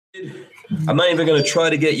I'm not even going to try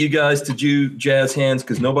to get you guys to do jazz hands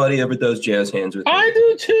because nobody ever does jazz hands with me. I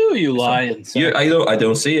do too, you lying son. I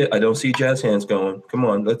don't see it. I don't see jazz hands going. Come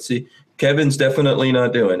on, let's see. Kevin's definitely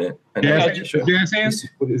not doing it. Jazz hands?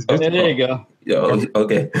 There you go.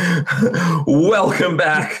 Okay. Welcome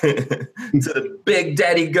back to the Big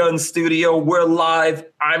Daddy Gun Studio. We're live.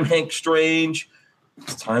 I'm Hank Strange.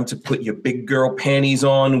 It's time to put your big girl panties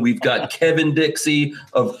on. We've got Kevin Dixie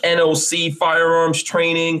of NOC Firearms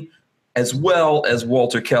Training, as well as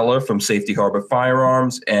Walter Keller from Safety Harbor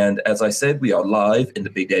Firearms. And as I said, we are live in the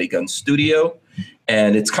Big Daddy Gun Studio.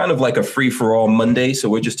 And it's kind of like a free-for-all Monday, so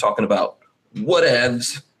we're just talking about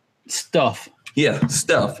whatevs. Stuff. Yeah,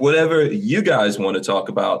 stuff. Whatever you guys want to talk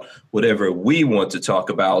about, whatever we want to talk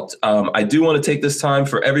about. I do want to take this time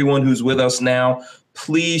for everyone who's with us now.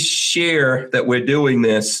 Please share that we're doing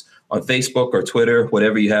this on Facebook or Twitter,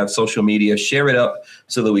 whatever you have, social media. Share it up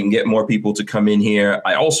so that we can get more people to come in here.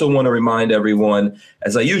 I also want to remind everyone,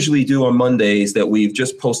 as I usually do on Mondays, that we've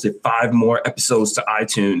just posted 5 more episodes to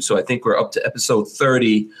iTunes. So I think we're up to episode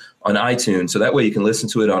 30 on iTunes. So that way you can listen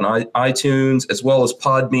to it on iTunes as well as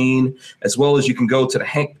Podbean, as well as you can go to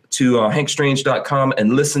hankstrange.com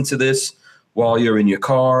and listen to this while you're in your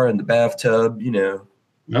car, in the bathtub, you know.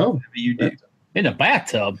 No. Whatever you do. In the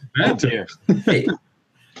bathtub. Hey,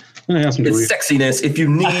 it's sexiness. If you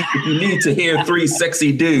need to hear 3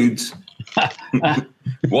 sexy dudes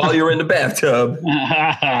while you're in the bathtub,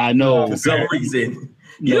 no, for some reason,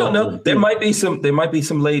 you don't know. There might be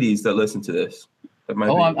some ladies that listen to this.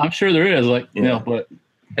 I'm sure there is.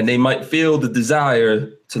 And they might feel the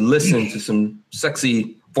desire to listen to some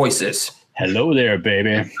sexy voices. Hello there,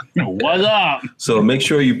 baby. What's up? So make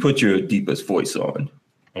sure you put your deepest voice on.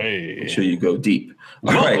 Hey, make sure you go deep.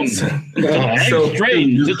 All right. So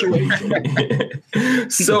strange situation.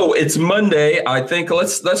 So it's Monday. I think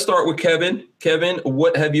let's start with Kevin. Kevin,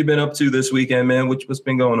 what have you been up to this weekend, man? What's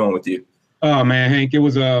been going on with you? Oh man, Hank, it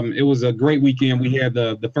was a great weekend. We had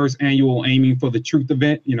the first annual Aiming for the Truth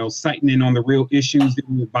event. You know, sighting in on the real issues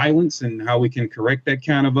with violence and how we can correct that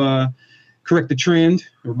kind of correct the trend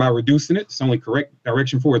by reducing it. It's the only correct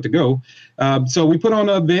direction for it to go. So we put on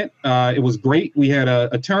an event. It was great. We had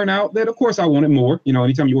a turnout that, of course, I wanted more. You know,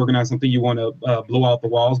 anytime you organize something, you want to blow out the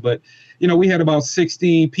walls. But, you know, we had about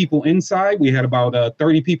 60 people inside. We had about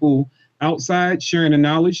 30 people outside sharing the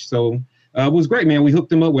knowledge. So it was great, man. We hooked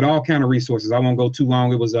them up with all kind of resources. I won't go too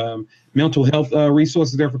long. It was mental health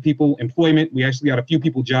resources there for people, employment. We actually got a few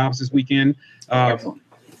people jobs this weekend.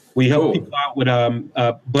 We help people out with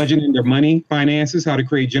budgeting their money, finances, how to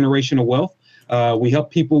create generational wealth. We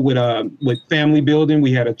help people with family building.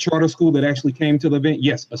 We had a charter school that actually came to the event.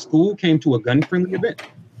 Yes, a school came to a gun-friendly event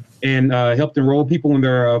and helped enroll people in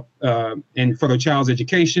their and for their child's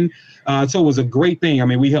education. So it was a great thing. I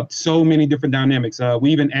mean, we helped so many different dynamics.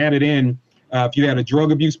 We even added in if you had a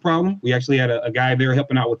drug abuse problem, we actually had a guy there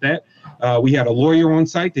helping out with that. We had a lawyer on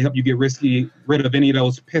site to help you get rid of any of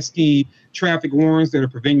those pesky traffic warrants that are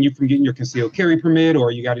preventing you from getting your concealed carry permit,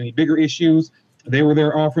 or you got any bigger issues. They were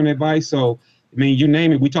there offering advice. So, I mean, you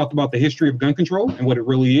name it. We talked about the history of gun control and what it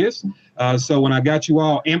really is. So when I got you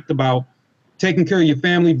all amped about taking care of your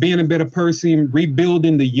family, being a better person,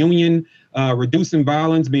 rebuilding the union, reducing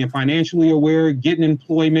violence, being financially aware, getting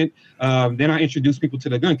employment. Then I introduced people to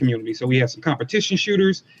the gun community. So we had some competition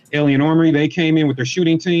shooters, Alien Armory. They came in with their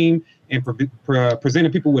shooting team and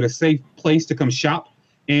presented people with a safe place to come shop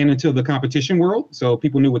and into the competition world. So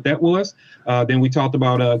people knew what that was. Then we talked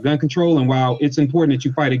about gun control and why it's important that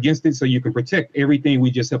you fight against it so you can protect everything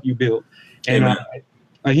we just help you build. And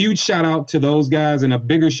a huge shout out to those guys, and a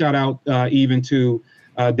bigger shout out even to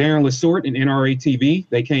Darren Lesort and NRA TV.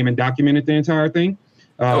 They came and documented the entire thing.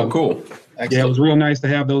 Cool. Excellent. Yeah, it was real nice to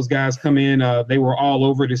have those guys come in. They were all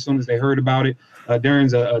over it as soon as they heard about it.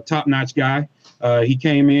 Darren's a top-notch guy. He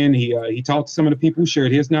came in, he talked to some of the people,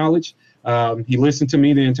 shared his knowledge. He listened to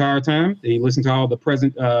me the entire time. He listened to all the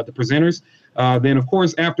presenters. Then, of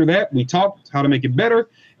course, after that, we talked how to make it better.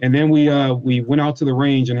 And then we went out to the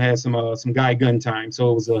range and had some guy gun time.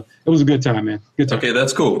 So it was a good time, man. Good time. Okay,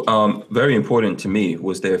 that's cool. Very important to me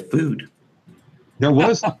was there food. There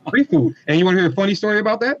was free food. And you want to hear a funny story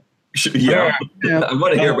about that? Yeah. I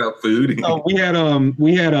want to hear about food. So we had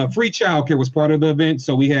free childcare was part of the event.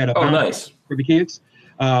 So we had nice for the kids.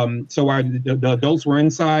 So the adults were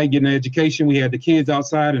inside getting an education. We had the kids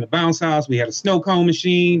outside in the bounce house. We had a snow cone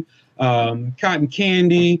machine, cotton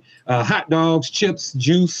candy, hot dogs, chips,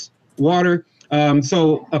 juice, water.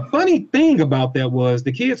 So a funny thing about that was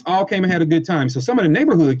the kids all came and had a good time. So some of the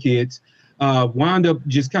neighborhood kids wound up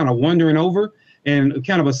just kind of wandering over, and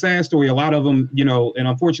kind of a sad story. A lot of them, you know, and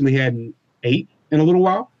unfortunately hadn't ate in a little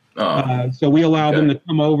while. So we allow them to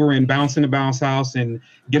come over and bounce in the bounce house and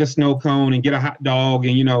get a snow cone and get a hot dog.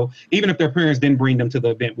 And, even if their parents didn't bring them to the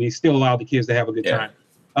event, we still allow the kids to have a good time.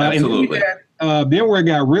 Absolutely. And then where it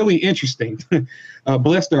got really interesting,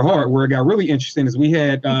 bless their heart, where it got really interesting is we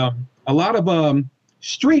had a lot of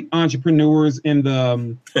street entrepreneurs in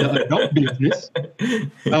the adult business.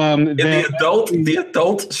 The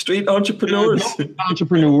adult street entrepreneurs?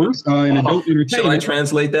 Entrepreneurs in adult entertainment. Should I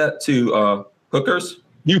translate that to hookers?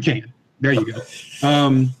 You can. There you go.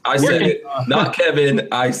 I said it, not Kevin.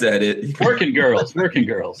 I said it. Working girls.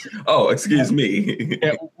 Oh, excuse me.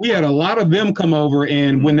 Yeah, we had a lot of them come over,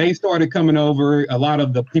 and when they started coming over, a lot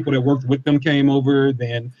of the people that worked with them came over.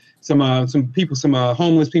 Then some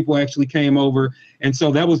homeless people actually came over, and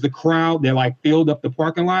so that was the crowd that filled up the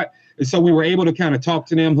parking lot. And so we were able to kind of talk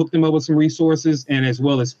to them, hook them up with some resources, and as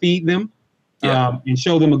well as feed them, and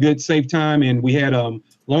show them a good, safe time. And we had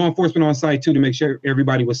law enforcement on site too to make sure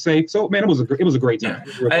everybody was safe. So man, it was a great time.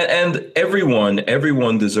 Yeah. And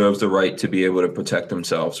everyone deserves the right to be able to protect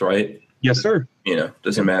themselves, right? Yes, sir.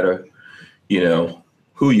 Doesn't matter,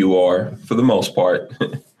 who you are for the most part.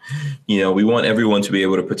 We want everyone to be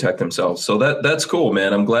able to protect themselves. So that's cool,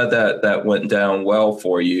 man. I'm glad that went down well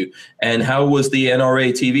for you. And how was the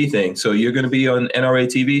NRA TV thing? So you're going to be on NRA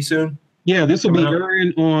TV soon? Yeah, this will be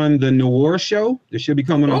airing on the Noir show. This should be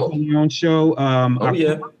coming on the own show.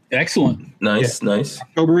 Excellent. Nice.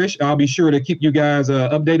 October-ish. I'll be sure to keep you guys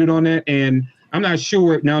updated on that. And I'm not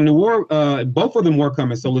sure now. Noir, both of them were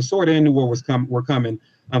coming. So Lasorda and Noir were coming.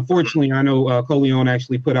 Unfortunately, I know Coleon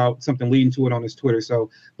actually put out something leading to it on his Twitter. So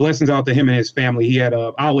blessings out to him and his family. He had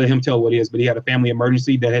I'll let him tell what it is, but he had a family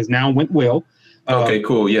emergency that has now went well. Okay,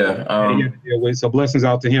 cool. Yeah. So blessings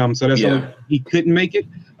out to him. So that's why he couldn't make it.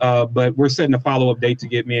 But we're setting a follow-up date to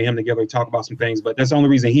get me and him together to talk about some things. But that's the only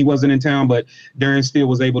reason he wasn't in town. But Darren still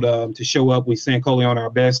was able to show up. We sent Coleon our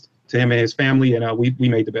best to him and his family, and we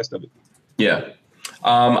made the best of it. Yeah.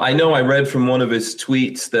 I know I read from one of his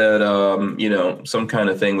tweets that, some kind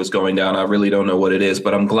of thing was going down. I really don't know what it is,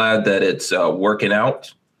 but I'm glad that it's working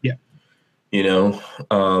out. Yeah.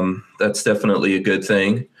 That's definitely a good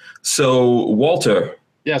thing. So, Walter.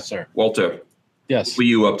 Yes, sir. Walter. Yes. What were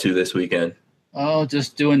you up to this weekend? Oh,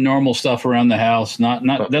 just doing normal stuff around the house.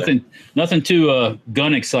 Nothing too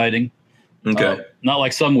gun exciting. Okay. Not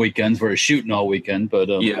like some weekends where it's shooting all weekend, but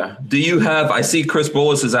yeah. Do you have? I see Chris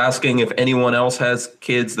Bullis is asking if anyone else has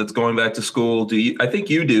kids that's going back to school. Do you? I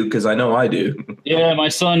think you do because I know I do. Yeah, my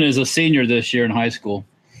son is a senior this year in high school.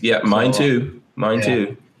 Yeah, mine too. Mine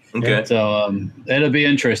too. Okay. So it'll be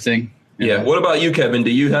interesting. Yeah. What about you, Kevin?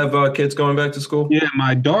 Do you have kids going back to school? Yeah,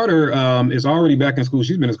 my daughter is already back in school.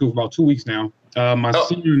 She's been in school for about 2 weeks now. My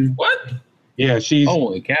son. What? Yeah, she's.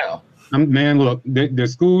 Holy cow! Man, look, the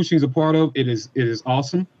school she's a part of, it is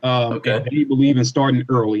awesome. Okay. They believe in starting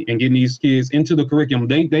early and getting these kids into the curriculum.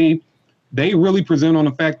 They really present on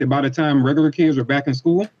the fact that by the time regular kids are back in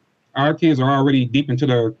school, our kids are already deep into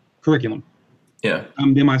their curriculum. Yeah.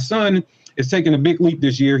 Then my son is taking a big leap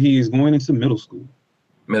this year. He is going into middle school.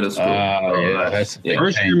 Middle school. That's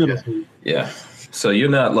first year middle school. Yeah. So you're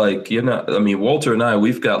not. I mean, Walter and I,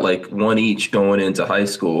 we've got one each going into high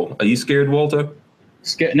school. Are you scared, Walter?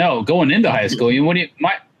 No, going into high school.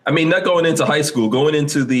 I mean, not going into high school, going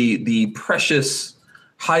into the precious,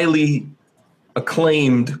 highly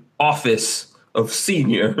acclaimed office of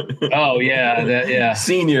senior. Oh yeah,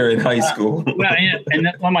 Senior in high school. And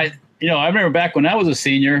when I remember back when I was a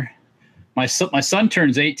senior, my son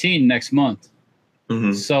turns 18 next month.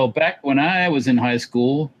 Mm-hmm. So back when I was in high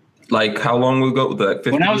school, like how long ago? Like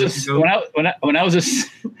 50 years ago? When I was a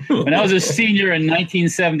senior in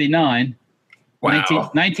 1979. Wow.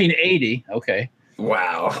 1980. Okay.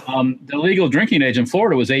 Wow. The legal drinking age in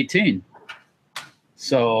Florida was 18.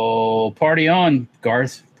 So party on,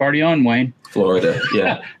 Garth. Party on, Wayne. Florida.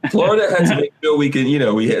 Yeah. Florida had to make sure we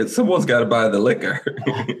can, someone's got to buy the liquor.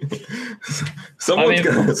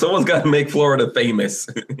 Someone's got to make Florida famous.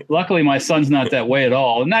 Luckily, my son's not that way at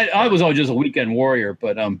all. And I was always just a weekend warrior.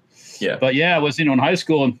 But I was, in high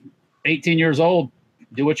school, 18 years old,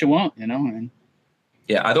 do what you want, and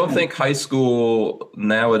yeah, I don't think high school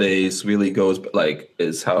nowadays really goes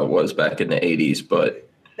is how it was back in the 80s, but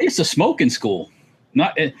they used to smoke in school.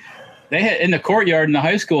 They had in the courtyard in the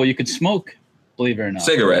high school you could smoke, believe it or not.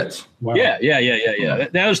 Cigarettes. Wow. Yeah.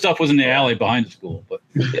 That other stuff was in the alley behind the school, but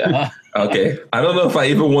yeah. Okay. I don't know if I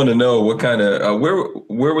even want to know what kind of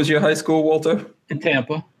where was your high school, Walter? In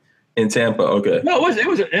Tampa. In Tampa, okay. No, how was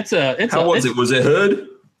it? Was it hood?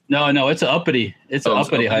 No, it's uppity. It's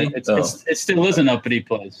uppity. It still is an uppity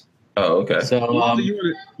place. Oh, okay. So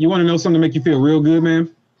you want to know something to make you feel real good,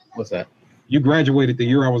 man? What's that? You graduated the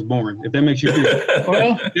year I was born. If that makes you feel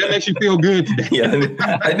well, that makes you feel good today. Yeah,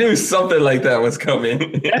 I knew something like that was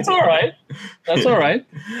coming. That's all right. That's all right.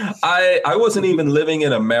 I wasn't even living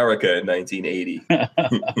in America in 1980.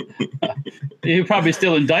 You're probably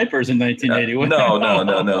still in diapers in 1980.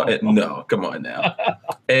 No, come on now.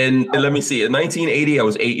 And let me see. In 1980, I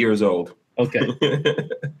was 8 years old. Okay.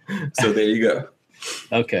 So there you go.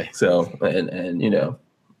 Okay. So and you know,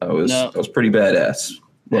 I was pretty badass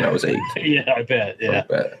when I was 8. Yeah, I bet. Yeah.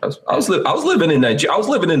 I was living in Nigeria. I was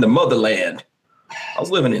living in the motherland. I was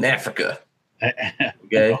living in Africa.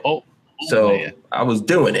 Okay. So man. I was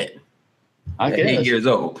doing it. I guess. 8 years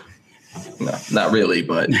old. No, not really,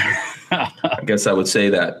 but I guess I would say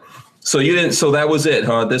that. So you didn't. So that was it,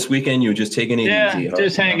 huh? This weekend you were just taking it easy. Huh?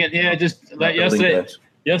 Just hanging. Yeah, just like yesterday.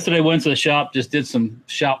 Yesterday went to the shop. Just did some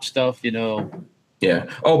shop stuff. You know. Yeah.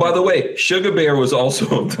 Oh, by the way, Sugar Bear was also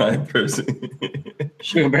on diapers.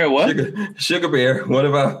 Sugar Bear what? Sugar Bear, one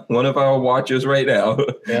of our watchers right now.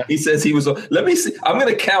 Yeah. He says he was. Let me see. I'm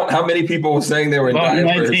going to count how many people were saying they were in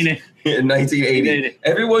diapers in 1980.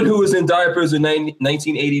 Everyone who was in diapers in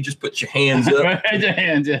 1980, just put your hands up. Raise your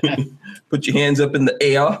hands. Yeah. Put your hands up in the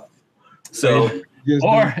air. So,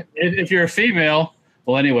 or if you're a female,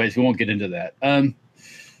 well, anyways, we won't get into that.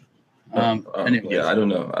 Yeah, I don't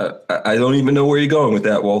know. I don't even know where you're going with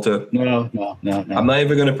that, Walter. No. I'm not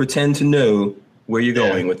even going to pretend to know where you're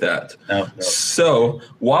going with that. No. So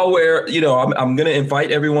while we're, I'm going to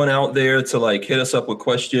invite everyone out there to like hit us up with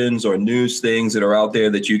questions or news things that are out there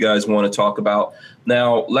that you guys want to talk about.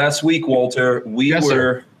 Now, last week, Walter, we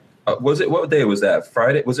were, what day was that?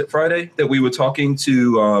 Friday? Was it Friday that we were talking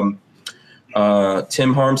to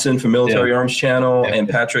Tim Harmson from Military Arms Channel and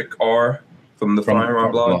Patrick R. from the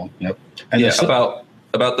Firearm Blog. Yep. And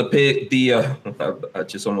about the pig, I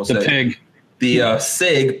just almost said pig. The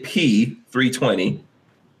SIG P320.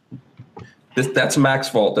 That's Mac's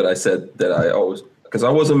fault that I said that I always, because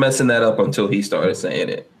I wasn't messing that up until he started saying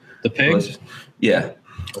it. The pig? Yeah.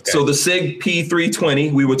 Okay. So the SIG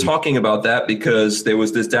P320, we were talking about that because there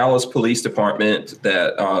was this Dallas Police Department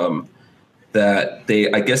that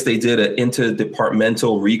I guess they did an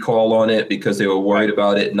interdepartmental recall on it because they were worried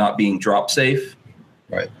about it not being drop safe.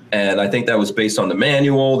 Right. And I think that was based on the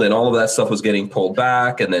manual. Then all of that stuff was getting pulled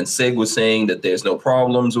back. And then SIG was saying that there's no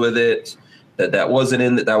problems with it, that wasn't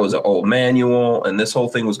in, that was an old manual. And this whole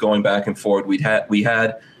thing was going back and forth. We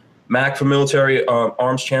had Mac from Military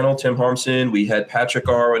Arms Channel, Tim Harmson. We had Patrick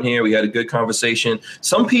R. on here. We had a good conversation.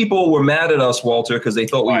 Some people were mad at us, Walter, because they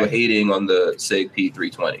thought we were hating on the SIG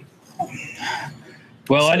P320.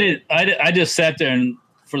 Well, I just sat there and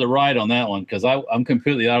for the ride on that one because I'm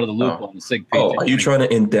completely out of the loop on the SIG P320. Oh, are you trying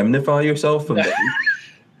to indemnify yourself?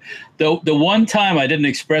 The one time I didn't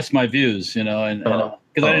express my views, and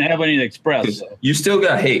because I didn't have any to express. So. You still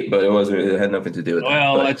got hate, but it had nothing to do with that.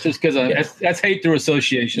 Well, that's just because that's hate through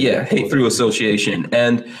association. Yeah, hate through association.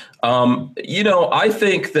 And, I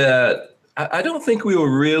think that I don't think we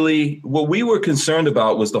were really – what we were concerned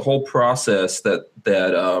about was the whole process that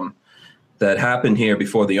happened here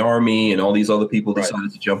before the Army and all these other people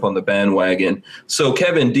decided to jump on the bandwagon. So,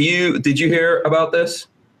 Kevin, did you hear about this?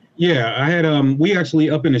 Yeah, I had we actually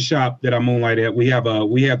up in the shop that I moonlight at, we have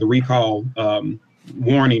the recall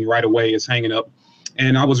warning right away. It's hanging up.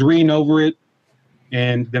 And I was reading over it.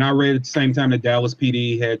 And then I read at the same time that Dallas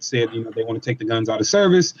PD had said, they want to take the guns out of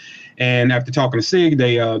service. And after talking to SIG,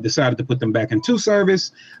 they decided to put them back into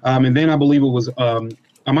service. And then I believe it was,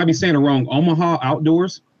 I might be saying it wrong, Omaha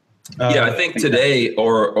Outdoors. I think today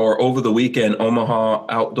or over the weekend, Omaha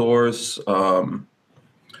Outdoors.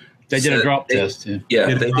 They did a drop test.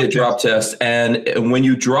 Yeah, they did drop test. And when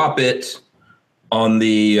you drop it on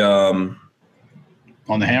the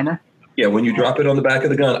hammer? Yeah, when you drop it on the back of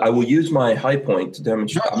the gun, I will use my high point to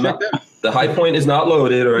demonstrate. The high point is not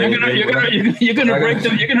loaded or anything. You're gonna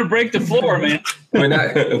break the floor, man. We're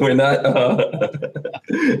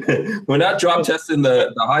not drop testing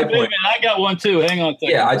the high point. Man, I got one too. Hang on a second.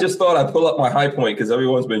 Yeah, I just thought I'd pull up my high point because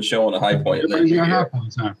everyone's been showing a high point lately on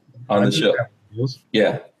the show.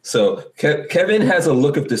 Yeah. So Kevin has a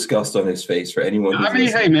look of disgust on his face for anyone.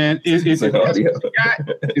 Hey man, it's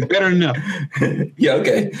better enough. Yeah.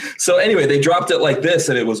 Okay. So anyway, they dropped it like this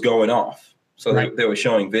and it was going off. So they were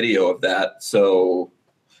showing video of that. So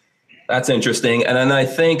that's interesting. And then I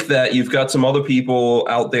think that you've got some other people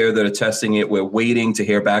out there that are testing it. We're waiting to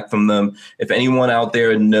hear back from them. If anyone out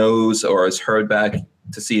there knows or has heard back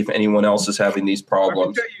to see if anyone else is having these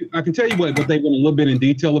problems. I can tell you what they went a little bit in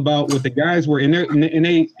detail about. What the guys were in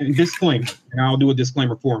a disclaimer, and I'll do a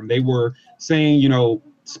disclaimer for them. They were saying,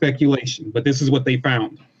 speculation, but this is what they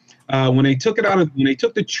found. When they took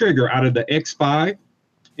the trigger out of the X5,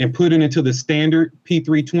 and put it into the standard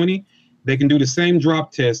P320, they can do the same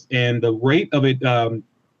drop test, and the rate of it, the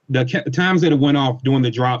times that it went off during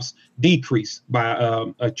the drops decreased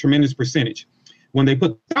by a tremendous percentage. When they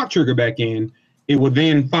put the stock trigger back in, it would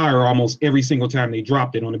then fire almost every single time they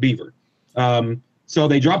dropped it on the Beaver. So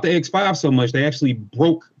they dropped the X5 so much, they actually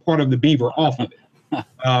broke part of the Beaver off of it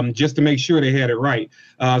just to make sure they had it right.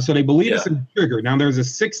 So they believe it's in the trigger. Now, there's a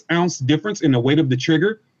 6-ounce difference in the weight of the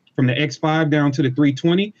trigger from the X5 down to the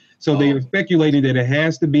 320. So they are speculating that it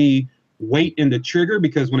has to be weight in the trigger,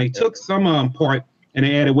 because when they took some part and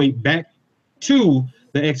they added weight back to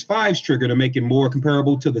the X5's trigger to make it more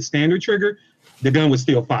comparable to the standard trigger, the gun would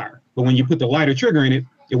still fire. But when you put the lighter trigger in it,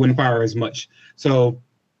 it wouldn't fire as much. So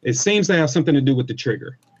it seems to have something to do with the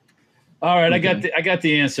trigger. All right, I got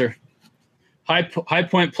the answer. High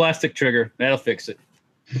point plastic trigger. That'll fix it.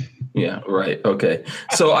 Yeah, right. Okay.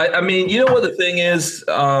 So I mean, you know what the thing is?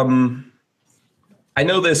 I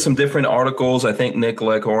know there's some different articles. I think Nick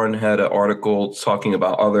Leghorn had an article talking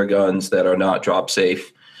about other guns that are not drop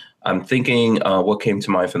safe. I'm thinking what came to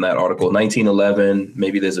mind from that article, 1911,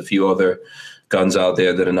 maybe there's a few other guns out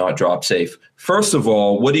there that are not drop safe. First of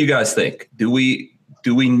all, what do you guys think? Do we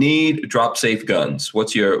need drop safe guns?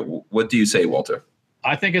 What do you say, Walter?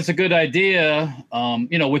 I think it's a good idea.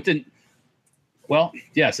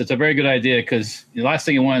 Yes, it's a very good idea, because the last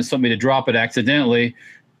thing you want is somebody to drop it accidentally,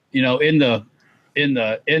 at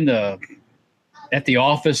the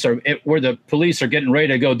office or where the police are getting ready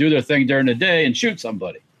to go do their thing during the day and shoot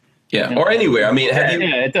somebody. Yeah, or anywhere. I mean,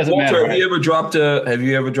 it doesn't Walter, matter. Have you ever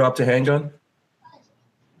dropped a handgun?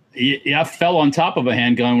 Yeah, I fell on top of a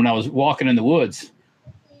handgun when I was walking in the woods.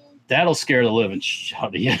 That'll scare the living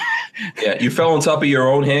out of you. Yeah, you fell on top of your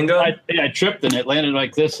own handgun? I tripped and it landed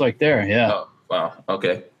like this, like there. Yeah. Oh, wow.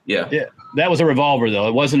 Okay. Yeah. Yeah. That was a revolver, though.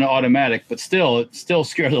 It wasn't an automatic, but it still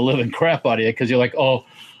scared the living crap out of you, because you're like, oh,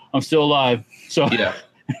 I'm still alive. So yeah.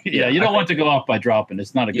 You don't want to go off by dropping.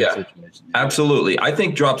 It's not a good situation. Absolutely. I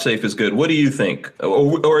think drop safe is good. What do you think?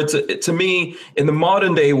 Or to me, in the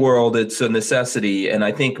modern day world, it's a necessity. And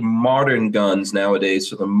I think modern guns nowadays,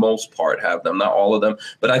 for the most part, have them. Not all of them.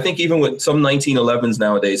 But I think even with some 1911s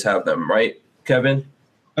nowadays have them, right, Kevin?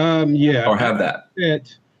 Yeah. Or have that.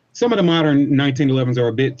 Some of the modern 1911s are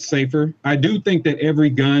a bit safer. I do think that every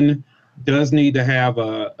gun does need to have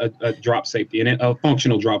a drop safety, and a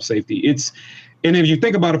functional drop safety. And if you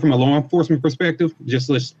think about it from a law enforcement perspective,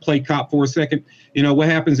 let's play cop for a second. What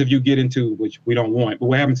happens if you get into, which we don't want, but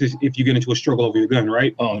what happens if you get into a struggle over your gun,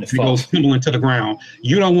 right? Oh, and it goes tumbling to the ground.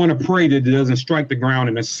 You don't want to pray that it doesn't strike the ground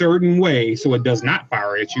in a certain way so it does not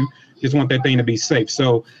fire at you. Just want that thing to be safe.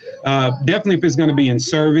 So definitely, if it's going to be in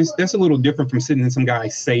service, that's a little different from sitting in some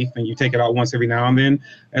guy's safe and you take it out once every now and then.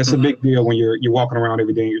 That's a big deal when you're walking around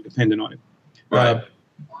every day and you're dependent on it. Right.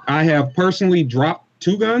 I have personally dropped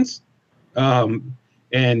 2 guns. And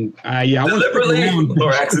I deliberately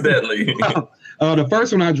or accidentally. The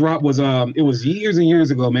first one I dropped was it was years and years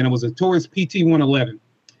ago, man. It was a Taurus PT-111.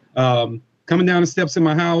 Coming down the steps in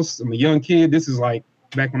my house, I'm a young kid. This is like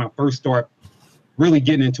back when I first started really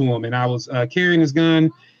getting into them, and I was carrying this gun,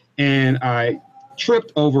 and I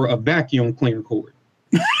tripped over a vacuum cleaner cord,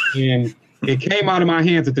 and it came out of my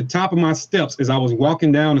hands at the top of my steps as I was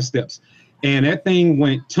walking down the steps, and that thing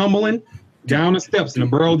went tumbling down the steps, and the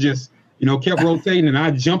barrel just kept rotating, and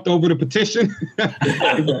I jumped over the partition. I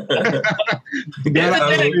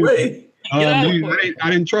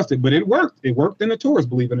didn't trust it, but it worked. It worked in the Taurus,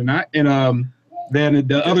 believe it or not. And then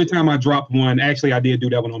the other time I dropped one, actually I did do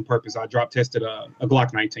that one on purpose. I drop tested a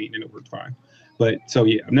Glock 19, and it worked fine. But so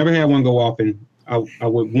yeah, I've never had one go off, and I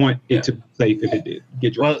would want it to be safe if it did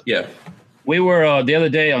get dropped. Well, yeah. We were the other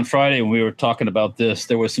day on Friday when we were talking about this.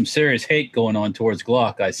 There was some serious hate going on towards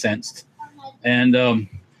Glock, I sensed, and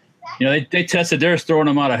they tested theirs throwing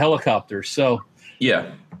them out of helicopters. So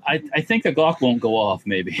yeah, I think the Glock won't go off.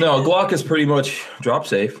 Maybe no, Glock is pretty much drop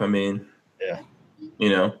safe. I mean, yeah,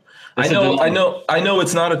 I know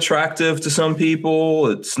it's not attractive to some people.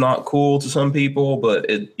 It's not cool to some people, but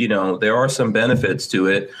there are some benefits to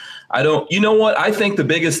it. You know what? I think the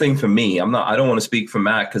biggest thing for me, I don't want to speak for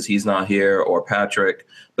Matt because he's not here, or Patrick,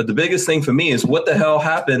 but the biggest thing for me is what the hell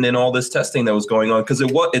happened in all this testing that was going on? Because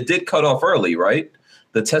it did cut off early, right?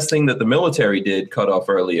 The testing that the military did cut off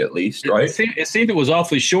early, at least, right? It seemed it was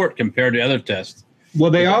awfully short compared to other tests.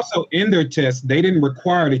 Well, they also, in their test, they didn't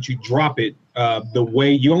require that you drop it the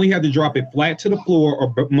way. You only had to drop it flat to the floor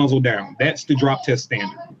or muzzle down. That's the drop test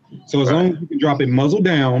standard. So as long as you can drop it muzzle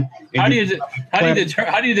down. How do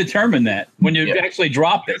you determine that when you actually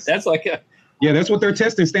drop it? That's like Yeah, that's what their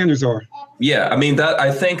testing standards are. Yeah, I mean that.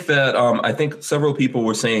 I think that I think several people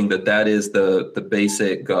were saying that is the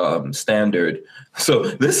basic standard. So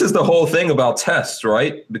this is the whole thing about tests,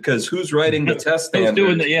 right? Because who's writing the test standard? Who's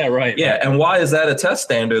doing the, yeah, right. Yeah, and why is that a test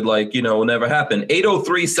standard? Like, will never happen.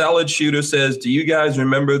 803 Salad Shooter says, "Do you guys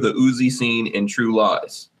remember the Uzi scene in True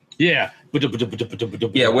Lies?" Yeah.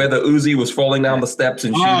 Yeah, where the Uzi was falling down the steps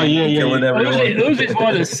and shooting and killing everyone.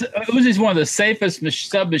 Uzi's one of the safest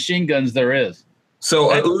submachine guns there is.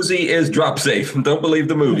 So a Uzi is drop safe. Don't believe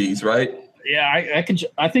the movies, right? Yeah,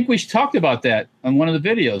 I think we talked about that on one of the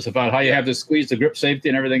videos about how you have to squeeze the grip safety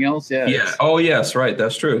and everything else. Yeah. Yeah. Oh, yes, right.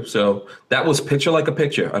 That's true. So that was Picture Like a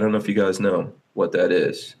Picture. I don't know if you guys know what that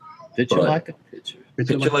is. Picture Like a Picture.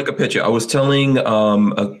 Picture Like a Picture. I was telling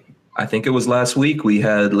I think it was last week, we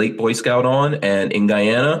had Late Boy Scout on, and in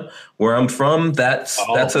Guyana, where I'm from, that's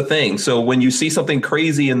a thing. So when you see something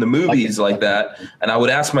crazy in the movies like that, and I would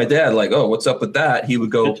ask my dad, like, "Oh, what's up with that?" He would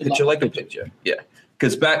go, "Picture like a picture." Yeah,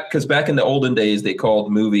 because back in the olden days, they called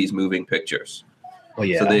movies moving pictures. Oh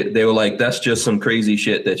yeah. So they were like, "That's just some crazy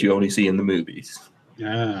shit that you only see in the movies."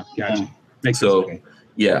 Yeah, gotcha. Makes so sense.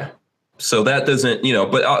 yeah. So that doesn't,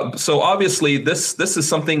 but so obviously this is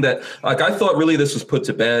something that, like, I thought really this was put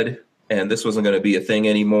to bed and this wasn't going to be a thing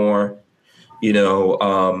anymore.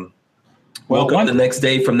 Woke up the next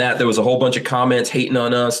day from that, there was a whole bunch of comments hating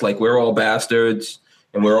on us, like we're all bastards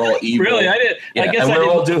and we're all evil. Really, I did. Yeah, I guess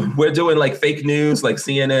and we're doing like fake news, like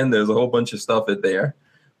CNN. There's a whole bunch of stuff in there.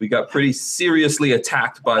 We got pretty seriously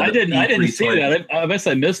attacked by. I didn't see that. I guess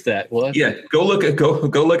I missed that. Well, yeah, go look at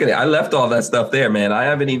it. I left all that stuff there, man. I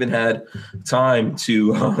haven't even had time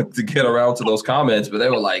to get around to those comments, but they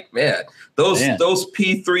were like, man, those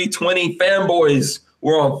P320 fanboys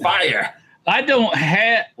were on fire. I don't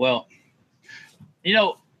have. Well,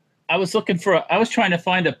 I was trying to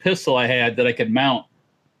find a pistol I had that I could mount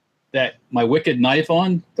my Wicked knife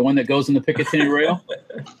on, the one that goes in the Picatinny rail.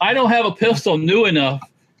 I don't have a pistol new enough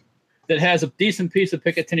that has a decent piece of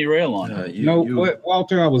Picatinny rail on it.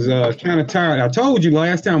 Walter, I was kind of tired. I told you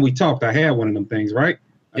last time we talked, I had one of them things, right?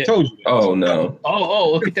 I told you. Oh, no.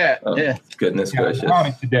 Oh, look at that. Yeah. Goodness gracious.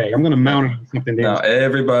 Today. I'm going to mount it on something there. Now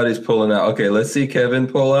everybody's pulling out. Okay, let's see Kevin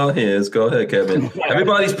pull out his. Go ahead, Kevin.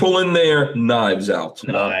 Everybody's pulling their knives out.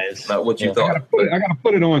 Nice. Not what you thought. I got to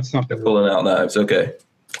put it on something. They're pulling out knives. Okay.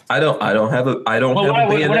 I don't have a bayonet. I don't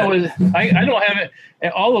have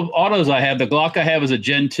it. All of autos I have, the Glock I have is a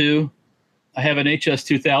Gen 2. I have an HS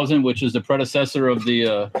 2000, which is the predecessor of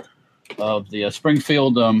the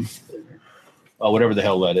Springfield, whatever the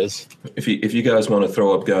hell that is. If you guys want to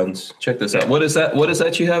throw up guns, check this out. What is that? What is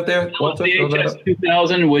that you have there? The HS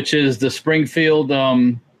 2000, which is the Springfield.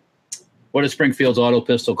 What is Springfield's auto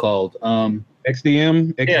pistol called?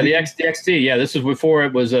 XDM? Yeah, the XD. Yeah, this is before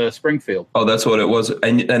it was Springfield. Oh, that's what it was,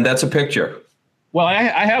 and that's a picture. Well,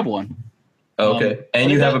 I have one. Okay,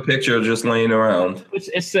 and you have a picture just laying around.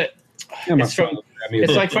 It's like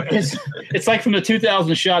from the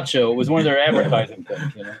 2000 SHOT Show. It was one of their advertising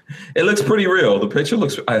things. It looks pretty real. The picture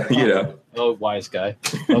looks, Oh, wise guy.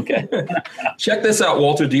 Okay. Check this out,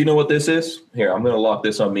 Walter. Do you know what this is? Here, I'm going to lock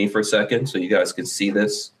this on me for a second so you guys can see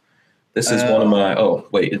this. This is one of my. Oh,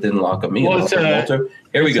 wait, it didn't lock on me. Walter.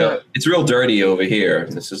 Here we go. It's real dirty over here.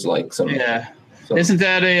 This is like some. Yeah. Isn't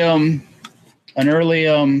that an early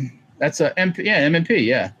That's a MP, M&P,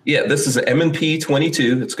 yeah. Yeah, this is an M&P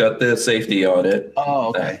 22. It's got the safety on it. Oh,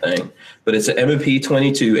 okay. That thing. But it's an M&P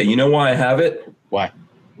 22. And you know why I have it? Why?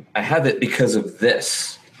 I have it because of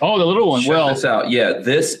this. Oh, the little one. Check this out. Yeah,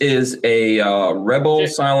 this is a Rebel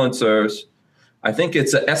silencers. I think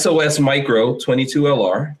it's a SOS Micro 22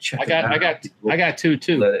 LR. I got two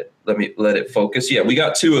too. Let it focus. Yeah, we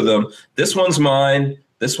got two of them. This one's mine.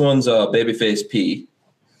 This one's Babyface P.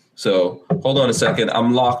 So hold on a second.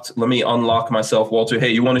 I'm locked. Let me unlock myself, Walter. Hey,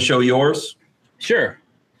 you want to show yours? Sure.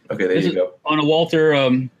 Okay, there you go. On a Walter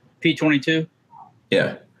P22.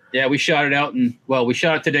 Yeah. Yeah, we shot it out, and we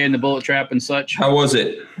shot it today in the bullet trap and such. How was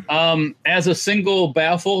it? As a single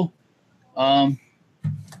baffle, okay.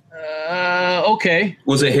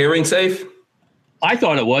 Was it hearing safe? I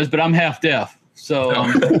thought it was, but I'm half deaf. So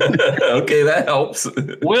okay, that helps.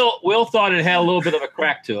 Will thought it had a little bit of a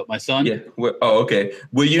crack to it, my son. Yeah. Okay.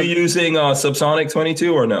 Were you using Subsonic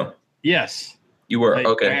 22 or no? Yes. You were.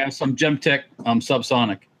 Okay. I have some Gemtech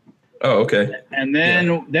Subsonic. Oh, okay. And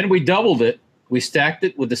then we doubled it. We stacked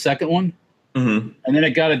it with the second one, and then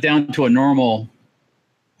it got it down to a normal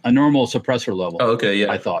suppressor level. Oh, okay.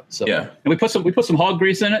 Yeah. I thought so. Yeah. And we put some hog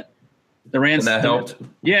grease in it. And that helped.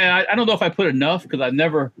 Yeah, I don't know if I put enough because I've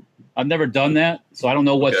never done that, so I don't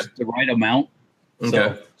know what's the right amount. Okay.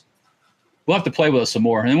 So we'll have to play with it some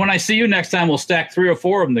more. And when I see you next time, we'll stack 3 or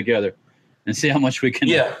 4 of them together. and see how much we can.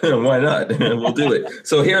 Yeah, why not? We'll do it.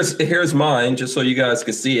 So here's mine, just so you guys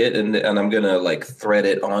can see it, and I'm gonna like thread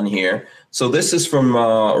it on here. So this is from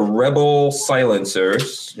Rebel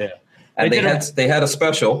Silencers. Yeah. And they had a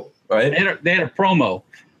special, right? They had a promo,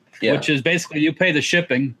 which is basically you pay the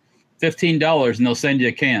shipping, $15, and they'll send you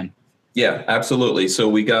a can. Yeah, absolutely. So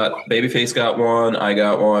we got Babyface got one, I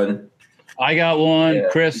got one. Yeah.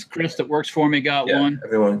 Chris that works for me got one.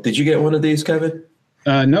 Everyone. Did you get one of these, Kevin?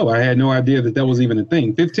 No, I had no idea that was even a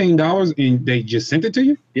thing. $15 and they just sent it to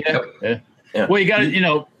you? Yeah. Well, you got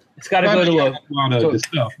to, it's got to go to a lot of the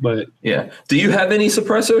stuff, but yeah. Do you have any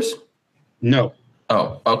suppressors? No.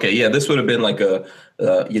 Oh, okay. Yeah, this would have been like a,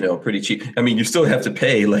 pretty cheap. I mean, you still have to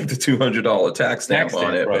pay like the $200 tax stamp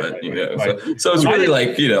on it, so it's really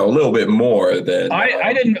like a little bit more than.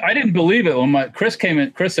 I didn't believe it when Chris came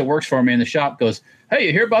in. Chris that works for me in the shop goes, "Hey,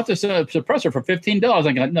 you hear about this suppressor for $15?"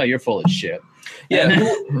 I'm like, "No, you're full of shit." Yeah.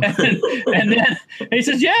 And then he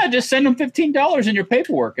says, "Yeah, just send them $15 in your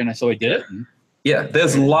paperwork," and so I did it. Yeah,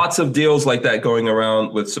 there's lots of deals like that going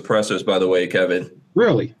around with suppressors, by the way, Kevin.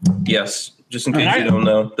 Really? Yes. Just in case you don't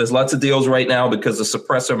know, there's lots of deals right now because the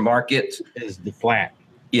suppressor market is flat.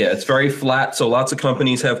 Yeah, it's very flat. So lots of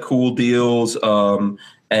companies have cool deals.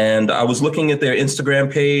 And I was looking at their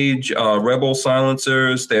Instagram page, Rebel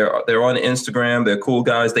Silencers. They're on Instagram. They're cool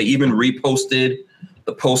guys. They even reposted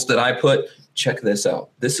the post that I put. Check this out.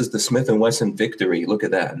 This is the Smith & Wesson Victory. Look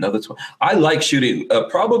at that. Another 20. I like shooting.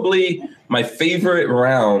 Probably my favorite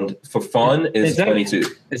round for fun is 22.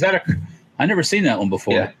 I never seen that one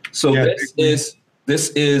before. Yeah. So this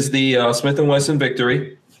is the Smith & Wesson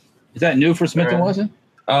Victory. Is that new for Smith & Wesson?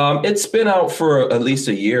 It's been out for at least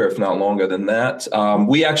a year, if not longer than that.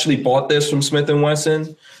 We actually bought this from Smith &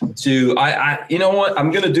 Wesson you know what? I'm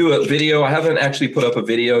going to do a video. I haven't actually put up a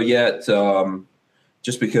video yet,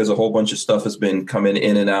 just because a whole bunch of stuff has been coming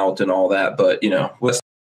in and out and all that. But, let's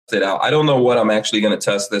test it out. I don't know what I'm actually going to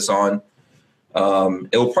test this on.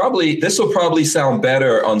 This will probably sound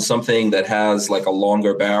better on something that has like a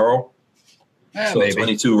longer barrel. So maybe.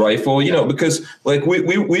 22 rifle, because like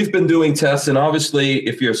we've been doing tests, and obviously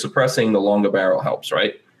if you're suppressing, the longer barrel helps,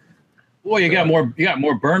 right? Well, you got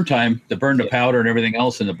more burn time to burn the powder and everything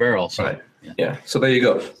else in the barrel. So right. Yeah. So there you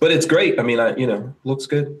go. But it's great. I mean, looks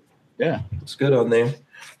good. Yeah, it's good on there.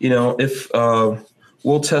 If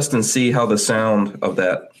we'll test and see how the sound of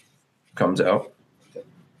that comes out.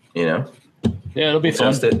 Yeah, it'll be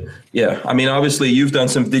fun. Test it. Yeah, I mean, obviously, you've done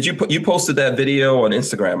some. Did you posted that video on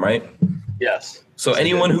Instagram, right? Yes. So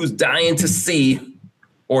anyone who's dying to see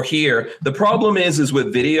or hear, the problem is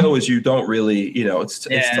with video is you don't really, it's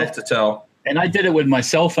tough to tell. And I did it with my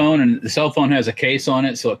cell phone, and the cell phone has a case on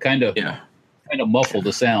it, so it kind of muffled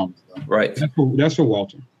the sound. Right. That's for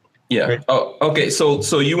Walter. Yeah. Right. Oh, okay. So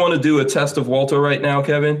you want to do a test of Walter right now,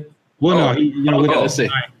 Kevin? Well, no. Let's see.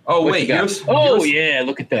 Oh, wait. Yours? Yeah.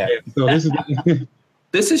 Look at that. So this is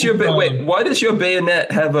this is your wait. Why does your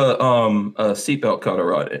bayonet have a seatbelt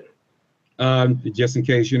cutter on it? Just in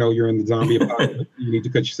case you're in the zombie apocalypse, you need to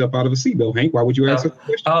cut yourself out of a seatbelt. Hank, why would you ask a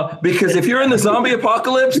question? Because if you're in the zombie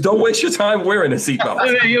apocalypse, don't waste your time wearing a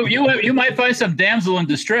seatbelt. You might find some damsel in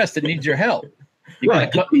distress that needs your help.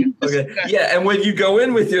 Right. Okay. Yeah, and when you go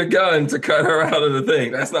in with your gun to cut her out of the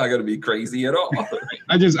thing, that's not going to be crazy at all.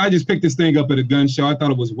 I just picked this thing up at a gun show. I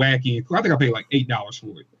thought it was wacky. I think I paid like $8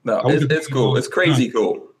 for it. No, it's cool. It's crazy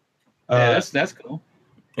cool. Yeah, that's cool.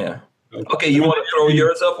 Yeah. Okay, you want to throw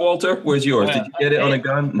yours up, Walter? Where's yours? Did you get it on a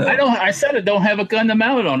gun? No. I said I don't have a gun to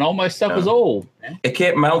mount it on. All my stuff is old. It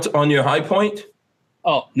can't mount on your high point?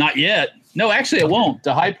 Oh, not yet. No, actually, it won't.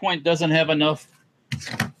 The high point doesn't have enough.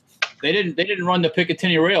 They didn't run the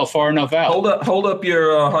Picatinny rail far enough out. Hold up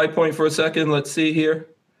your high point for a second. Let's see here.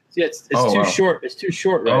 Yeah, it's too short. It's too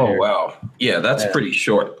short right here. Oh wow. Yeah, that's pretty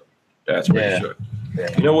short. That's pretty short. Yeah.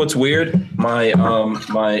 You know what's weird? My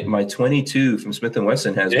 22 from Smith &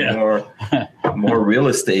 Wesson has more real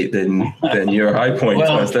estate than your high point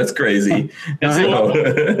does. That's crazy.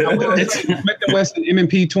 Smith & Wesson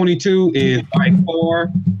M&P 22 is by far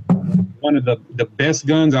one of the best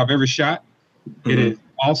guns I've ever shot. It is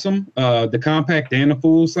awesome. The compact and the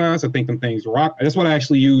full size, I think them things rock. That's what I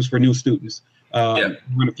actually use for new students. Run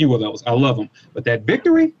a few of those. I love them. But that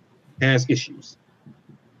Victory has issues.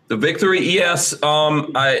 The Victory, yes.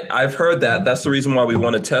 I've heard that. That's the reason why we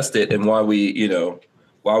want to test it, and why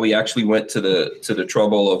we actually went to the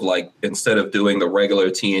trouble of, like, instead of doing the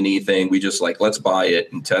regular T&E thing, we just let's buy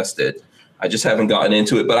it and test it. I just haven't gotten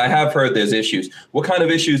into it, but I have heard there's issues. What kind of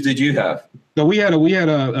issues did you have? So we had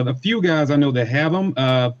a few guys I know that have them.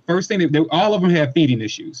 First thing, all of them have feeding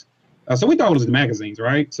issues. So we thought it was the magazines,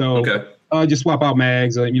 right? So Okay. just swap out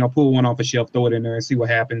mags, pull one off a shelf, throw it in there, and see what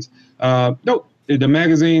happens. Nope, the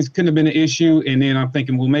magazines couldn't have been an issue. And then I'm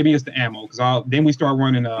thinking, well, maybe it's the ammo, because then we start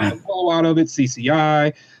running a roll out of it,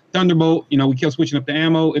 CCI, Thunderbolt. We kept switching up the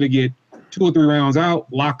ammo. It'll get 2 or 3 rounds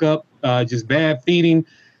out, lock up, just bad feeding.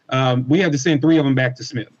 We had to send 3 of them back to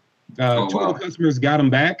Smith. 2 of the customers got them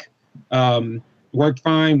back. Worked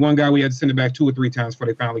fine. One guy, we had to send it back 2 or 3 times before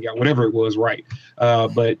they finally got whatever it was right.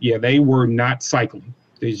 But yeah, they were not cycling.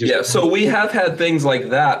 So we have had things like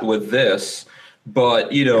that with this,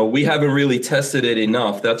 but we haven't really tested it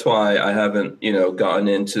enough. That's why I haven't gotten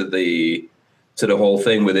into the whole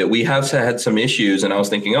thing with it. We have had some issues, and I was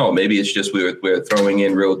thinking, oh, maybe it's just we're throwing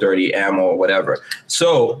in real dirty ammo or whatever.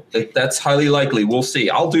 So that's highly likely. We'll see.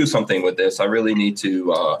 I'll do something with this. I really need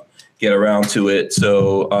to get around to it.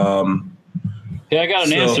 So I got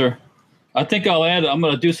an answer. I think I'm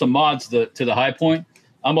going to do some mods to the high point.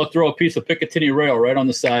 I'm going to throw a piece of Picatinny rail right on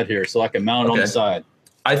the side here so I can mount it on the side.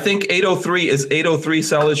 I think 803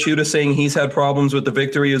 Solid Shooter saying he's had problems with the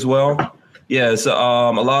Victory as well. Yes, a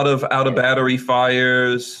lot of out of battery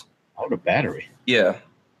fires. Out of battery? Yeah.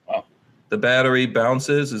 Wow. The battery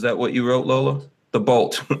bounces. Is that what you wrote, Lola? The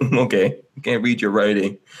bolt. Okay. I can't read your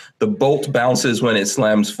writing. The bolt bounces when it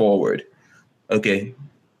slams forward. Okay.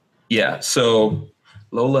 Yeah. So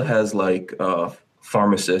Lola has like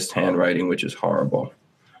pharmacist handwriting, which is horrible.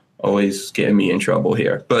 Always getting me in trouble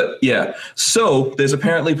here. But yeah. So there's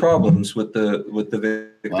apparently problems with the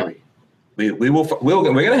Victory. Wow. We're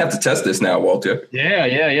gonna have to test this now, Walter.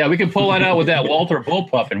 Yeah. We can pull that out with that Walter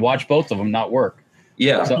bullpup and watch both of them not work.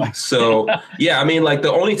 Yeah. So yeah, I mean, like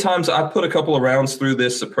the only times I put a couple of rounds through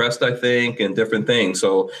this suppressed, I think, and different things.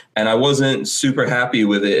 So, and I wasn't super happy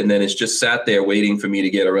with it, and then it's just sat there waiting for me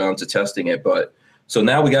to get around to testing it. But so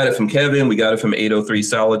now we got it from Kevin, we got it from 803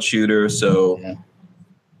 Solid Shooter. So. Yeah.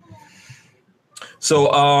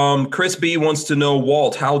 So Chris B wants to know,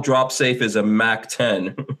 Walt, how drop safe is a Mac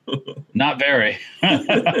 10? Not very.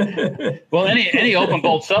 Well, any open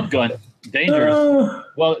bolt subgun, dangerous.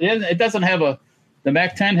 Well, it doesn't have the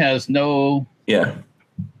Mac 10 has no. Yeah.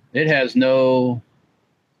 It has no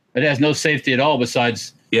safety at all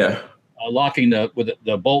besides. Yeah. Locking the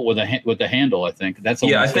bolt with the handle. I think that's.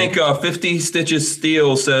 I think 50 Stitches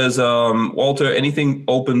Steel says, Walter, anything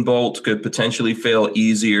open bolt could potentially fail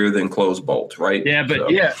easier than closed bolt, right? Yeah, but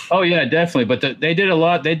oh yeah, definitely. But they did a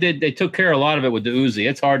lot. They took care of a lot of it with the Uzi.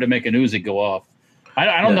 It's hard to make an Uzi go off.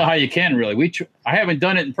 I don't know how you can really. I haven't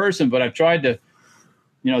done it in person, but I've tried to,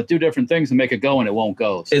 do different things and make it go, and it won't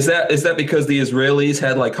go. So. Is that because the Israelis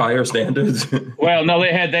had like higher standards? Well, no,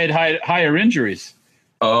 they had higher injuries.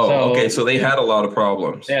 Oh, okay. So they had a lot of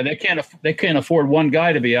problems. Yeah, they can't afford one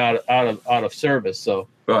guy to be out of service. So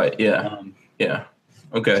right, yeah, yeah,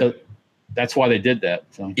 okay. So that's why they did that.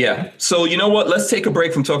 So. Yeah. So you know what? Let's take a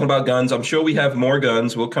break from talking about guns. I'm sure we have more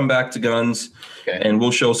guns. We'll come back to guns, and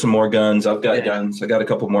we'll show some more guns. I've got guns. I got a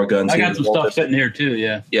couple more guns. I got some stuff sitting here too.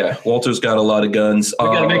 Yeah. Yeah. Walter's got a lot of guns. We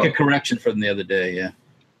got to make a correction from the other day. Yeah.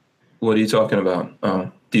 What are you talking about?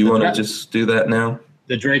 Do you want to just do that now?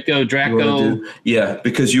 The Draco. Yeah,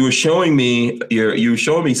 because you were showing me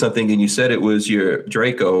something, and you said it was your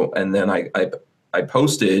Draco, and then I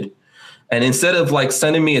posted, and instead of like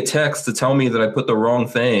sending me a text to tell me that I put the wrong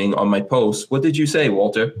thing on my post, what did you say,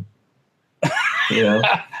 Walter?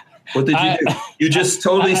 What did you do? You just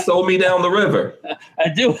totally sold me down the river. I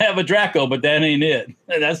do have a Draco, but that ain't it.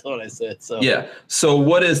 That's what I said. So yeah. So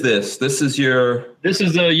what is this? This is a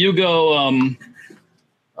Yugo.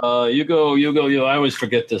 Yugo. I always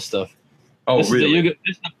forget this stuff. Oh, this really? This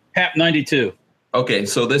is the PAP 92. Okay,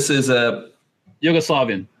 so this is a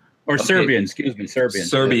Yugoslavian or Serbian. Excuse me,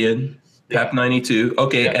 Serbian. Yeah. PAP 92.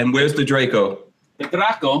 Okay, yeah. And where's the Draco?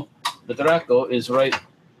 The Draco is right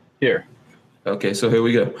here. Okay, so here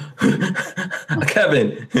we go.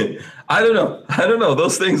 Kevin, I don't know.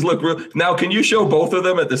 Those things look real. Now, can you show both of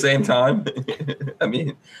them at the same time? I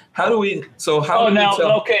mean, how do we? So how? Oh, now,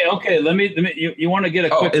 okay. Let me. You want to get a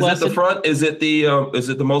quick lesson? Is it the front? Is it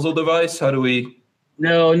the muzzle device? How do we?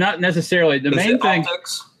 No, not necessarily. The main thing.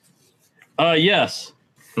 Optics? Yes.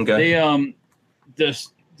 Okay.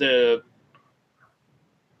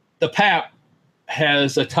 The PAP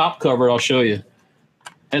has a top cover. I'll show you.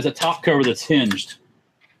 Has a top cover that's hinged.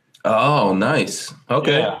 Oh, nice.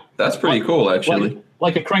 Okay. Yeah. That's pretty cool, actually.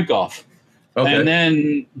 Like a crank off. Okay. And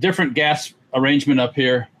then different gas arrangement up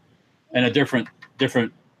here and a different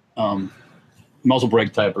muzzle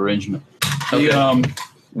brake type arrangement. Okay.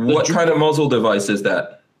 What kind of muzzle device is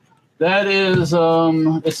that? That is,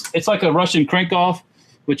 it's like a Russian crank off,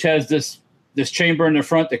 which has this chamber in the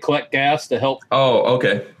front to collect gas to help. Oh,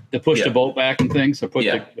 okay. to push the bolt back and things, or put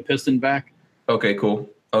the piston back. Okay, cool.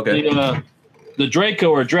 Okay. The Draco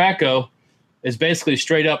or Draco is basically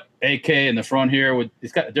straight up AK in the front here.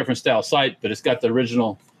 It's got a different style sight, but it's got the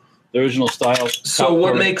original style. So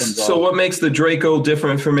what makes the Draco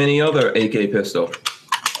different from any other AK pistol?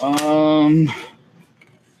 Probably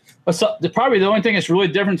the only thing that's really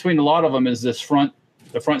different between a lot of them is the front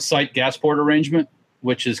sight gas port arrangement,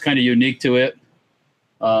 which is kind of unique to it.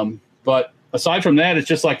 But aside from that, it's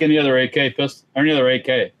just like any other AK pistol or any other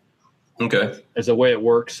AK. Okay. As the way it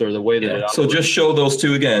works or the way that it operates. So just show those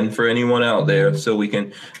two again for anyone out there so we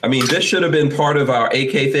can – I mean, this should have been part of our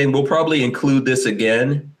AK thing. We'll probably include this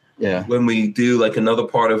again when we do like another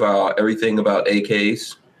part of our everything about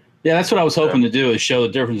AKs. Yeah, that's what I was hoping to do is show the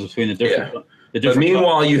difference between the different But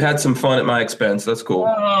meanwhile, you had some fun at my expense. That's cool.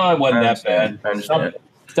 Oh, it wasn't that bad. I understand.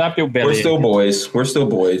 Stop your belly. We're still boys. We're still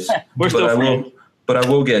boys. We're still friends. But I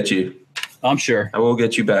will get you. I'm sure. I will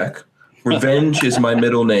get you back. Revenge is my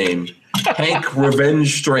middle name. Hank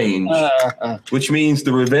Revenge Strange, which means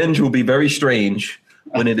the revenge will be very strange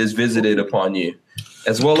when it is visited upon you,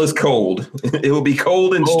 as well as cold. It will be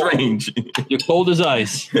cold and strange. You're cold as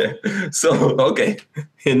ice. So, okay,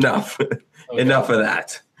 enough. Okay. Enough of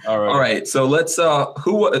that. All right. So let's,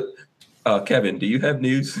 Kevin, do you have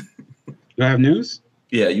news? Do I have news?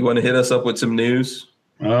 Yeah. You want to hit us up with some news?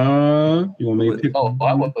 You want me to pick?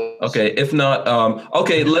 Okay. If not,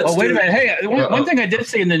 okay. Let's. Oh, wait a minute. Hey, one thing I did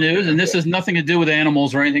see in the news, and this has nothing to do with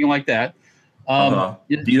animals or anything like that.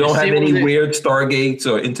 You don't have any weird stargates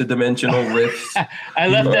or interdimensional rifts.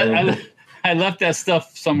 I left that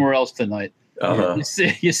stuff somewhere else tonight.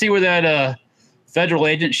 You see where that federal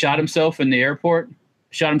agent shot himself in the airport?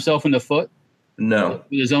 Shot himself in the foot? No.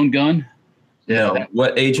 With his own gun? Yeah. No.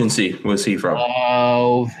 What agency was he from?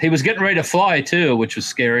 He was getting ready to fly too, which was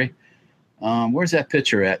scary. Where's that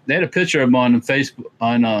picture at? They had a picture of him on Facebook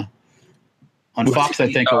on Fox,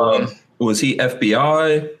 I think it was. Was he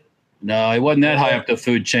FBI? No, he wasn't that high up the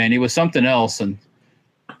food chain. He was something else, and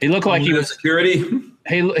he looked like he was security.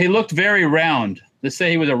 He looked very round. Let's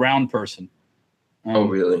say he was a round person. Oh,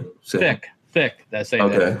 really? Thick. That's saying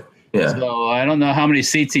okay. That. Yeah. So I don't know how many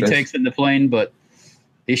seats he takes in the plane, but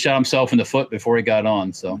he shot himself in the foot before he got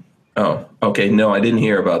on. So. Oh, okay. No, I didn't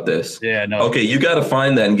hear about this. Yeah, no. Okay, you got to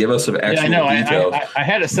find that and give us some actual details. I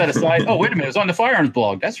had it set aside. Oh, wait a minute. It was on the firearms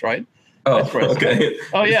blog. That's right. Oh, that's right. Okay.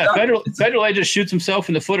 Oh, yeah. Federal agent shoots himself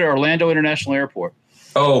in the foot at Orlando International Airport.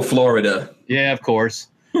 Oh, Florida. Yeah, of course.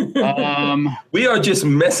 We are just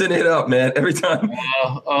messing it up, man, every time.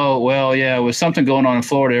 Well, yeah. It was something going on in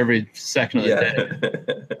Florida every second of the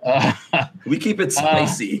day. We keep it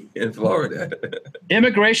spicy in Florida.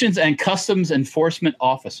 Immigrations and Customs Enforcement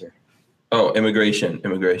Officer. Oh, immigration.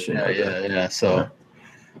 Yeah. So,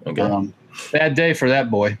 bad day for that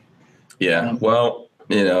boy. Yeah. Well,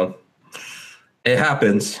 it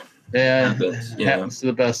happens. Yeah, it happens to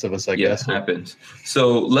the best of us, I guess. It happens.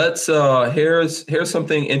 So let's. Here's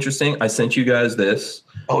something interesting. I sent you guys this.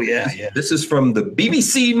 Oh yeah. This is from the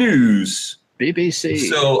BBC News. BBC.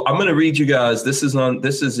 So I'm going to read you guys. This is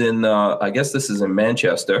in. I guess this is in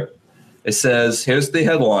Manchester. It says, here's the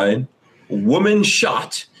headline: Woman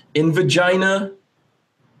shot in vagina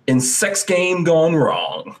in sex game gone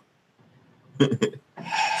wrong.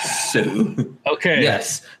 Okay.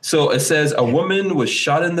 Yes. So it says a woman was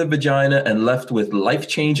shot in the vagina and left with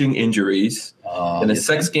life-changing injuries in a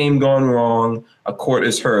sex game gone wrong. A court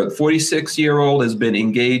is heard. 46-year-old has been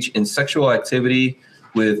engaged in sexual activity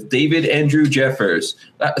with David Andrew Jeffers.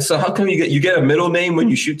 So how come you get a middle name when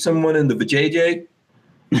you shoot someone in the vajayjay?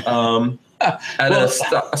 At a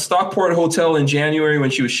Stockport hotel in January when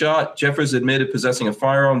she was shot, Jeffers admitted possessing a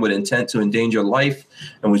firearm with intent to endanger life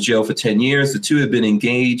and was jailed for 10 years. The two had been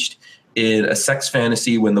engaged in a sex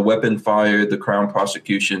fantasy when the weapon fired, the Crown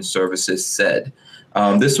Prosecution Services said.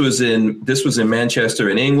 This was in Manchester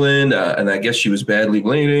in England, and I guess she was badly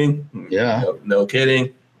bleeding. Yeah. No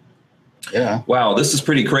kidding. Yeah. Wow, this is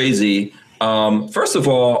pretty crazy. First of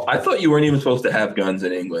all, I thought you weren't even supposed to have guns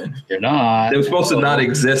in England. You're not. They were supposed to not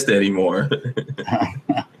exist anymore.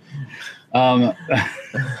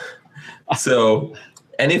 So,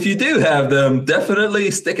 and if you do have them,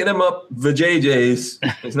 definitely sticking them up vajayjays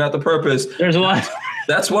is not the purpose. There's a lot.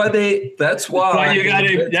 That's why you got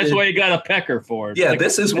a pecker for it. Yeah,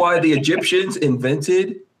 this is why the Egyptians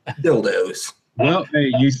invented dildos. Well,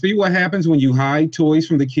 hey, you see what happens when you hide toys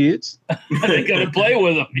from the kids? They're going to play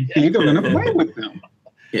with them. They're going to play with them.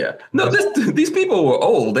 Yeah. No, these people were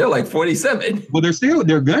old. They're like 47. Well,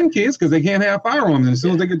 they're gun kids because they can't have firearms. And as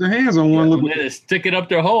soon as they get their hands on one, they stick it up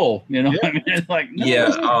their hole. I mean, it's like,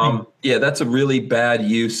 no, that's a really bad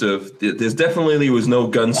use of. There's definitely was no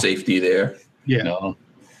gun safety there. Yeah. No.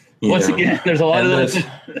 Once again, there's a lot of those.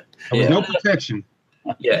 There was no protection.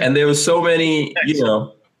 Yeah, and there was so many,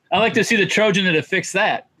 I like to see the Trojan to fix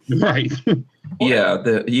that. Right.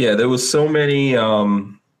 There was so many.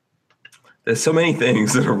 There's so many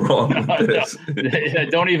things that are wrong with this. Yeah,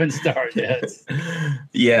 don't even start. Yes.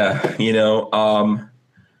 Yeah,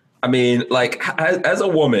 I mean, like as a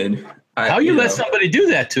woman, how you let somebody do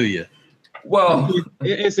that to you? Well,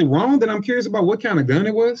 is it wrong that I'm curious about what kind of gun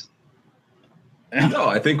it was? No,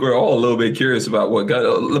 I think we're all a little bit curious about what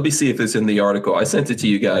gun. Let me see if it's in the article. I sent it to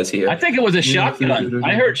you guys here. I think it was a shotgun.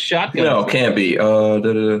 I heard shotgun. No, can't be. Oh,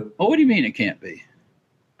 what do you mean it can't be?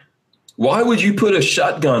 Why would you put a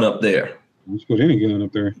shotgun up there? Let's put any gun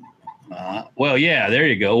up there. Well, yeah, there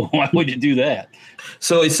you go. Why would you do that?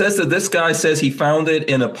 So it says that this guy says he found it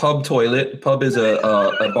in a pub toilet. Pub is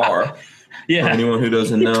a bar. Yeah. For anyone who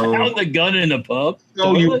doesn't know. Found the gun in a pub. So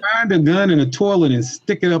toilet? you find a gun in a toilet and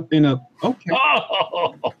stick it up in a. Okay.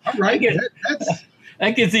 Oh, All right.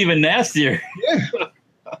 That gets even nastier. Yeah.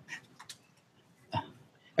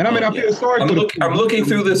 And I mean, I feel sorry for I'm looking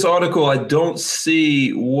through this article. I don't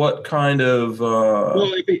see what kind of.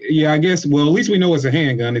 Well, I guess. Well, at least we know it's a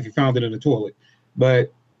handgun if you found it in the toilet.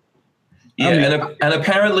 But yeah, I mean, and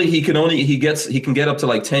apparently he can get up to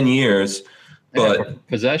like 10 years. But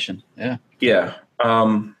possession, yeah. Yeah,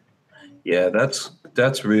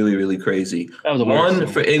 that's really, really crazy. That was one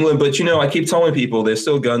for England, but I keep telling people there's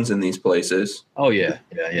still guns in these places. Oh yeah.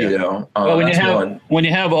 Well, when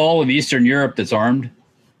you have all of Eastern Europe that's armed,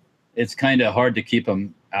 it's kind of hard to keep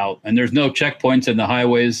them out, and there's no checkpoints in the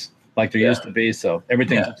highways like there used to be, so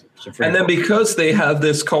everything's free. And then because they have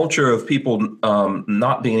this culture of people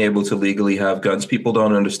not being able to legally have guns, people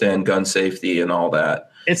don't understand gun safety and all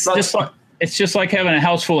that. It's just like having a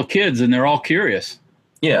house full of kids and they're all curious.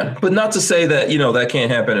 Yeah, but not to say that, that can't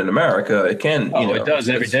happen in America. It can, it does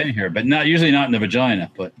every day here, but usually not in the vagina,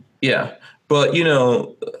 but. Yeah. But,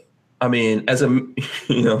 I mean, as a,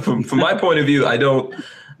 from my point of view, I don't,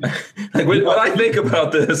 like when I think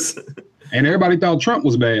about this. And everybody thought Trump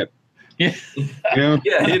was bad. Yeah.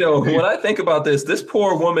 Yeah. When I think about this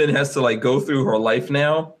poor woman has to go through her life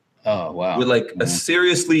now. Oh, wow. With a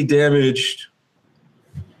seriously damaged,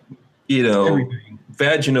 everything.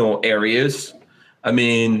 Vaginal areas. I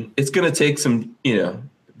mean, it's going to take some,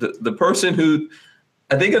 the person who,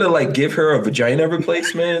 are they going to give her a vagina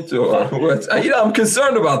replacement or what? I'm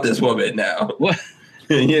concerned about this woman now. What?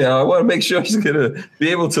 I want to make sure she's going to be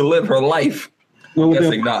able to live her life. Well,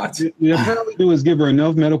 guessing not. What they apparently do is give her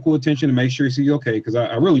enough medical attention to make sure she's okay, because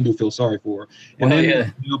I really do feel sorry for her. And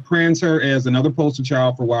then praise her as another poster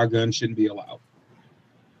child for why guns shouldn't be allowed.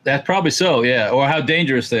 That's probably so, yeah, or how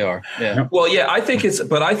dangerous they are. Yeah. Well, yeah, I think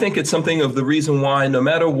it's something of the reason why no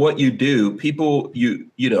matter what you do, people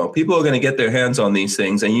people are going to get their hands on these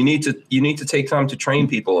things, and you need to take time to train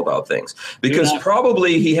people about things, because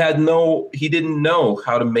probably he didn't know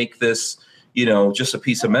how to make this, just a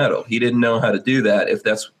piece of metal. He didn't know how to do that if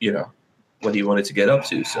that's, what he wanted to get up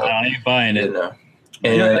to. So I ain't buying it.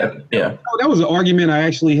 And that was an argument I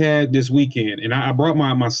actually had this weekend, and I brought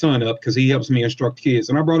my son up because he helps me instruct kids,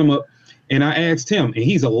 and I brought him up and I asked him, and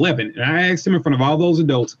he's 11, and I asked him in front of all those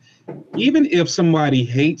adults, even if somebody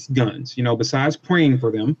hates guns, besides praying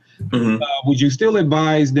for them, would you still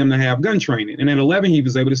advise them to have gun training? And at 11, he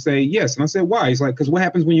was able to say yes. And I said, why? He's like, because what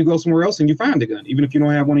happens when you go somewhere else and you find a gun, even if you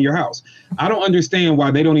don't have one in your house? I don't understand why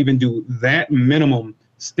they don't even do that minimum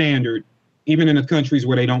standard, even in the countries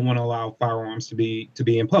where they don't want to allow firearms to be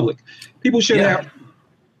in public. People should have.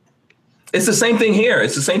 It's the same thing here.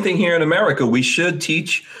 It's the same thing here in America. We should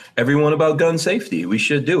teach everyone about gun safety. We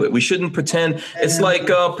should do it. We shouldn't pretend. It's like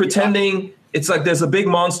pretending. It's like there's a big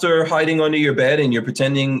monster hiding under your bed and you're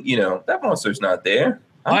pretending, that monster's not there.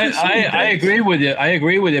 I agree with you. I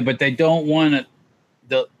agree with you, but they don't want it.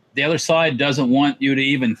 The other side doesn't want you to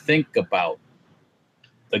even think about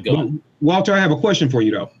the gun. Walter, I have a question for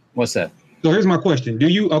you, though. What's that? So here's my question.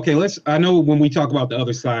 I know when we talk about the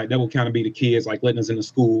other side, that will kind of be the kids, like letting us in the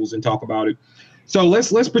schools and talk about it. So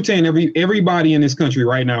let's pretend everybody in this country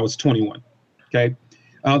right now is 21. Okay.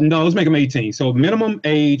 No, let's make them 18. So minimum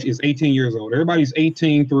age is 18 years old. Everybody's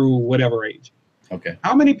 18 through whatever age. Okay.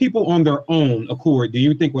 How many people on their own accord do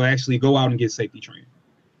you think will actually go out and get safety training?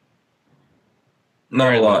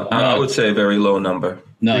 Not a lot. I would say a very low number.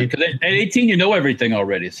 No, because at 18, you know everything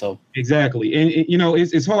already. So exactly. And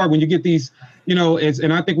it's hard when you get these,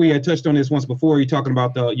 and I think we had touched on this once before. You're talking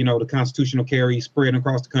about the constitutional carry spreading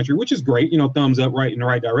across the country, which is great, thumbs up right in the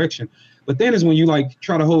right direction. But then is when you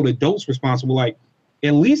try to hold adults responsible, at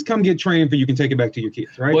least come get trained so you can take it back to your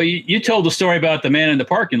kids, right? Well, you told the story about the man in the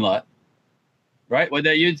parking lot, right? Was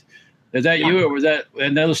that you? Is that you, or was that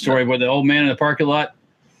another story where the old man in the parking lot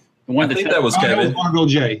I think that was That Kevin. was Argo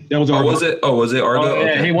J. That was Oh, Argo. was it? Oh, was it Argo? Oh,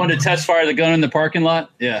 yeah, Okay. he wanted to test fire the gun in the parking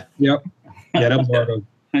lot. Yeah. Yep. Yeah, that was Argo.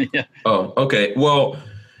 Yeah. Oh, okay. Well,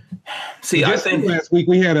 see, I Just think last week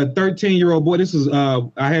we had a 13-year-old boy. This was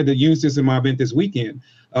I had to use this in my event this weekend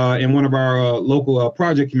in one of our local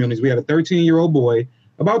project communities. We had a 13-year-old boy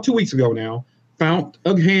about 2 weeks ago now found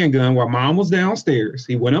a handgun while mom was downstairs.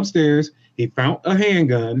 He went upstairs. He found a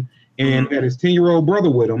handgun and had his 10-year-old brother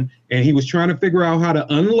with him, and he was trying to figure out how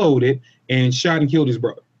to unload it and shot and killed his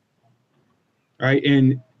brother. All right,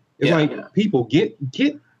 and it's people get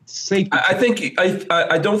safety. I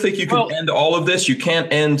don't think you can end all of this. You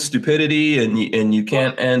can't end stupidity and you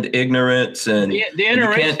can't end ignorance and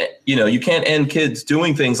you can't end kids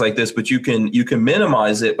doing things like this, but you can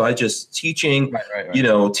minimize it by just teaching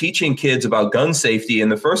teaching kids about gun safety.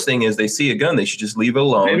 And the first thing is they see a gun, they should just leave it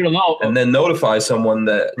alone, and then notify someone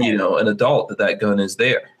that an adult that gun is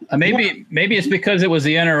there. Maybe it's because it was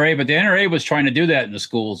the NRA, but the NRA was trying to do that in the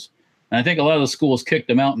schools. And I think a lot of the schools kicked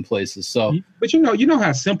them out in places. So, but you know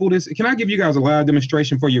how simple this. Can I give you guys a live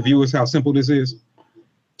demonstration for your viewers how simple this is?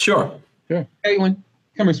 Sure. Caitlin,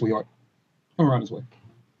 come here, sweetheart. Come around this way.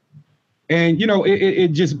 And it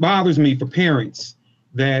just bothers me for parents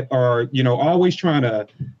that are always trying to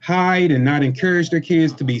hide and not encourage their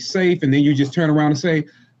kids to be safe, and then you just turn around and say,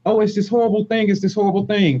 "Oh, it's this horrible thing. It's this horrible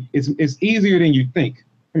thing." It's easier than you think.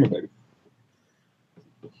 Come here, baby.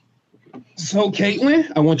 So,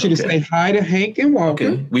 Caitlin, I want you to say hi to Hank and Walker.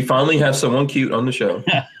 Okay. We finally have someone cute on the show.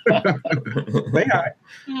 Say hi.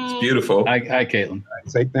 It's beautiful. Hi, Caitlin.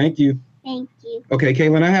 Say thank you. Thank you. Okay,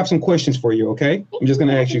 Caitlin, I have some questions for you, okay? I'm just going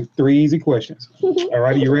to ask you 3 easy questions. All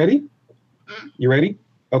right, are you ready? You ready?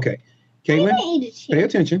 Okay. Caitlin, pay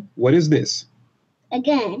attention. What is this? A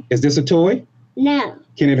gun. Is this a toy? No.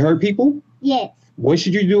 Can it hurt people? Yes. What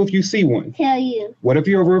should you do if you see one? Tell you. What if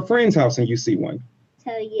you're over a friend's house and you see one?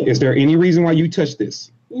 Tell you. Is there any reason why you touch this?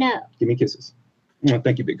 No. Give me kisses. Oh,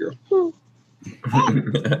 thank you, big girl.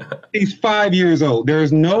 He's 5 years old.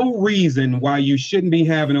 There's no reason why you shouldn't be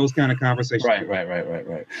having those kind of conversations. Right.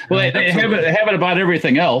 Well, they have it about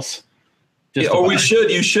everything else. You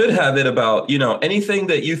should have it about, anything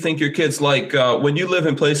that you think your kids like. When you live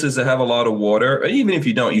in places that have a lot of water, or even if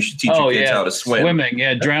you don't, you should teach your kids how to swim. Swimming,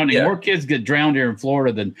 drowning. Yeah. More kids get drowned here in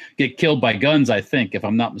Florida than get killed by guns, I think, if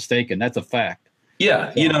I'm not mistaken. That's a fact.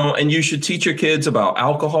 Yeah, and you should teach your kids about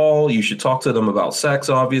alcohol. You should talk to them about sex,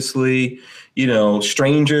 obviously,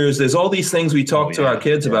 strangers. There's all these things we talk to our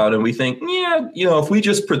kids about, and we think, if we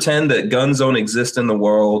just pretend that guns don't exist in the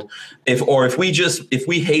world, if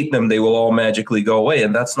we hate them, they will all magically go away,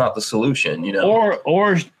 and that's not the solution,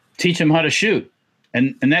 Or teach them how to shoot,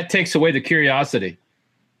 and that takes away the curiosity.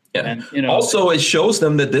 Yeah. And also it shows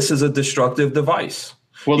them that this is a destructive device.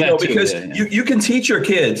 Well, because you can teach your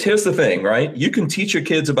kids. Here's the thing, right? You can teach your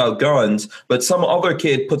kids about guns, but some other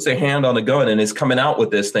kid puts their hand on a gun and is coming out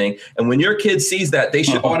with this thing. And when your kid sees that, they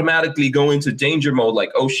should automatically go into danger mode.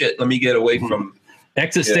 Like, oh shit, let me get away from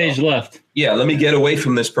exit stage left. Yeah, let me get away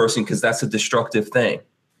from this person because that's a destructive thing.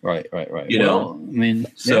 Right. But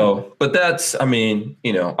that's,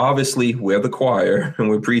 obviously we're the choir and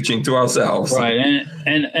we're preaching to ourselves. Right.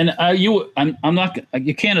 I'm not.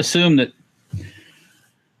 You can't assume that.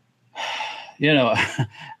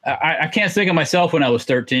 I can't think of myself when I was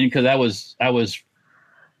 13 because I was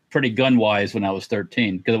pretty gun wise when I was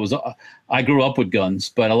 13 because I grew up with guns,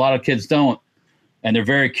 but a lot of kids don't, and they're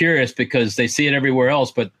very curious because they see it everywhere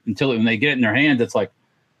else. But when they get it in their hands, it's like,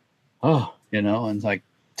 and it's like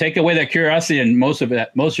take away that curiosity, and most of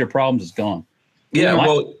your problems is gone. Yeah,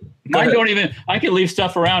 mine don't even. I can leave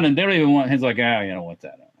stuff around, and they don't even want. It's like, what's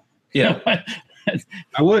that? Yeah.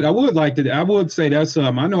 I would say that's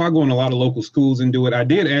I know I go in a lot of local schools and do it. I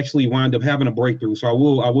did actually wind up having a breakthrough, so I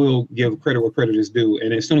will give credit where credit is due.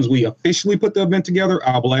 And as soon as we officially put the event together,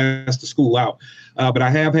 I'll blast the school out. But I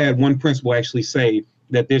have had one principal actually say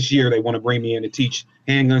that this year they want to bring me in to teach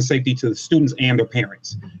handgun safety to the students and their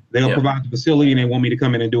parents. They'll provide the facility, and they want me to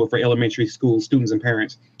come in and do it for elementary school students and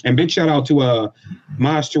parents. And big shout out to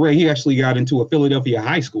Maj Toure. He actually got into a Philadelphia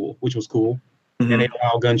high school, which was cool. And they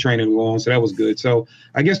allow gun training to go on, so that was good. So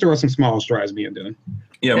I guess there are some small strides being done.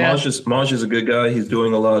 Yeah, Maj is a good guy. He's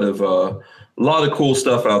doing a lot of cool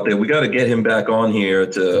stuff out there. We got to get him back on here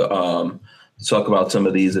to talk about some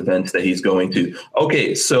of these events that he's going to.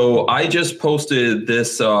 Okay, so I just posted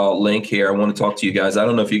this link here. I want to talk to you guys. I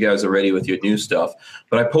don't know if you guys are ready with your new stuff,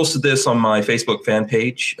 but I posted this on my Facebook fan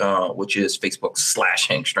page, which is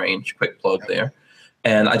Facebook/Hank Strange. Quick plug there.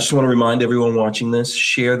 And I just want to remind everyone watching this,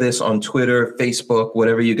 share this on Twitter, Facebook,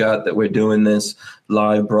 whatever you got that we're doing this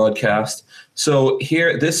live broadcast. So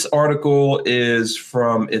here, this article is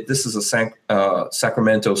from, this is a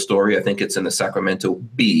Sacramento story. I think it's in the Sacramento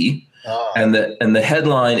Bee. Oh. And the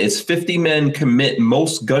headline is 50 men commit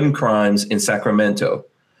most gun crimes in Sacramento.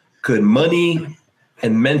 Could money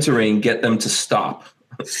and mentoring get them to stop?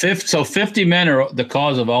 So 50 men are the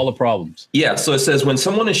cause of all the problems. Yeah. So it says when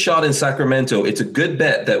someone is shot in Sacramento, it's a good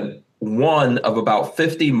bet that one of about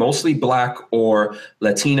 50 mostly Black or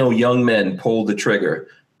Latino young men pulled the trigger.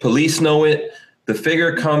 Police know it. The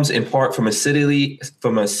figure comes in part from a city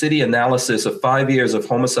analysis of 5 years of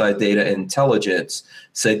homicide data and intelligence,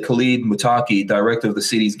 said Khalid Mutaki, director of the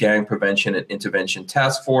city's Gang Prevention and Intervention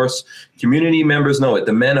Task Force. Community members know it.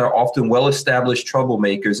 The men are often well-established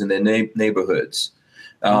troublemakers in their neighborhoods.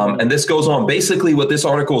 And this goes on. Basically, what this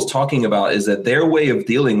article is talking about is that their way of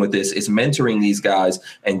dealing with this is mentoring these guys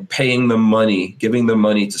and paying them money, giving them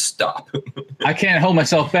money to stop. I can't hold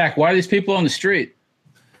myself back. Why are these people on the street?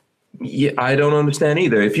 Yeah, I don't understand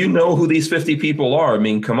either. If you know who these 50 people are, I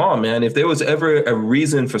mean, come on, man. If there was ever a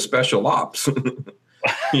reason for special ops,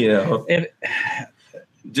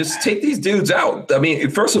 just take these dudes out. I mean,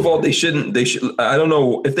 first of all, they should, I don't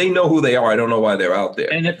know if they know who they are. I don't know why they're out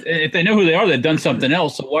there. And if they know who they are, they've done something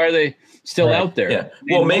else. So why are they still out there? Yeah.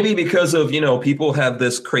 Well, maybe because of, people have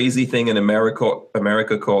this crazy thing in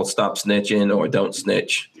America called stop snitching or don't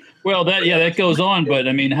snitch. Well, that goes on. But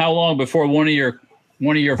I mean, how long before one of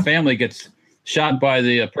your family gets shot by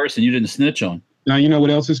the person you didn't snitch on? Now, you know what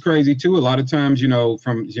else is crazy, too? A lot of times,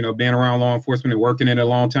 from, being around law enforcement and working it a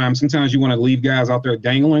long time, sometimes you want to leave guys out there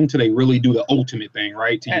dangling till they really do the ultimate thing,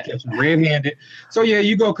 right? Till you catch them red-handed. So, yeah,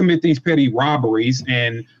 you go commit these petty robberies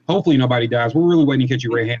and hopefully nobody dies. We're really waiting to catch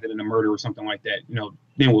you red-handed in a murder or something like that.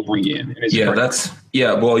 Then we'll bring you in.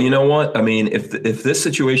 Well, you know what? I mean, if this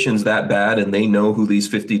situation's that bad and they know who these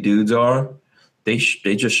 50 dudes are, they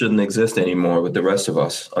just shouldn't exist anymore with the rest of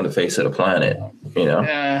us on the face of the planet.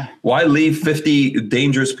 Yeah. Why leave 50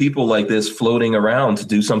 dangerous people like this floating around to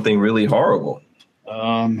do something really horrible?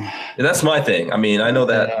 That's my thing. I mean, I know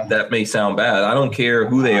that may sound bad. I don't care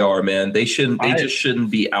who they are, man. They just shouldn't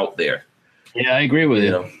be out there. Yeah, I agree with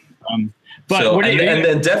you. But and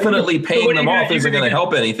then definitely paying them off isn't going to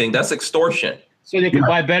help anything. That's extortion. So they could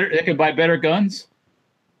buy better. They could buy better guns.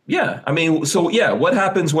 Yeah. I mean, what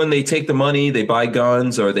happens when they take the money, they buy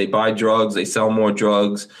guns or they buy drugs, they sell more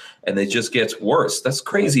drugs, and it just gets worse? That's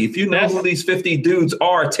crazy. If you know who these 50 dudes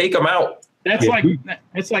are, take them out.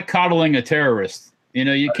 It's like coddling a terrorist.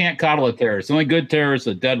 You can't coddle a terrorist. The only good terrorist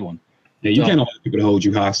is a dead one. Yeah, you can't allow people to hold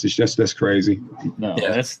you hostage. That's crazy. No,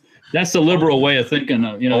 that's the liberal way of thinking.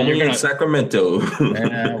 Only you're going to Sacramento.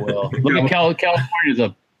 Yeah, well, look at California's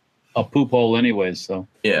a poop hole anyways. So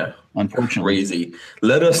yeah. Unfortunately. Crazy.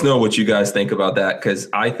 Let us know what you guys think about that, because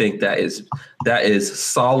I think that is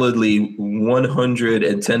solidly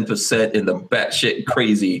 110% in the batshit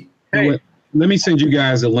crazy. Hey, let me send you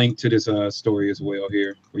guys a link to this story as well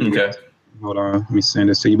here. Okay. Hold on, let me send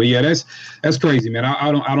this to you. But yeah, that's crazy, man. I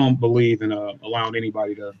don't believe in allowing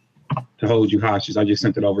anybody to hold you hostage. I just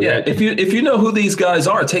sent it over. Yeah, if you know who these guys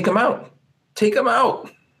are, take them out. Take them out.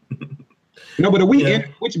 No, but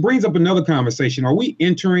which brings up another conversation. Are we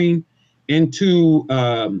entering into,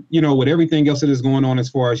 with everything else that is going on as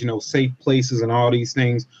far as, safe places and all these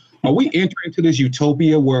things? Are we entering into this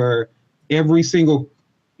utopia where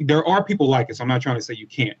there are people like us? I'm not trying to say you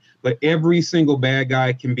can't, but every single bad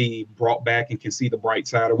guy can be brought back and can see the bright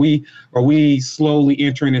side. Are we slowly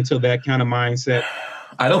entering into that kind of mindset?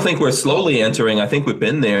 I don't think we're slowly entering. I think we've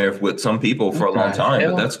been there with some people for a long time,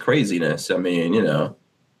 but that's craziness. I mean,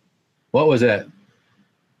 What was that?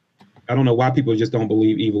 I don't know why people just don't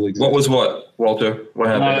believe evil exists. What was what, Walter? What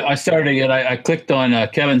happened? I started it. I clicked on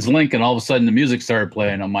Kevin's link, and all of a sudden the music started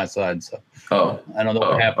playing on my side. So I don't know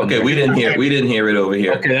what happened. Okay, there. we didn't hear it over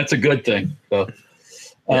here. Okay, that's a good thing. So,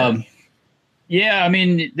 I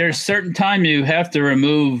mean, there's certain time you have to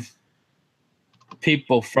remove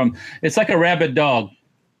people from. It's like a rabid dog.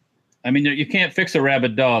 I mean, you can't fix a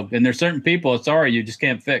rabid dog, and there's certain people. You just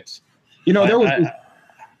can't fix.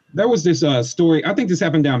 There was this story. I think this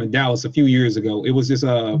happened down in Dallas a few years ago. It was this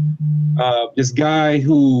this guy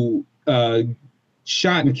who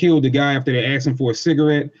shot and killed the guy after they asked him for a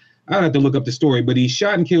cigarette. I'd have to look up the story, but he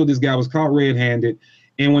shot and killed this guy, was caught red-handed.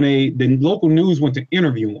 And when the local news went to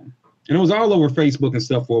interview him, and it was all over Facebook and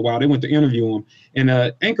stuff for a while, they went to interview him.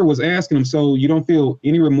 And anchor was asking him, so you don't feel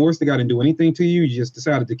any remorse? The guy didn't do anything to you? You just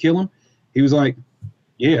decided to kill him? He was like,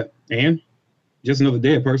 yeah, and just another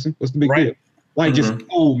dead person. What's the big deal? Like, just,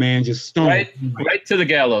 man, just stoned. Right to the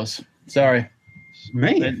gallows. Sorry.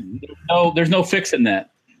 Man, And there's no fixing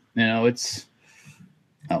that. You know, it's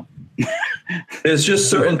There's just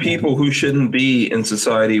certain people who shouldn't be in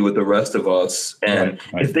society with the rest of us. And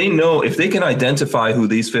Right. if they can identify who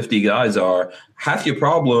these 50 guys are, half your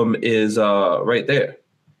problem is right there.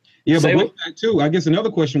 yeah, Say but with that too, I guess another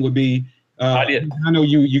question would be, I know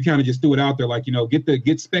you kind of just threw it out there, like, you know,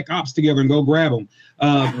 get spec ops together and go grab them.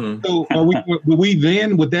 So will we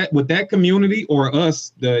then with that community or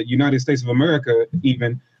us, the United States of America,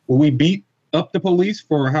 even will we beat up the police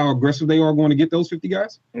for how aggressive they are going to get those 50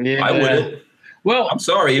 guys? yeah. I wouldn't. Well, I'm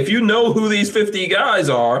sorry. If you know who these 50 guys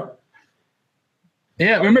are,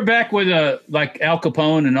 yeah. Remember back with like Al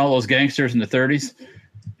Capone and all those gangsters in the 30s?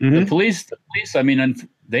 The police. I mean,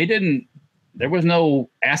 they didn't. There was no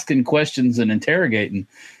asking questions and interrogating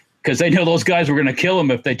because they know those guys were going to kill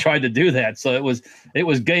them if they tried to do that. So it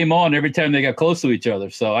was game on every time they got close to each other.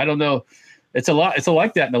 So I don't know. It's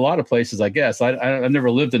like that in a lot of places, I guess. I've never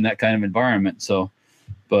lived in that kind of environment. So,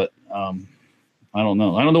 but I don't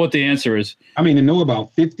know. I don't know what the answer is. I mean, to know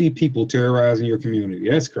about 50 people terrorizing your community,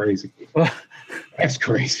 that's crazy. That's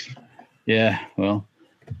crazy. Yeah. Well,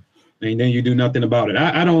 And then you do nothing about it.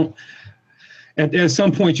 I don't. At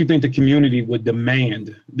some point, you think the community would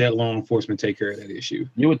demand that law enforcement take care of that issue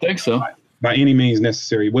you would think so. by any means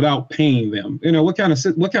necessary without paying them. You know, what kind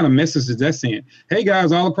of message is that saying? Hey,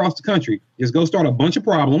 guys, all across the country, just go start a bunch of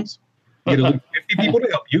problems, get at least 50 people to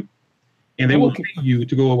help you, and they will pay you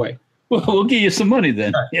to go away. Well, we'll give you some money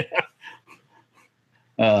then. Yeah.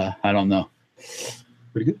 I don't know.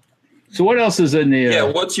 Pretty good. So what else is in the? yeah.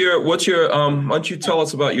 What's your? Why don't you tell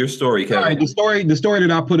us about your story, Kevin? All right, the story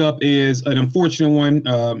that I put up is an unfortunate one,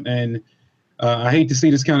 and I hate to see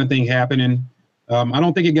this kind of thing happening. I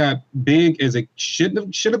don't think it got big as it should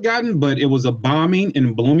have gotten, but it was a bombing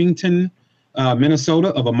in Bloomington, Minnesota,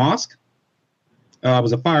 of a mosque. It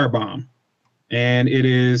was a firebomb, and it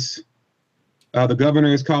is the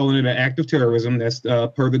governor is calling it an act of terrorism. That's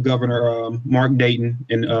per the governor, Mark Dayton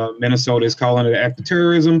in Minnesota is calling it an act of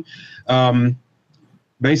terrorism.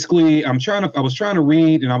 Basically, I was trying to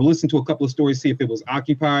read and I listened to a couple of stories, see if it was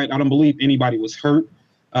occupied. I don't believe anybody was hurt,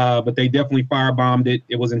 but they definitely firebombed it.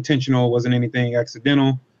 It was intentional. It wasn't anything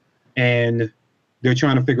accidental. And they're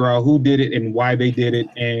trying to figure out who did it and why they did it.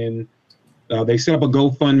 And they set up a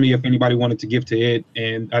GoFundMe if anybody wanted to give to it.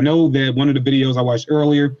 And I know that one of the videos I watched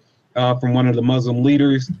earlier from one of the Muslim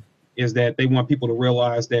leaders is that they want people to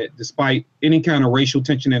realize that despite any kind of racial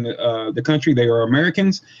tension in the country, they are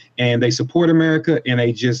Americans and they support America and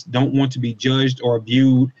they just don't want to be judged or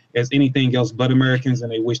viewed as anything else but Americans, and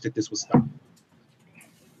they wish that this would stop.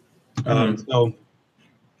 So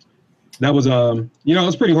that was you know,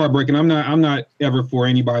 it's pretty heartbreaking. I'm not ever for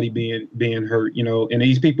anybody being hurt, you know, and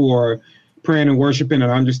these people are praying and worshiping,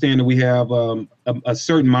 and I understand that we have a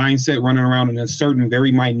certain mindset running around in a certain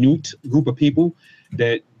very minute group of people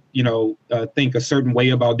that, you know, think a certain way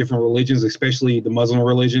about different religions, especially the Muslim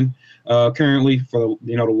religion currently for,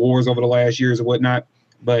 you know, the wars over the last years or whatnot.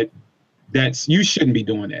 But you shouldn't be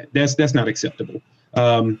doing that. That's not acceptable.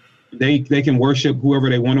 They can worship whoever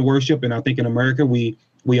they want to worship, and I think in America we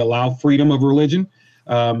allow freedom of religion.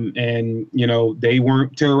 And, you know, they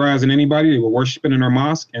weren't terrorizing anybody. They were worshiping in their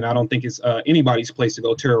mosque. And I don't think it's anybody's place to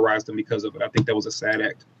go terrorize them because of it. I think that was a sad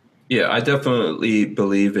act. Yeah, I definitely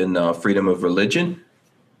believe in freedom of religion,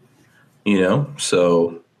 you know,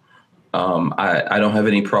 so I don't have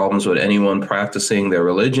any problems with anyone practicing their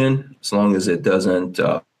religion as long as it doesn't,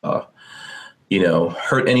 you know,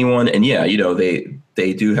 hurt anyone. And yeah, you know,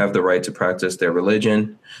 they do have the right to practice their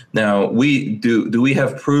religion. Now, do we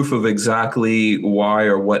have proof of exactly why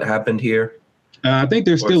or what happened here? I think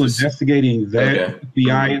they're still investigating that. Okay.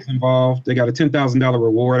 FBI is involved. They got a $10,000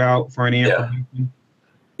 reward out for any information.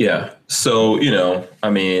 Yeah. So, you know, I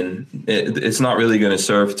mean, it's not really going to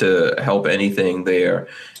serve to help anything there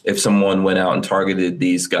if someone went out and targeted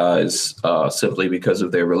these guys simply because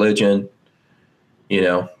of their religion, you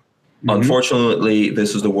know. Unfortunately,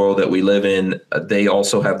 this is the world that we live in. They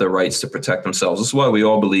also have the rights to protect themselves. That's why we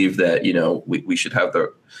all believe that, you know, we should have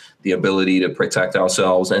the ability to protect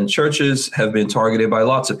ourselves. And churches have been targeted by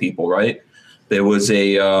lots of people, right? There was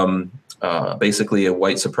basically a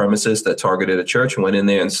white supremacist that targeted a church and went in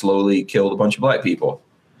there and slowly killed a bunch of black people.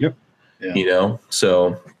 Yep. Yeah. You know,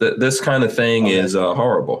 so this kind of thing is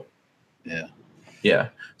horrible. Yeah. Yeah.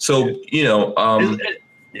 So, you know,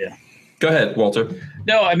 yeah. Go ahead, Walter.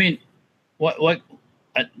 No, I mean, what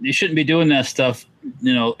you shouldn't be doing that stuff,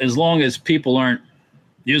 you know, as long as people aren't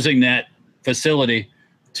using that facility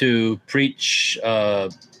to preach some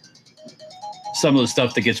of the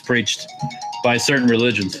stuff that gets preached by certain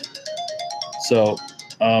religions. So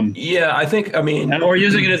Yeah, I think, I mean, or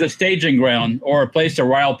using it as a staging ground or a place to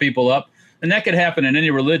rile people up. And that could happen in any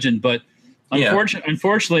religion, but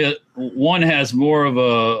unfortunately, one has more of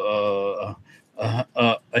a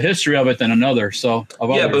history of it than another. So,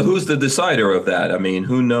 but who's the decider of that? I mean,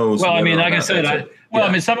 who knows? Well, I mean, like I said, I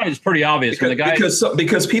mean, sometimes it's pretty obvious because, when the guy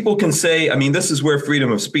because people can say, I mean, this is where freedom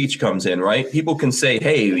of speech comes in, right? People can say,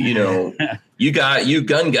 hey, you know, you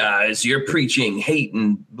gun guys, you're preaching hate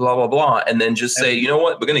and blah blah blah, and then just say, you know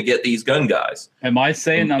what, we're going to get these gun guys. Am I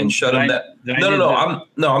saying and shut them down?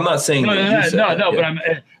 No, I'm not saying but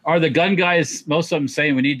are the gun guys? Most of them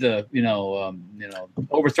saying we need to,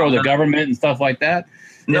 overthrow the government and stuff like that.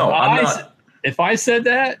 No, I'm not. If I said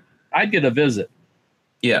that, I'd get a visit.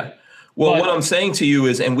 Yeah. Well, what I'm saying to you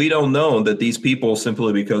is, and we don't know that these people,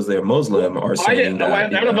 simply because they're Muslim, are saying that. I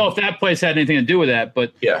don't know if that place had anything to do with that,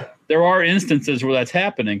 but there are instances where that's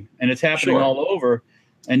happening, and it's happening all over,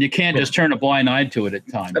 and you can't just turn a blind eye to it at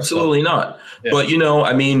times. Absolutely not. Yeah. But,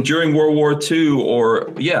 I mean, during World War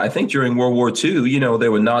II, I think during World War II,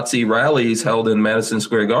 there were Nazi rallies held in Madison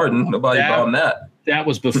Square Garden. Nobody bombed that. That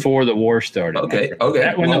was before the war started. Okay.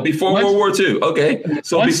 Before World War II. Okay.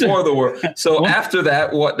 So before the war. So after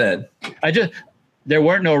that, what then? There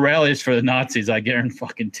weren't no rallies for the Nazis. I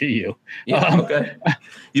guarantee you. Yeah. Okay.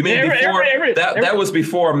 You mean that was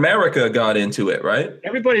before America got into it, right?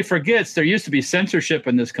 Everybody forgets there used to be censorship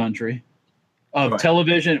in this country of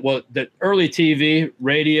television. Well, the early TV,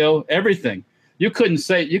 radio, everything. There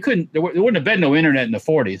wouldn't have been no internet in the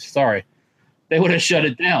 40s. Sorry. They would have shut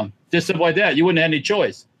it down. Just something like that. You wouldn't have any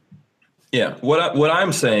choice. Yeah. What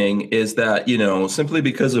I'm saying is that, simply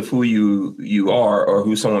because of who you are or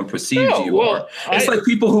who someone perceives are. It's like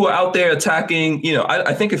people who are out there attacking,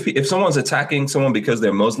 I think if someone's attacking someone because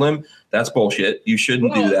they're Muslim, that's bullshit. You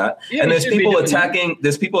shouldn't do that. Yeah, and there's people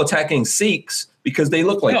attacking Sikhs because they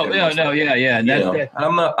look like And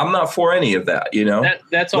I'm not for any of that,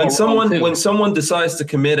 That's all when someone decides to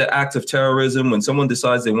commit an act of terrorism, when someone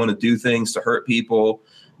decides they want to do things to hurt people,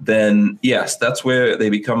 then yes, that's where they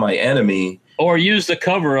become my enemy. Or use the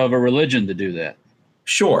cover of a religion to do that.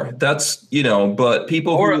 Sure, that's but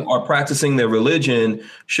people who are practicing their religion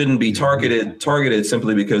shouldn't be targeted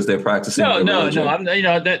simply because they're practicing. No.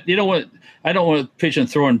 I don't want pitching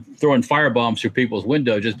throwing firebombs through people's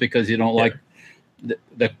window just because you don't like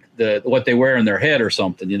the what they wear in their head or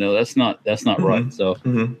something. That's not right. So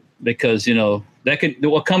because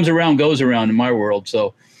what comes around goes around in my world.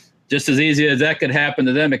 So. Just as easy as that could happen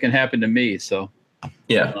to them, it can happen to me. So,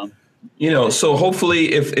 so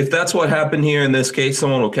hopefully if that's what happened here in this case,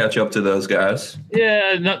 someone will catch up to those guys.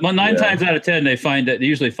 Yeah. 9 times out of 10, they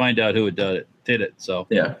usually find out who did it. So,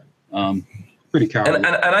 pretty cowardly. And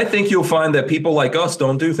I think you'll find that people like us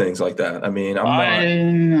don't do things like that. I mean,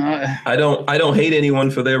 I don't hate anyone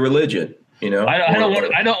for their religion, I don't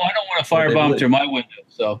want a firebomb through my window.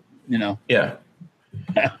 So, Yeah.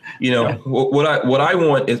 What I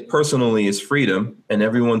want is freedom and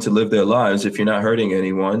everyone to live their lives. If you're not hurting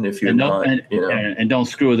anyone, if you're and don't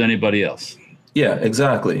screw with anybody else. Yeah,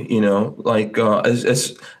 exactly.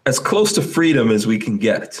 As close to freedom as we can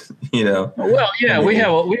get. Well, yeah, we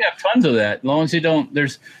have tons of that. As long as you don't,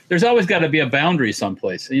 there's always got to be a boundary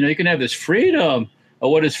someplace. You can have this freedom.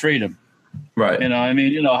 What is freedom? Right.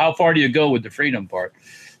 How far do you go with the freedom part?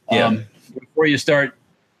 Before you start.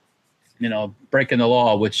 Breaking the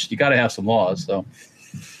law, which you got to have some laws. So,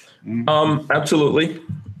 absolutely.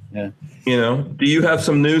 Yeah. Do you have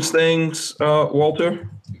some news things, Walter?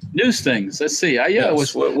 News things. Let's see.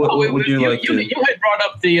 What would you like to? You had brought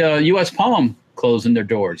up the U.S. Palm closing their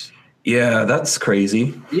doors. Yeah, that's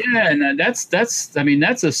crazy. Yeah, and that's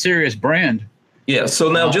a serious brand. Yeah.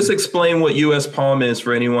 So now, just explain what U.S. Palm is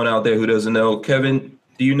for anyone out there who doesn't know. Kevin,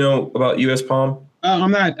 do you know about U.S. Palm?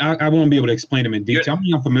 I'm not. I won't be able to explain them in detail.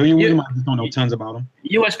 I'm familiar with them. I just don't know tons about them.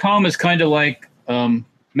 U.S. Palm is kind of like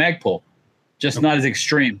Magpul, just not as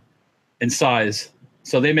extreme in size.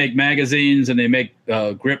 So they make magazines and they make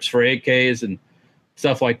grips for AKs and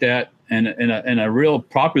stuff like that, and a real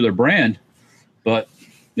popular brand. But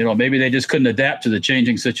maybe they just couldn't adapt to the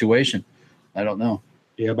changing situation. I don't know.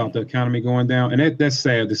 Yeah, about the economy going down, and that's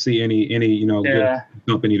sad to see any good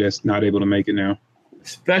company that's not able to make it now.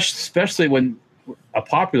 Especially when a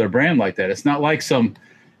popular brand like that. It's not like some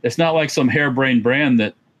harebrained brand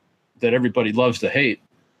that everybody loves to hate.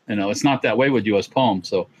 It's not that way with US Palm.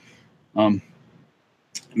 So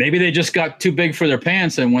maybe they just got too big for their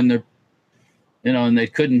pants, and when they're and they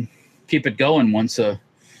couldn't keep it going once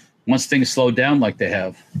things slowed down like they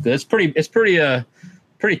have. It's pretty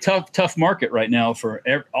tough market right now for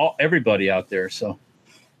everybody out there. So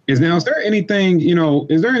is there anything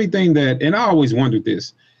that, and I always wondered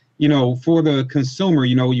this, for the consumer,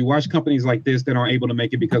 you watch companies like this that aren't able to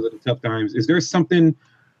make it because of the tough times. Is there something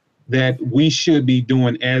that we should be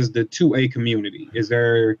doing as the 2A community? Is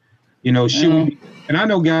there, should we? And I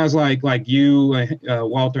know guys like you,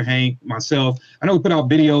 Walter, Hank, myself. I know we put out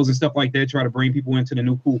videos and stuff like that, try to bring people into the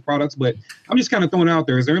new cool products. But I'm just kind of throwing it out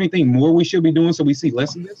there. Is there anything more we should be doing so we see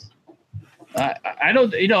less of this? I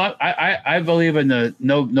don't. I believe in the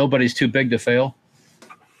nobody's too big to fail.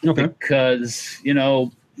 Okay. Because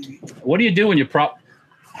what do you do when you prop?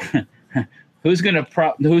 Who's going to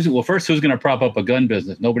prop up a gun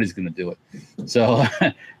business? Nobody's going to do it. So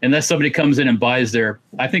unless somebody comes in and buys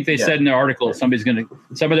I think they said in the article, some of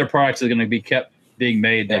their products are going to be kept being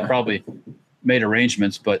made. They probably made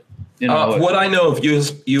arrangements, but what I know of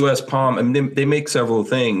US Palm, I mean, they make several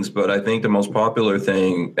things, but I think the most popular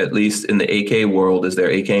thing, at least in the AK world, is their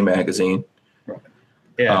AK magazine. Right.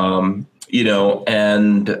 Yeah.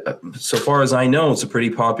 And so far as I know, it's a pretty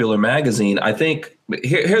popular magazine. I think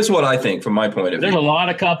here's what I think from my point of view. There's a lot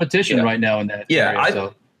of competition right now in that.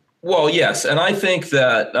 Area, well, yes, and I think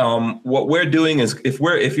that what we're doing is if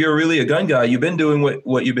you're really a gun guy, you've been doing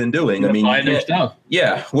what you've been doing. I mean, stuff.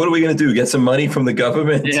 Yeah. What are we going to do? Get some money from the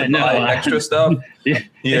government to buy extra stuff? It's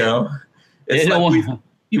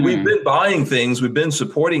we've been buying things. We've been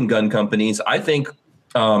supporting gun companies. I think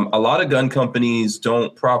a lot of gun companies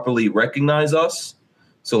don't properly recognize us.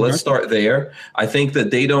 So let's start there. I think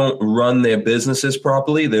that they don't run their businesses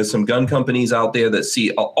properly. There's some gun companies out there that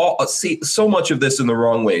see so much of this in the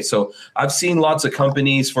wrong way. So I've seen lots of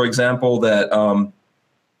companies, for example, that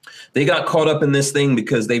they got caught up in this thing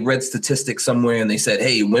because they read statistics somewhere and they said,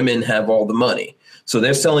 hey, women have all the money. So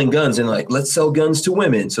they're selling guns and let's sell guns to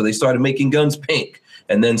women. So they started making guns pink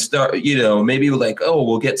and then maybe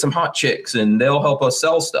we'll get some hot chicks and they'll help us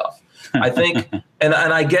sell stuff. I think, and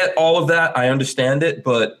I get all of that. I understand it.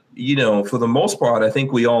 But, for the most part, I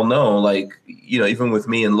think we all know, even with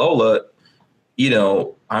me and Lola,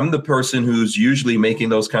 I'm the person who's usually making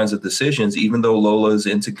those kinds of decisions, even though Lola's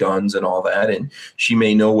into guns and all that. And she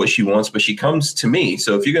may know what she wants, but she comes to me.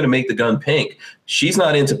 So if you're going to make the gun pink, she's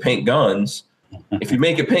not into pink guns. If you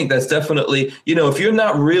make it pink, that's definitely, if you're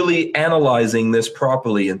not really analyzing this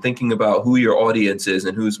properly and thinking about who your audience is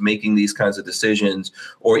and who's making these kinds of decisions,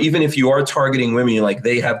 or even if you are targeting women,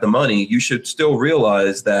 they have the money, you should still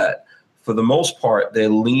realize that for the most part, they're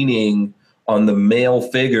leaning on the male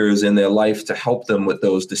figures in their life to help them with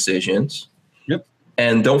those decisions. Yep.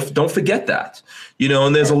 And don't forget that,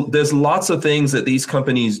 and there's lots of things that these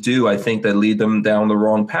companies do, I think, that lead them down the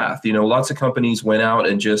wrong path. Lots of companies went out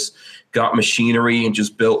and just got machinery and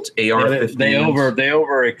just built AR-15s. They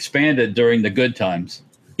over expanded during the good times.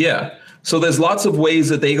 Yeah. So there's lots of ways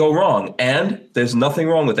that they go wrong, and there's nothing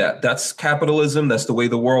wrong with that. That's capitalism. That's the way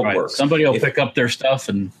the world works. Somebody will pick up their stuff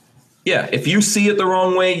and. Yeah, if you see it the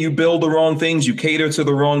wrong way, you build the wrong things, you cater to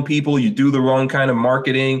the wrong people, you do the wrong kind of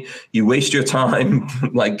marketing, you waste your time.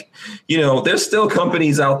 There's still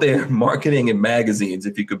companies out there marketing in magazines,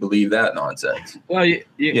 if you could believe that nonsense. Well,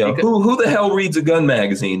 who the hell reads a gun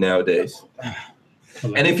magazine nowadays?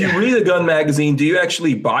 And if you read a gun magazine, do you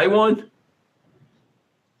actually buy one?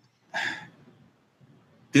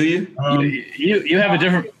 Do you? You have a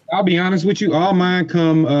different. I'll be honest with you. All mine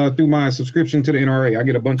come through my subscription to the NRA. I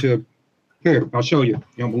get a bunch of. Here, I'll show you.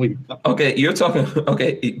 You don't believe me. Okay, you're talking.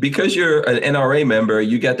 Okay, because you're an NRA member,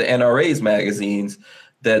 you get the NRA's magazines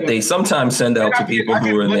that they sometimes send out to people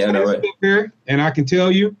who are in the NRA. Here, and I can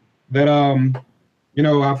tell you that I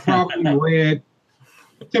probably read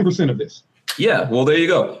 10% of this. Yeah, well, there you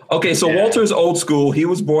go. Okay, so Walter's old school. He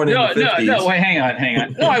was born in the 50s. No, wait, hang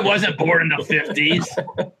on. No, I wasn't born in the 50s.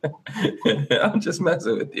 I'm just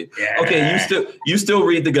messing with you. Yeah. Okay, you still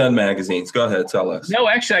read the gun magazines. Go ahead, tell us. No,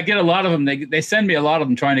 actually, I get a lot of them. They send me a lot of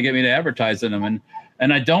them trying to get me to advertise in them,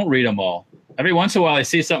 and I don't read them all. Every once in a while, I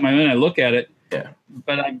see something and I look at it. Yeah.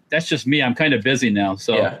 But that's just me. I'm kind of busy now,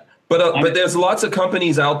 so. Yeah. But there's lots of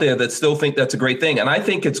companies out there that still think that's a great thing, and I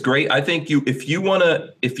think it's great. I think if you want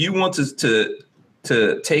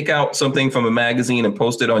to take out something from a magazine and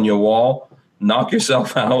post it on your wall, knock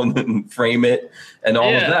yourself out and frame it and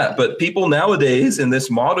all of that. But people nowadays in this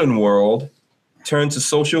modern world turn to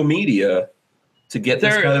social media to get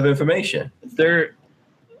this kind of information.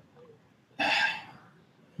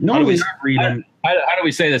 Normally, how do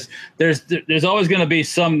we say this? There's always going to be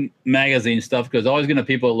some magazine stuff because always going to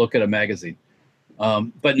people look at a magazine,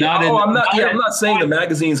 but not. I'm not saying the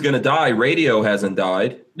magazine's going to die. Radio hasn't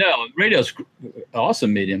died. No, radio's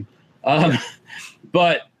awesome medium,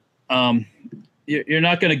 but you're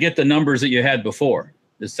not going to get the numbers that you had before.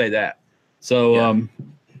 Just say that. So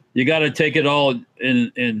you got to take it all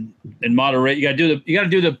in moderate. You got to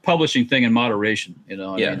do the publishing thing in moderation. You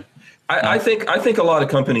know. Yeah. I think a lot of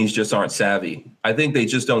companies just aren't savvy. I think they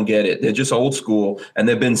just don't get it. They're just old school, and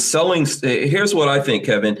they've been selling. Here's what I think,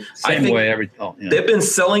 Kevin. They've been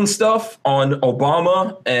selling stuff on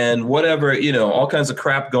Obama and whatever, all kinds of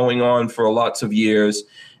crap going on for lots of years.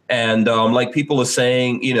 And like people are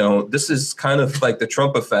saying, this is kind of like the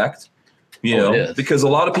Trump effect. Because a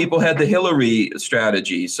lot of people had the Hillary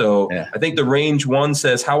strategy. So I think the Range One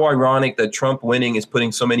says, how ironic that Trump winning is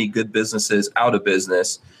putting so many good businesses out of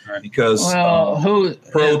business because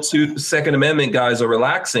Second Amendment guys are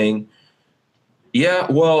relaxing. Yeah,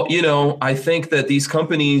 well, I think that these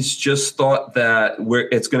companies just thought that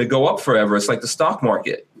it's going to go up forever. It's like the stock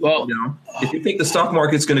market. Well, if you think the stock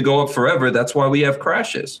market's going to go up forever, that's why we have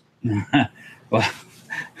crashes. Well,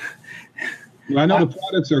 I know the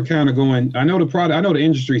products are kind of going. I know the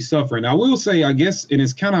industry's suffering. I will say, I guess, and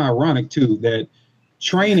it's kind of ironic too that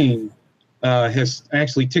training has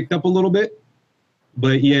actually ticked up a little bit,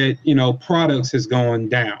 but yet products has gone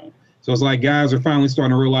down. So it's like guys are finally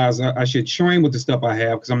starting to realize I should train with the stuff I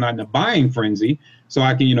have because I'm not in a buying frenzy, so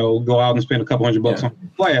I can go out and spend a couple $100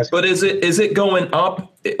 on class. But is it going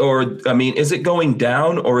up, or is it going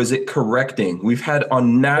down, or is it correcting? We've had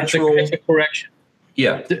unnatural. It's a correction.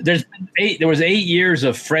 Yeah, there was 8 years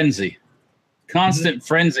of frenzy, constant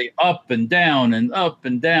frenzy, up and down and up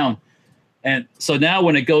and down. And so now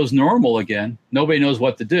when it goes normal again, nobody knows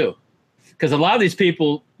what to do because a lot of these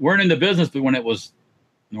people weren't in the business, but when it was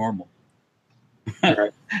normal.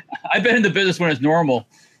 Right. I've been in the business when it's normal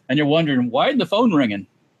and you're wondering, why isn't the phone ringing?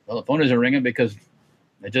 Well, the phone isn't ringing because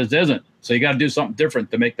it just isn't. So you got to do something different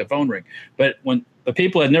to make the phone ring. But when the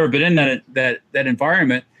people have never been in that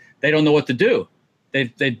environment, they don't know what to do.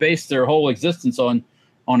 They base their whole existence on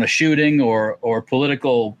a shooting or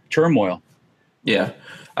political turmoil. Yeah,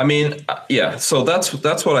 So that's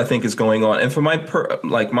what I think is going on. And for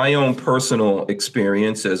my own personal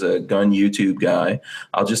experience as a gun YouTube guy,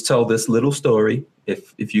 I'll just tell this little story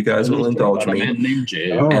if you guys will indulge me. And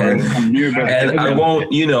I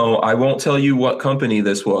won't tell you what company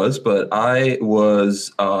this was, but I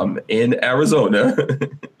was in Arizona,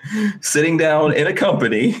 sitting down in a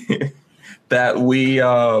company. That we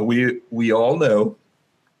all know,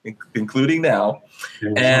 including now,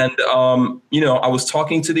 and I was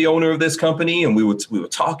talking to the owner of this company, and we were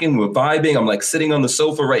talking, we were vibing. I'm like sitting on the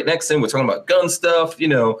sofa right next to him. We're talking about gun stuff,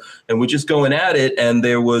 and we're just going at it. And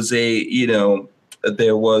there was a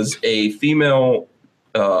female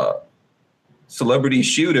celebrity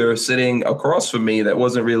shooter sitting across from me that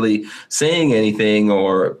wasn't really saying anything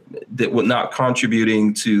or that was not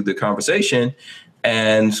contributing to the conversation.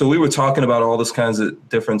 And so we were talking about all this kinds of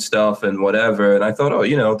different stuff and whatever. And I thought,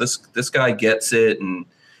 this guy gets it. And,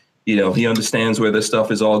 he understands where this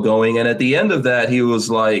stuff is all going. And at the end of that, he was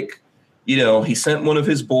like, he sent one of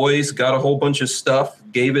his boys, got a whole bunch of stuff,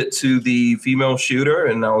 gave it to the female shooter.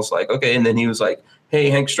 And I was like, okay. And then he was like,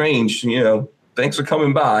 hey, Hank Strange, thanks for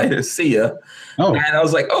coming by. See ya. Oh. And I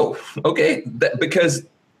was like, oh, okay. Because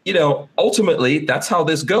ultimately, that's how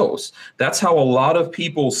this goes. That's how a lot of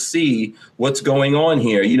people see what's going on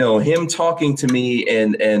here. Him talking to me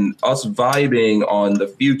and us vibing on the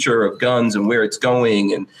future of guns and where it's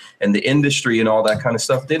going and the industry and all that kind of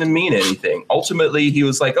stuff didn't mean anything. Ultimately, he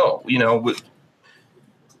was like, oh,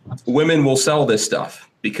 women will sell this stuff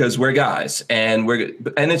because we're guys and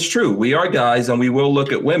it's true. We are guys and we will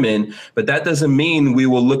look at women, but that doesn't mean we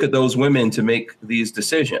will look at those women to make these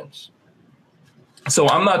decisions. So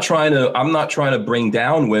I'm not trying to bring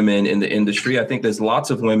down women in the industry. I think there's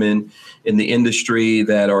lots of women in the industry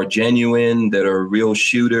that are genuine, that are real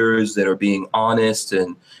shooters, that are being honest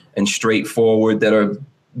and straightforward, that are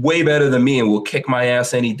way better than me and will kick my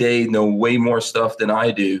ass any day, know way more stuff than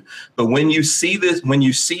I do. But when you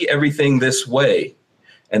see everything this way,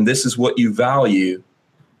 and this is what you value,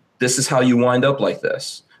 this is how you wind up like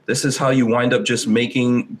this. This is how you wind up just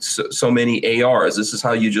making so many ARs. This is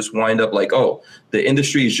how you just wind up like, oh, the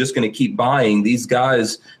industry is just going to keep buying. These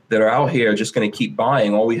guys that are out here are just going to keep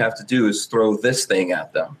buying. All we have to do is throw this thing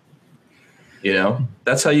at them.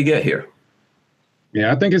 That's how you get here.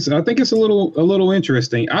 Yeah, I think it's a little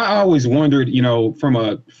interesting. I always wondered, from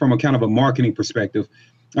a kind of a marketing perspective,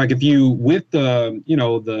 like if you with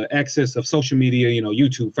the access of social media,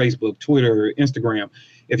 YouTube, Facebook, Twitter, Instagram.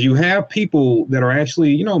 If you have people that are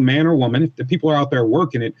actually, man or woman, if the people are out there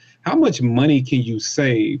working it, how much money can you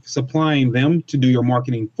save supplying them to do your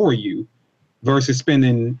marketing for you versus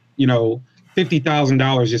spending,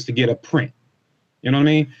 $50,000 just to get a print? You know what I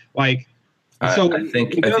mean? Like, I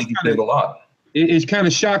think you save a lot. it kind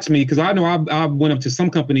of shocks me because I know I went up to some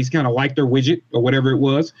companies, kind of like their widget or whatever it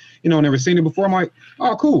was, never seen it before. I'm like,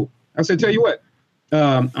 oh, cool. I said, tell you what,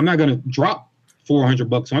 I'm not going to drop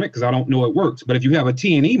 $400 on it because I don't know it works. But if you have a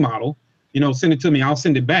T&E model, send it to me. I'll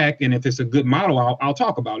send it back. And if it's a good model, I'll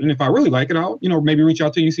talk about it. And if I really like it, I'll, maybe reach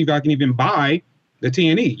out to you, see if I can even buy the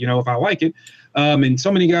T&E, if I like it. And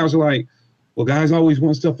so many guys are like, well, guys always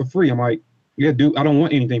want stuff for free. I'm like, yeah, dude, I don't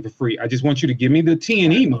want anything for free. I just want you to give me the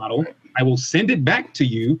T&E model. I will send it back to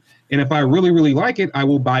you. And if I really, really like it, I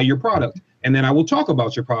will buy your product. And then I will talk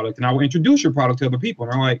about your product and I will introduce your product to other people.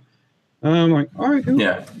 And I'm like, all right, dude.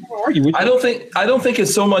 Yeah. I'll argue with you. I don't think it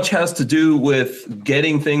so much has to do with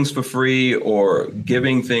getting things for free or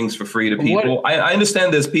giving things for free to people. I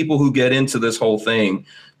understand there's people who get into this whole thing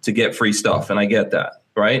to get free stuff. And I get that,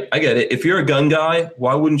 right? I get it. If you're a gun guy,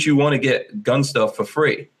 why wouldn't you want to get gun stuff for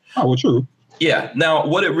free? Oh, well, true. Yeah. Now,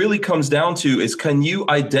 what it really comes down to is, can you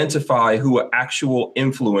identify who are actual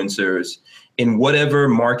influencers in whatever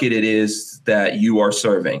market it is that you are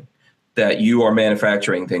serving, that you are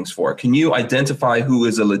manufacturing things for? Can you identify who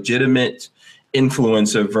is a legitimate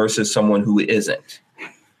influencer versus someone who isn't?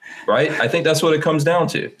 Right? I think that's what it comes down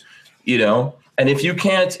to, And if you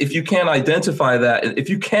can't identify that, if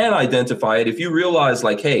you can identify it, if you realize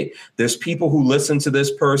like, hey, there's people who listen to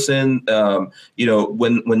this person,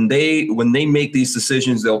 when they make these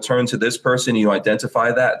decisions, they'll turn to this person. You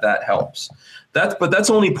identify that helps. But that's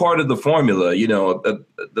only part of the formula.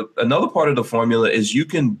 Another part of the formula is you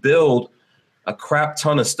can build a crap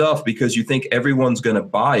ton of stuff because you think everyone's going to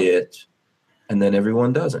buy it, and then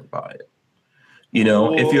everyone doesn't buy it.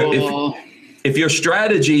 If your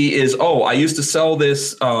strategy is, oh, I used to sell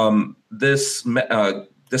this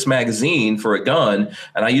magazine for a gun,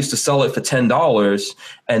 and I used to sell it for $10,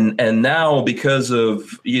 and now because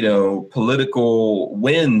of political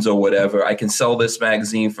wins or whatever, I can sell this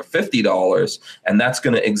magazine for $50, and that's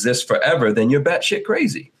going to exist forever, then you're batshit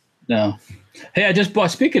crazy. No, hey, I just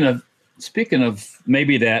bought. Speaking of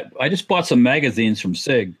maybe that, I just bought some magazines from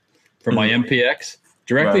SIG for my MPX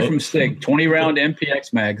directly from SIG, 20-round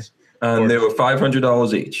MPX mags. And they were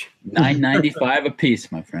 $500 each. $9.95 a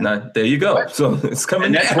piece, my friend. There you go. So it's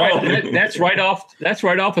coming. And that's right off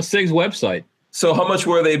of SIG's website. So how much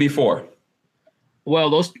were they before?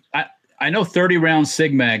 Well, I know 30-round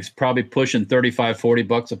SIG mags probably pushing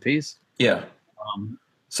 $35-40 a piece. Yeah.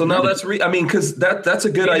 So now that's because that's a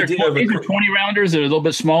good idea. These are 20-rounders. They're a little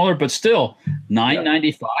bit smaller, but still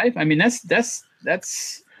 $9.95. I mean, that's.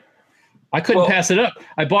 I couldn't pass it up.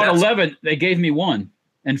 I bought 11. They gave me one.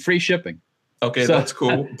 And free shipping. Okay, so, that's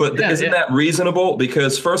cool. But isn't that reasonable?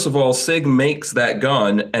 Because first of all, SIG makes that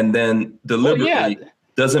gun and then deliberately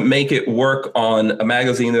doesn't make it work on a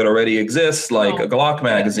magazine that already exists, like a Glock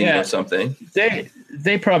magazine or something.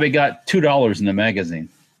 They probably got $2 in the magazine.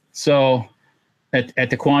 So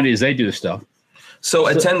at the quantities they do stuff. So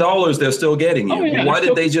at $10, they're still getting you. Why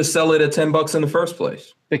did they just sell it at $10 in the first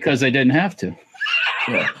place? Because they didn't have to.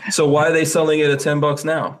 Yeah. So why are they selling it at $10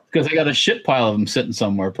 now? Because they got a shit pile of them sitting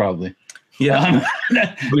somewhere, probably. Yeah.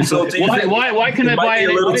 So why can I buy a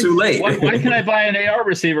little too late? Why can I buy an AR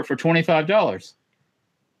receiver for $25?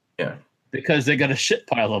 Yeah. Because they got a shit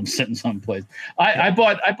pile of them sitting someplace. I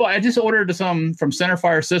just ordered some from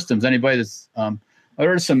Centerfire Systems. Anybody that's I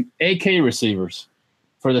ordered some AK receivers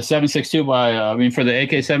for the 7.62 for the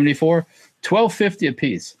AK-74, $12.50 a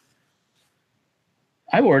piece.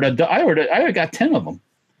 I got 10 of them.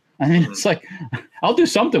 I mean, it's like, I'll do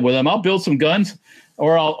something with them. I'll build some guns,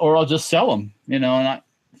 or I'll just sell them. And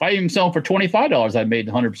if I even sell them for $25, I made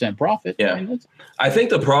 100% profit. Yeah, I think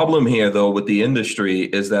the problem here, though, with the industry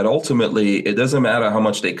is that ultimately it doesn't matter how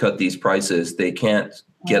much they cut these prices; they can't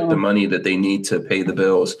get the money that they need to pay the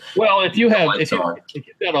bills. Well, if you've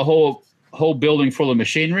got a whole building full of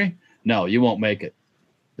machinery, no, you won't make it.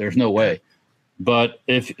 There's no way. But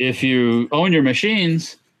if you own your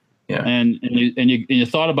machines, and you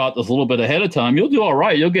thought about this a little bit ahead of time, you'll do all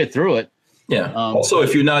right. You'll get through it. Yeah. Also,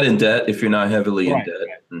 if you're not in debt, if you're not heavily in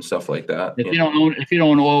debt and stuff like that, if you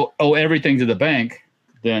don't owe everything to the bank,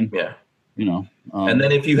 then and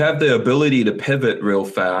then if you have the ability to pivot real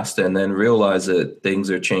fast and then realize that things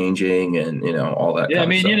are changing and all that. Yeah,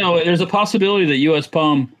 kind of stuff. There's a possibility that US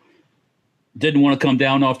Palm didn't want to come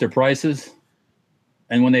down off their prices.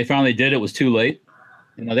 And when they finally did, it was too late.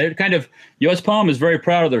 They're kind of US Palm is very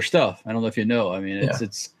proud of their stuff. I don't know if you know. I mean,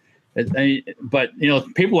 but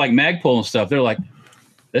people like Magpul and stuff, they're like,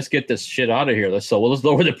 let's get this shit out of here. Let's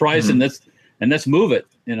lower the price and let's move it.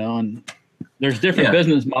 And there's different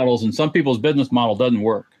business models, and some people's business model doesn't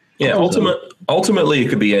work. Yeah, ultimately it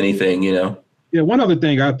could be anything. Yeah, one other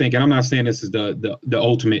thing I think, and I'm not saying this is the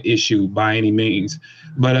ultimate issue by any means,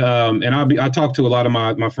 but and I talk to a lot of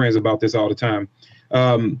my friends about this all the time.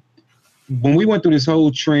 When we went through this whole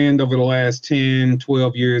trend over the last 10,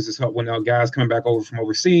 12 years, is when our guys coming back over from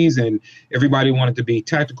overseas and everybody wanted to be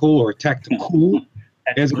tactical or tactical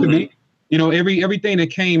as it could be. You know, everything that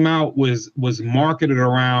came out was marketed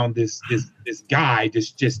around this guy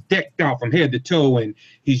just decked out from head to toe, and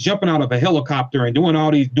he's jumping out of a helicopter and doing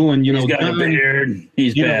all these you know, he's got a beard.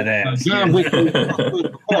 He's badass. John Wick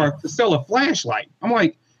car to sell a flashlight. I'm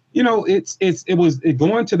like, you know, it was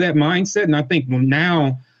going to that mindset, and I think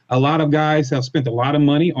now a lot of guys have spent a lot of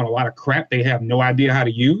money on a lot of crap they have no idea how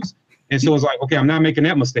to use. And so it's like, okay, I'm not making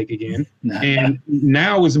that mistake again. And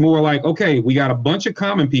now it's more like, okay, we got a bunch of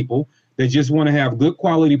common people that just want to have good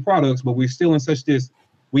quality products, but we're still in such this,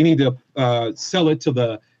 we need to sell it to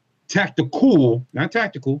the tactical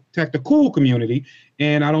community.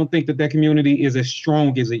 And I don't think that community is as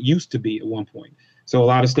strong as it used to be at one point. So a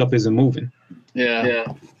lot of stuff isn't moving.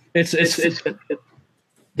 Yeah. It's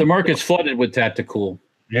the market's flooded with tactical.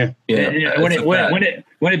 Yeah.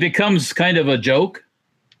 When it becomes kind of a joke,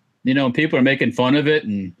 you know, people are making fun of it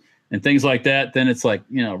and things like that, then it's like,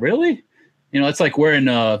 you know, really? You know, it's like wearing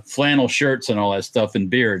flannel shirts and all that stuff and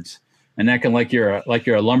beards and acting like you're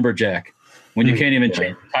a lumberjack when you can't even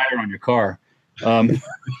change the tire on your car.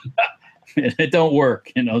 It don't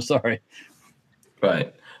work, you know, sorry.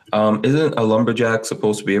 Right. Isn't a lumberjack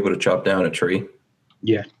supposed to be able to chop down a tree?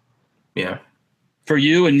 Yeah. Yeah. For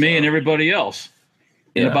you and me and everybody else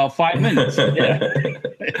in about 5 minutes. Yeah.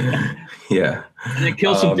 Yeah. And then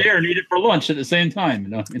kill some deer and eat it for lunch at the same time. You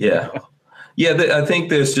know? Yeah. Yeah, I think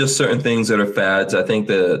there's just certain things that are fads. I think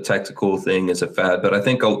the tactical thing is a fad, but I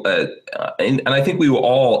think, and I think we were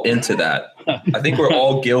all into that. I think we're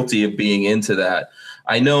all guilty of being into that.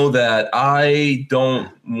 I know that I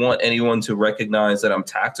don't want anyone to recognize that I'm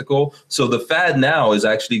tactical. So the fad now is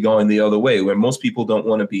actually going the other way, where most people don't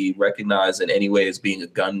want to be recognized in any way as being a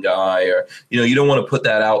gun guy, or, you know, you don't want to put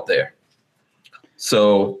that out there.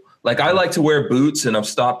 So like, I like to wear boots, and I've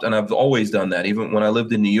stopped, and I've always done that. Even when I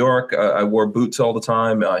lived in New York, I wore boots all the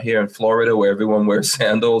time. Here in Florida, where everyone wears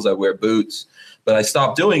sandals, I wear boots. But I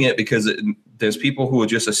stopped doing it because there's people who are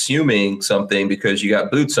just assuming something because you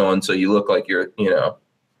got boots on, so you look like you're, you know.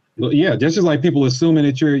 Well, yeah, that's just like people assuming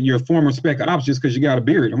that you're a former Spec Ops just because you got a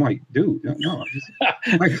beard. I'm like, dude, no.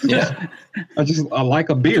 I like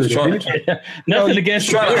a beard. Nothing against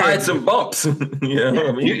trying to hide some bumps. You know,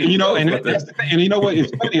 I mean, you know, and that's the thing. And you know what?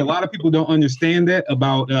 It's funny. A lot of people don't understand that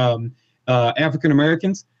about African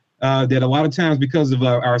Americans. That a lot of times, because of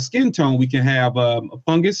our skin tone, we can have a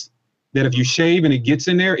fungus that if you shave and it gets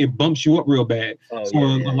in there, it bumps you up real bad. A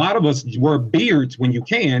lot of us wear beards when you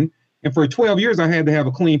can. And for 12 years, I had to have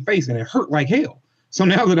a clean face, and it hurt like hell. So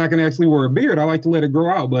now that I can actually wear a beard, I like to let it grow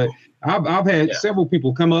out. But I've had several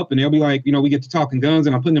people come up, and they'll be like, you know, we get to talking guns,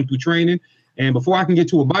 and I'm putting them through training. And before I can get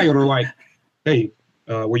to a bio, they're like, hey,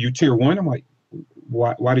 were you tier 1? I'm like,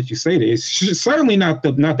 why did you say that? It's certainly not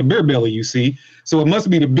the beer belly you see. So it must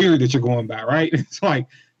be the beard that you're going by, right? It's like,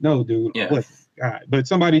 no, dude. Yeah. God. But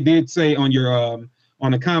somebody did say on your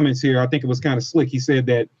on the comments here, I think it was kind of slick. He said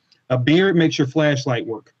that a beard makes your flashlight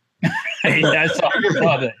work. I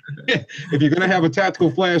saw that. If you're gonna have a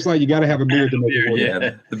tactical flashlight, you got to have a beard to make it work.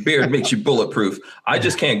 Yeah, the beard makes you bulletproof. I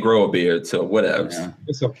just can't grow a beard, so whatever. Yeah,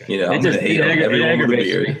 it's okay. You know, I'm gonna hate on everyone with a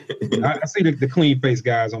beard. I see the clean face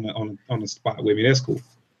guys on the spot with me. That's cool.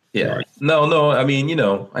 Yeah. Right. No. I mean, you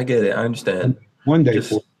know, I get it. I understand. One day.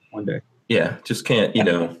 Yeah, just can't. You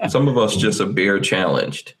know, some of us just are beard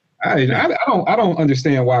challenged. I don't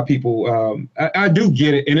understand why people. I do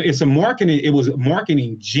get it, and it's a marketing. It was a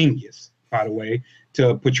marketing genius, by the way,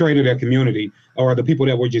 to portray to their community or the people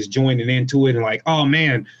that were just joining into it and like, oh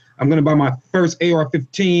man, I'm gonna buy my first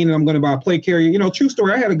AR-15 and I'm gonna buy a plate carrier. You know, true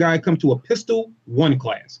story. I had a guy come to a Pistol 1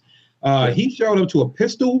 class. He showed up to a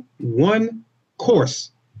Pistol 1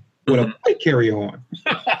 course with a plate carrier on.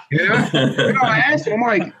 I asked him, I'm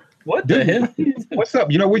like, what the hell? What's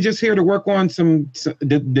up? You know, we're just here to work on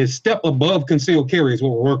the step above concealed carry is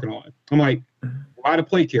what we're working on. I'm like, why the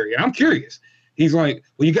plate carrier? I'm curious. He's like,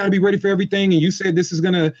 well, you got to be ready for everything. And you said this is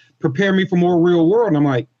going to prepare me for more real world. And I'm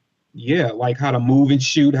like, yeah, like how to move and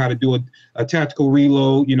shoot, how to do a tactical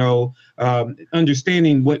reload, you know,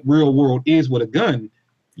 understanding what real world is with a gun.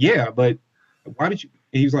 Yeah, but why did you?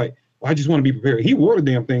 And he was like, well, I just want to be prepared. He wore the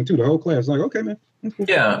damn thing too, the whole class. Like, okay, man.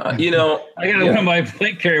 Yeah, you know, I gotta wear my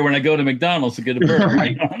plate carrier when I go to McDonald's to get a burger.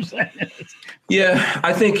 Right. You know what I'm saying? Yeah,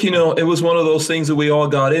 I think, you know, it was one of those things that we all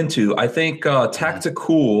got into. I think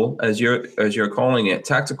tactical, as you're calling it,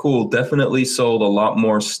 tactical definitely sold a lot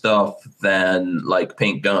more stuff than like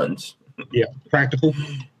paint guns. Yeah, practical.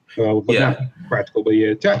 But Yeah. not practical, but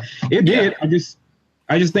yeah, it did.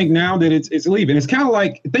 I just think now that it's leaving. It's kind of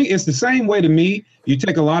like, I think it's the same way to me. You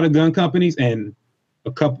take a lot of gun companies, and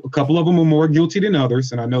a couple of them are more guilty than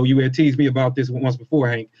others. And I know you had teased me about this once before,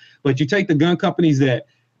 Hank. But you take the gun companies that,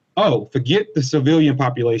 forget the civilian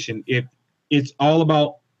population. If it's all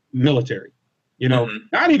about military,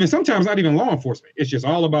 sometimes not even law enforcement. It's just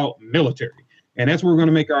all about military. And that's where we're going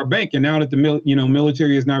to make our bank. And now that the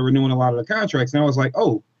military is not renewing a lot of the contracts, now it's like,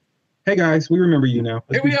 oh, hey guys, we remember you now.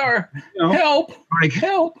 Here we are. Help! Like,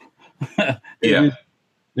 Help! Yeah.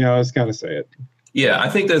 It's kind of sad. Yeah, I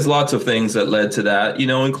think there's lots of things that led to that,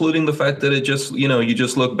 including the fact that it just, you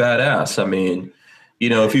just look badass. I mean,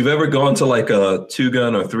 if you've ever gone to like a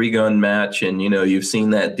 2-gun or 3-gun match and, you've seen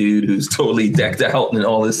that dude who's totally decked out in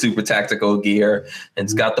all his super tactical gear and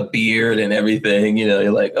it's got the beard and everything,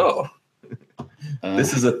 you're like, oh,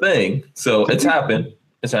 this is a thing. So it's happened.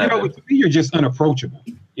 It's happened. To me, you're just unapproachable.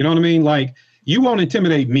 You know what I mean? Like, you won't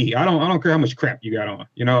intimidate me. I don't care how much crap you got on.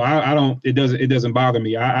 I don't. It doesn't bother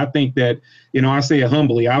me. I think that, I say it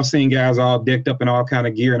humbly. I've seen guys all decked up in all kind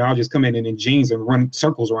of gear, and I'll just come in jeans and run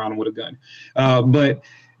circles around them with a gun. But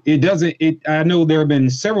it doesn't. I know there have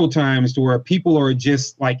been several times to where people are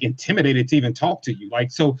just like intimidated to even talk to you.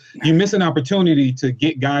 Like, so you miss an opportunity to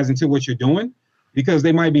get guys into what you're doing because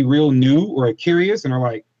they might be real new or curious and are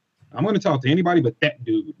like, I'm going to talk to anybody but that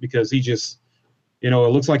dude because he just. It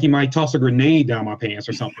looks like he might toss a grenade down my pants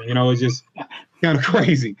or something. It's just kind of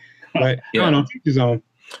crazy. But yeah. I don't know, teach his own.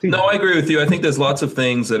 No, I agree with you. I think there's lots of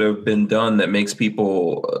things that have been done that makes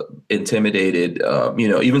people intimidated.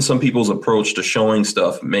 Even some people's approach to showing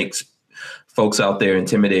stuff makes folks out there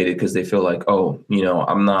intimidated because they feel like,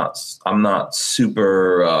 I'm not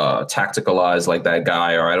super tacticalized like that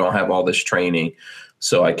guy, or I don't have all this training,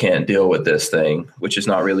 so I can't deal with this thing, which is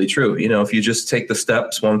not really true. If you just take the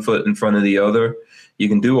steps one foot in front of the other, you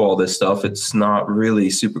can do all this stuff. It's not really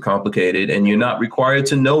super complicated, and you're not required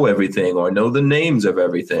to know everything or know the names of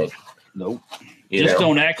everything. Nope. Just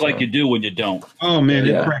don't act like you do when you don't. Oh man,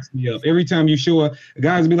 it cracks me up. Every time you show up,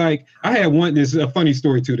 guys be like, I had one, this is a funny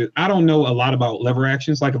story too, that I don't know a lot about lever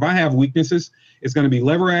actions. Like if I have weaknesses, it's going to be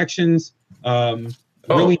lever actions,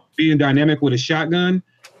 really being dynamic with a shotgun.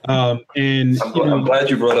 I'm glad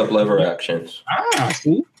you brought up lever actions.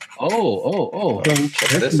 See? Oh. So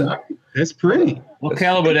check this out. That's pretty. What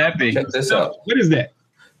caliber would that be? Check this out. What is that?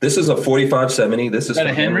 This is a 4570. This is that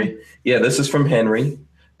from a Henry? Yeah, this is from Henry.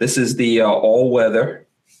 This is the all-weather,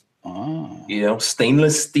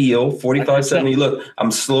 stainless steel 4570. Look,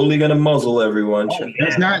 I'm slowly going to muzzle everyone.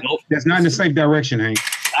 That's not in the safe direction, Hank.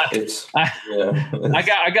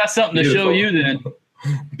 I got something to show you then.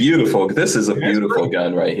 Beautiful. This is a beautiful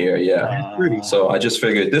gun right here. Yeah. So I just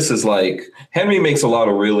figured this is like Henry makes a lot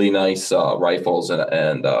of really nice rifles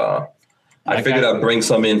and I figured I'd bring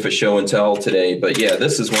some in for show and tell today. But yeah,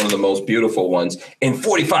 this is one of the most beautiful ones. In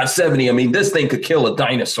 4570, I mean, this thing could kill a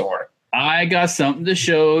dinosaur. I got something to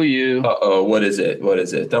show you. Uh-oh, what is it? What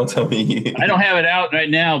is it? Don't tell me. I don't have it out right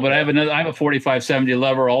now, but I have a 4570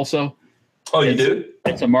 lever also. Oh, you do?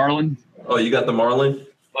 It's a Marlin. Oh, you got the Marlin?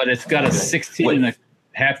 But it's got a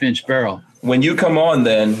 16.5-inch barrel. When you come on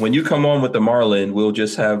with the Marlin, we'll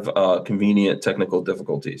just have convenient technical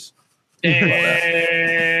difficulties.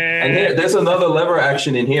 And here, there's another lever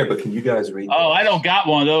action in here, but can you guys read? Oh, I don't got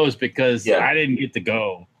one of those because I didn't get to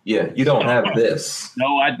go. Yeah, you don't have this.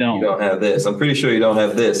 No, I don't. You don't have this. I'm pretty sure you don't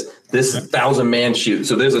have this. This 1,000-man shoot.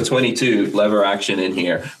 So there's a 22 lever action in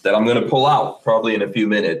here that I'm going to pull out probably in a few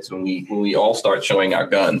minutes when we all start showing our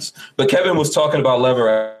guns. But Kevin was talking about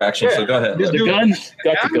lever action, so go ahead. The guns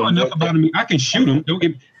got I know enough about them. I can shoot them.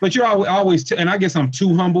 But you're always and I guess I'm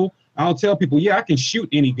too humble. I'll tell people, I can shoot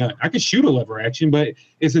any gun. I can shoot a lever action, but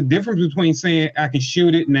it's a difference between saying I can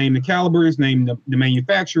shoot it, name the calibers, name the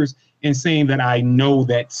manufacturers, and saying that I know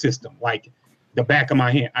that system, like the back of my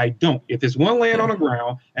hand. I don't. If there's one laying on the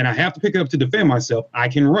ground and I have to pick it up to defend myself, I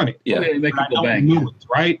can run it. Yeah, make it go bang. Move it,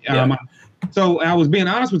 right? Yeah. So I was being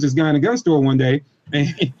honest with this guy in the gun store one day, and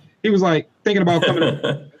he was like thinking about coming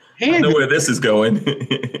to I know where this is going.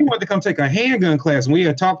 He wanted to come take a handgun class, and we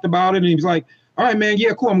had talked about it, and he was like, all right, man,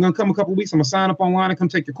 yeah, cool. I'm going to come a couple of weeks. I'm going to sign up online and come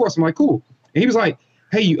take your course. I'm like, cool. And he was like,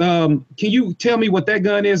 hey, can you tell me what that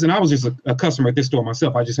gun is? And I was just a customer at this store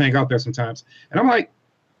myself. I just hang out there sometimes. And I'm like,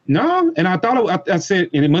 no. And I thought, I said,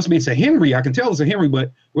 and it must be, it's a Henry. I can tell it's a Henry,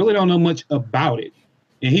 but really don't know much about it.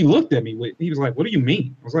 And he looked at me. He was like, what do you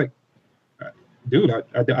mean? I was like, dude,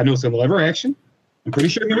 I know it's a lever action. I'm pretty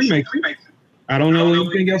sure Henry makes it. I don't know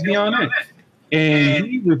anything else beyond that. And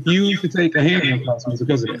he refused to take a handgun class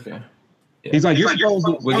because of that. Yeah. He's like, you're supposed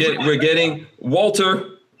to. We're getting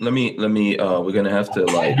Walter. let me. We're gonna have to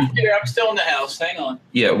like. Here, I'm still in the house. Hang on.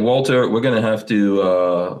 Yeah, Walter. We're gonna have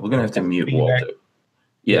to mute Feedback. Walter.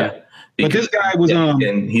 Yeah. But this guy was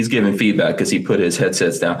and he's giving feedback because he put his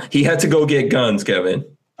headsets down. He had to go get guns, Kevin.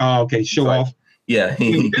 Oh, okay, show off. Yeah.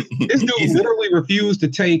 This dude literally refused to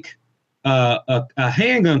take a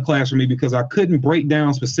handgun class from me because I couldn't break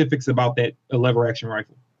down specifics about that lever action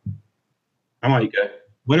rifle. I'm like, Okay.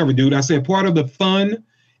 whatever, dude. I said part of the fun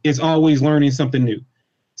is always learning something new.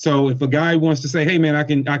 So if a guy wants to say, "Hey, man, I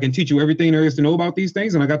can teach you everything there is to know about these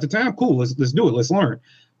things," and I got the time, cool. Let's do it. Let's learn.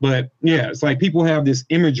 But yeah, it's like people have this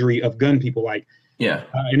imagery of gun people, like Yeah.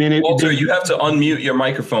 and then Walter, you have to unmute your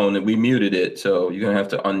microphone, and we muted it, so you're gonna have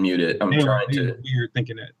to unmute it. I'm trying to. Weird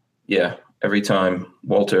thinking that. Yeah. Every time,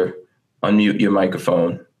 Walter, unmute your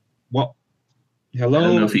microphone. Well, I don't know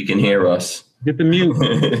hello. if he can hear us. Get the mute.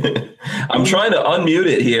 I'm trying to unmute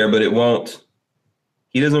it here, but it won't.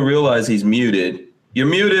 He doesn't realize he's muted. You're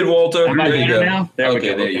muted, Walter. Am I There you better go. now? There we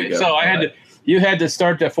Okay, go. there you go. So I had to. You had to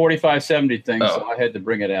start that 4570 thing, Oh. so I had to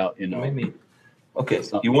bring it out. You know. Maybe. Okay.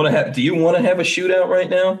 You want to have? Do you want to have a shootout right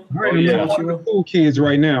now? All right, Oh, I'm yeah. one of the cool kids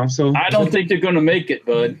right now. So I don't think they're going to make it,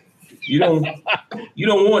 bud. You don't. You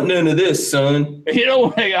don't want none of this, son. You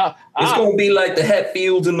know, It's gonna be like the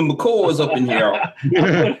Hatfields and the McCaws up in here.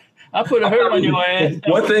 I put a hurt on your ass.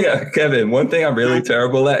 One thing, Kevin. One thing I'm really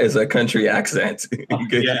terrible at is a country accent.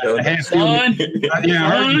 yeah, I have to. Son, Yeah,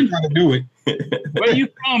 I heard you trying to do it. where you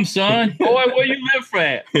from, son? Boy, where you live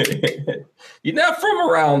at? You're not from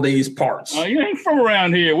around these parts. Oh, you ain't from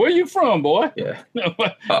around here. Where you from, boy? Yeah.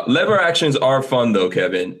 Lever actions are fun though,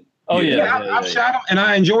 Kevin. Oh, yeah. I've shot them and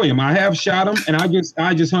I enjoy them. I have shot them and I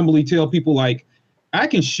just humbly tell people like I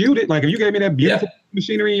can shoot it. Like if you gave me that beautiful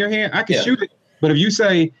machinery in your hand, I can shoot it. But if you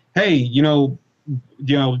say, hey,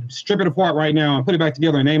 strip it apart right now and put it back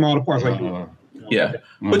together and name all the parts, Yeah.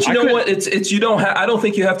 But you know what? It's you don't have. I don't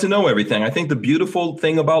think you have to know everything. I think the beautiful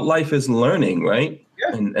thing about life is learning, right?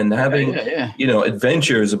 Yeah. And having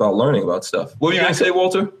adventures about learning about stuff. What were you gonna say,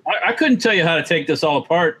 Walter? I couldn't tell you how to take this all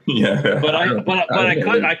apart. Yeah. But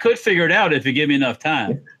I could figure it out if you give me enough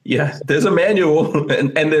time. Yeah, there's a manual,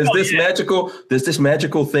 and there's this magical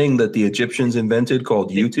thing that the Egyptians invented called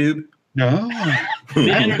YouTube. No. The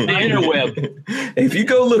interweb. If you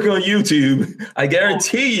go look on YouTube, I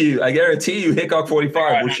guarantee you, Hickok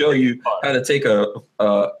 45 will show you how to take a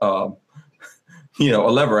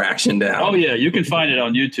lever action down. Oh yeah, you can find it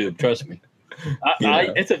on YouTube. Trust me.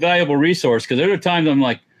 It's a valuable resource because there are times I'm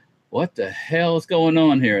like, what the hell is going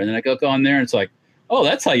on here? And then I go on there and it's like, oh,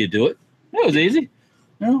 that's how you do it. That was easy.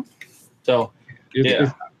 So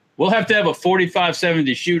we'll have to have a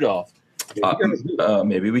 4570 shoot off.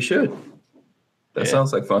 Maybe we should. That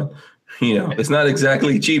sounds like fun. It's not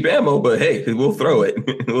exactly cheap ammo, but hey, we'll throw it.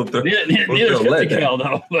 Neither 50 cal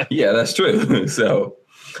though. But. Yeah, that's true. So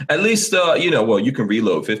at least you can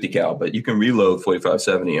reload 50 cal, but you can reload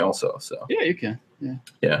 4570 also. So yeah, you can.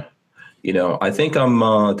 Yeah. I think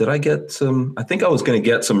did I get some? I think I was going to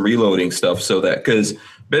get some reloading stuff so that because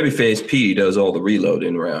Babyface P does all the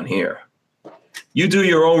reloading around here. You do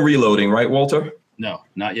your own reloading, right, Walter? No,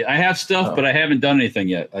 not yet. I have stuff, but I haven't done anything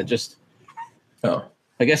yet. I guess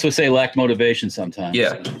we'll say lack motivation sometimes.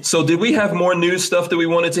 Yeah. So did we have more news stuff that we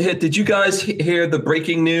wanted to hit? Did you guys hear the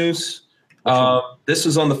breaking news? This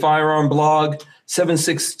was on the Firearm blog.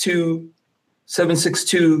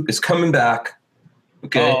 762 is coming back.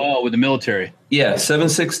 Okay. Oh, with the military. Yeah,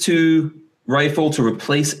 762 rifle to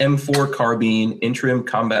replace M4 carbine, interim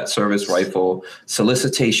combat service rifle,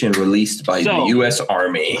 solicitation released by the U.S.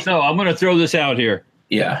 Army. So I'm going to throw this out here.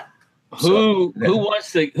 Yeah. Who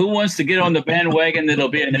wants to get on the bandwagon that'll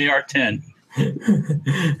be an AR-10?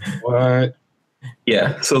 What?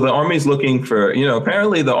 Yeah. So the Army's looking for,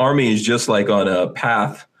 apparently the Army is just like on a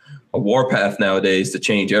war path nowadays to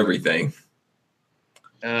change everything.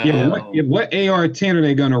 What AR-10 are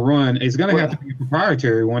they going to run? It's going to have to be a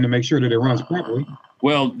proprietary one to make sure that it runs properly.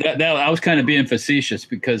 Well, that I was kind of being facetious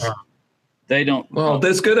because they don't. Well,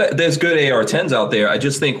 there's good AR-10s out there. I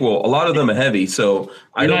just think, a lot of them are heavy, so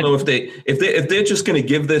I don't know if they're just going to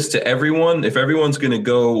give this to everyone. If everyone's going to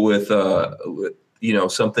go with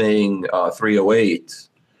something 308,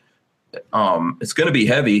 it's going to be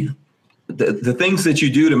heavy. The things that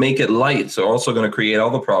you do to make it light are also going to create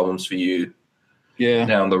all the problems for you. Yeah.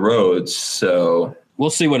 Down the road. So we'll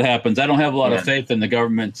see what happens. I don't have a lot of faith in the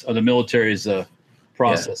government or the military's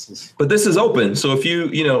processes. Yeah. But this is open. So if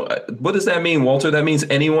what does that mean, Walter? That means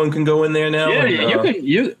anyone can go in there now? Yeah,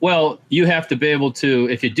 you have to be able to,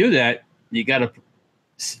 if you do that, you got to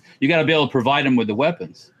be able to provide them with the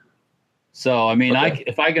weapons. So, I mean,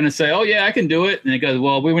 if I'm going to say, oh yeah, I can do it. And it goes,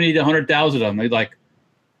 well, we need 100,000 of them. They're like,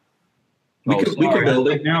 We Oh, could sorry. build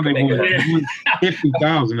it. Now they Make want it happen.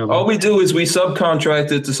 50,000 of All them. we do is we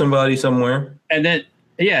subcontract it to somebody somewhere. And then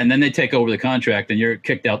they take over the contract and you're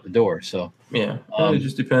kicked out the door. So Yeah, it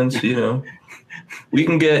just depends. We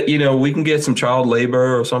can get some child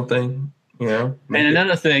labor or something. and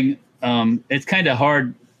another thing, it's kind of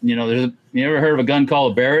hard. You ever heard of a gun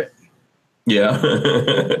called a Barrett? Yeah.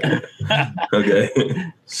 Okay.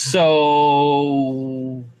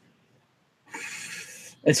 So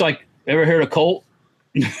it's like, ever heard of Colt?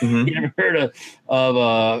 Mhm. You ever heard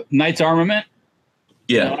of Knight's Armament?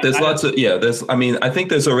 Yeah, there's lots of I think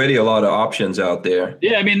there's already a lot of options out there.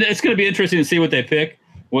 Yeah, I mean, it's going to be interesting to see what they pick.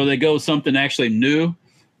 Whether they go something actually new.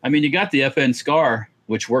 I mean, you got the FN Scar,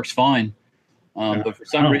 which works fine, but for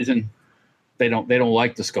some reason, they don't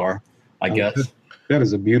like the Scar. I guess. That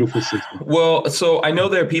is a beautiful system. Well, so I know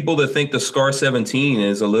there are people that think the Scar 17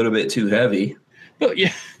 is a little bit too heavy. But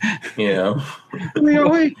yeah,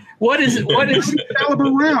 Wait, what is it? What is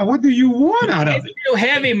caliber round? What do you want out of it's it? too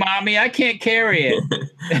heavy, mommy? I can't carry it.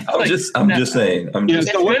 I'm just saying.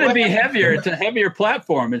 It's So going to what be happens- heavier. It's a heavier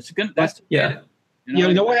platform. It's going. That's Yeah.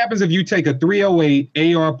 You know what happens if you take a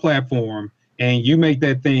 308 AR platform and you make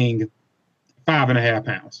that thing 5.5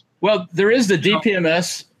 pounds? Well, there is the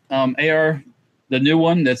DPMS AR, the new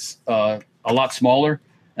one that's a lot smaller,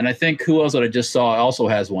 and I think who else that I just saw also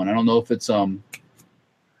has one. I don't know if it's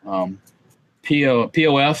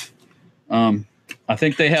POF. I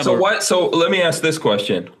think they have. So let me ask this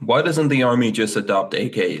question: why doesn't the Army just adopt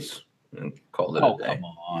AKs and call it Oh, a day?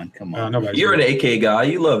 come on. Nobody's You're an doing AK guy.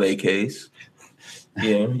 You love AKs.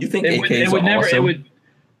 Yeah, you think AKs are awesome.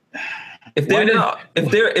 If they're not,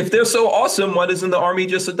 if they're so awesome, why doesn't the Army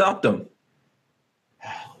just adopt them?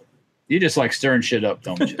 You just like stirring shit up,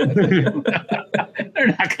 don't you? They're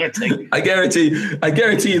not going to take. I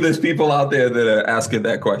guarantee you, there's people out there that are asking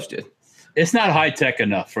that question. It's not high tech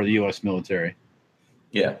enough for the U.S. military.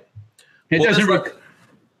 Yeah, It Well, doesn't. that's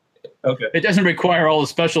okay. It doesn't require all the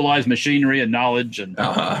specialized machinery and knowledge, and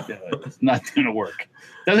Uh-huh. it's not going to work.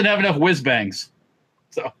 Doesn't have enough whiz bangs,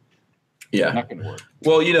 so Yeah. not going to work.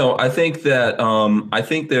 Well, I think that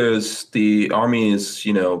there's the Army is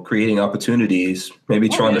creating opportunities, maybe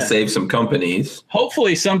trying to save some companies.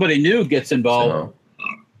 Hopefully, somebody new gets involved.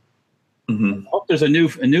 So, mhm. Hope there's a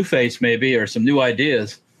new face maybe, or some new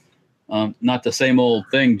ideas. Not the same old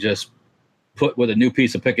thing, just put with a new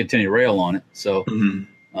piece of Picatinny rail on it. So,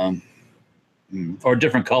 Mhm. or a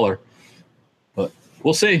different color. But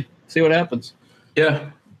we'll see what happens. Yeah.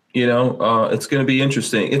 It's going to be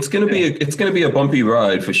interesting. It's going to be a bumpy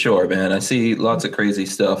ride for sure, man. I see lots of crazy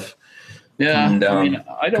stuff Yeah, coming down, I mean,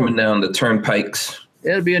 coming down the turnpikes.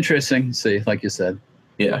 It'll be interesting to see, like you said.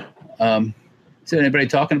 Yeah. Is anybody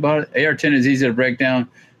talking about it? AR-10 is easy to break down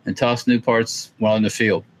and toss new parts while in the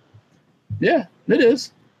field. Yeah, it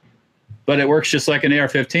is. But it works just like an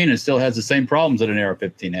AR-15 and still has the same problems that an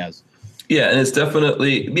AR-15 has. Yeah, and it's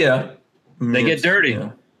definitely They get dirty.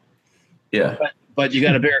 Yeah. But you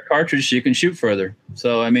got a bigger cartridge so you can shoot further.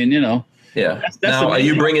 So, I mean, Yeah. That's Now, are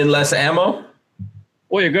you bringing less ammo?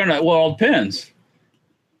 well, it all depends.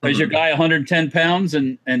 Is your Mhm. guy 110 pounds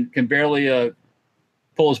and can barely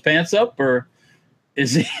pull his pants up, or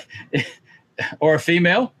is he, or a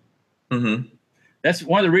female? Mm-hmm. That's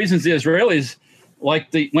one of the reasons the Israelis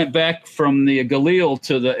went back from the Galil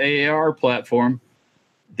to the AAR platform,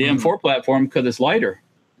 the M4 platform, because it's lighter.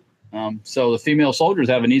 So the female soldiers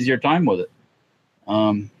have an easier time with it.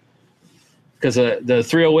 Because the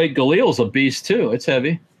 308 Galil is a beast too. It's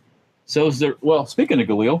heavy. So is the speaking of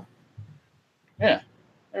Galil, yeah,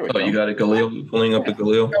 there we go. You got a Galil, pulling up the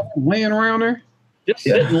Galil. Laying around there? Just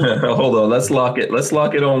Yeah. sitting. Hold on. Let's lock it. Let's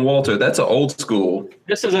lock it on Walter. That's an old school.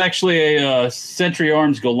 This is actually a Century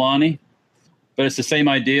Arms Golani, but it's the same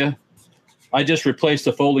idea. I just replaced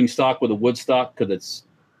the folding stock with a wood stock because it's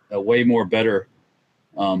a way more better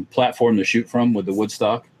platform to shoot from with the wood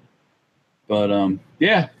stock. But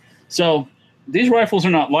yeah, so these rifles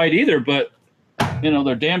are not light either, but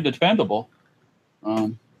they're damn dependable.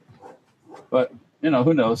 But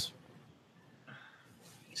who knows?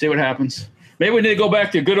 See what happens. Maybe we need to go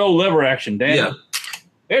back to good old lever action, Dan. Yeah.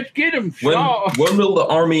 Let's get him. When will the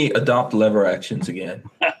Army adopt lever actions again?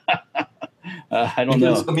 I don't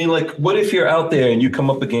know. Because, I mean, what if you're out there and you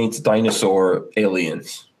come up against dinosaur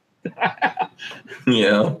aliens?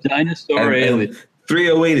 Dinosaur alien.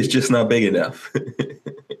 308 is just not big enough.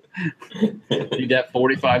 Need that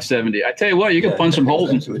 4570. I tell you what, you can punch some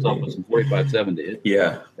holes in some stuff with some 4570.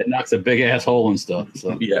 Yeah. It knocks a big ass hole and stuff.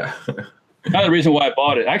 So Yeah. another reason why I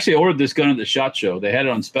bought it. I actually ordered this gun at the SHOT Show. They had it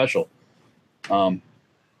on special. And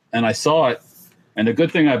I saw it And the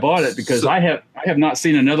good thing I bought it because I have not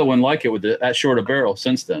seen another one like it with that short a barrel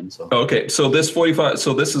since then. So Okay, so this 45.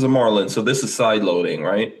 So this is a Marlin. So this is side loading,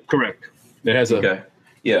 right? correct. It has a Okay.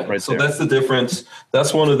 Yeah. Right So there. that's the difference.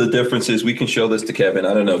 That's one of the differences. We can show this to Kevin.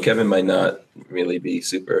 I don't know. Kevin might not really be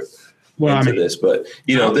super Well, I into mean, this, but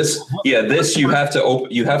this you have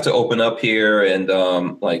to open up here and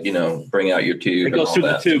bring out your tube. it goes and all through the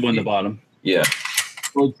that. tube on the bottom. Yeah.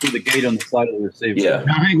 Goes through the gate on the side of the receiver. Yeah.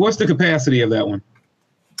 now, Hank, what's the capacity of that one?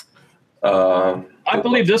 I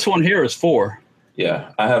believe this one here is 4.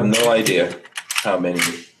 Yeah, I have no idea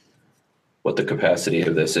what the capacity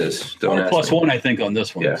of this is. Don't ask Plus me. 1, I think, on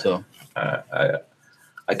this one. Yeah. So I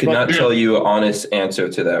could not tell you an honest answer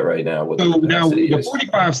to that right now. What the So now capacity the is.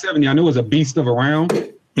 4570, I know is a beast of a round.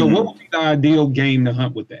 So what would be the ideal game to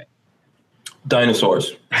hunt with that?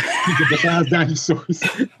 Dinosaurs. Besides dinosaurs.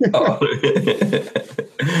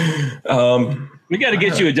 we got to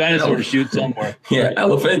get you a dinosaur to shoot somewhere. Yeah,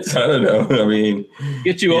 elephants. I don't know. I mean,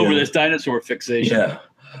 Get you over Yeah. this dinosaur fixation. yeah,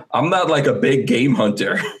 I'm not like a big game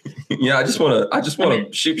hunter. Yeah, I just want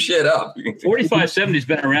to shoot shit up. 4570's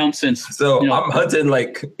been around since. So you know, I'm hunting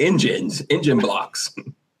like engine blocks.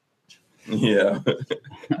 Yeah.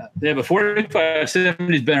 Yeah, but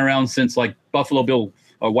 4570's been around since like Buffalo Bill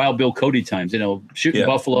or Wild Bill Cody times. You know, shooting Yeah,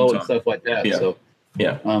 buffalo long and time. stuff like that. Yeah. So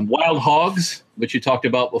Yeah. wild hogs, which you talked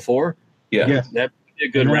about before. Yeah. Yes. That'd be a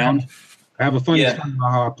good Yeah. round. I have a funny Yeah. story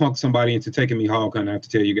about how I punked somebody into taking me hog hunting. I have to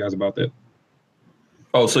tell you guys about that.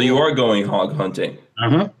 Oh, so you are going hog hunting?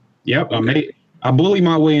 Uh-huh. Yep. I bullied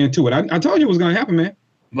my way into it. I told you it was going to happen, man.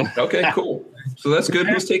 Okay, cool. So that's good.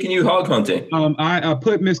 Who's taking you hog hunting? I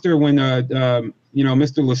put Mr. when Mr.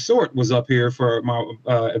 Lasorte was up here for my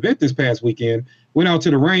event this past weekend. Went out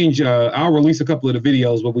to the range. I'll release a couple of the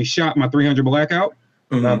videos, but we shot my 300 Blackout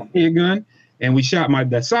head gun, and we shot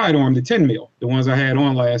that sidearm, the 10 mil, the ones I had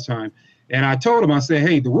on last time. And I told him, I said,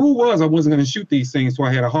 hey, the rule was I wasn't going to shoot these things till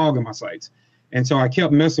I had a hog in my sights. And so I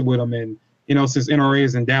kept messing with him. And since NRA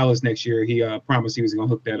is in Dallas next year, he promised he was going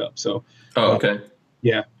to hook that up. So. Oh, okay.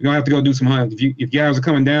 Yeah, you're gonna have to go do some hunting. If you guys are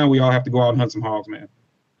coming down, we all have to go out and hunt some hogs, man.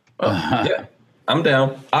 Yeah, I'm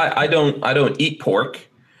down. I don't eat pork,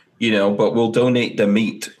 but we'll donate the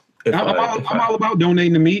meat. I'm all about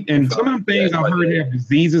donating the meat, and some of them things I've heard have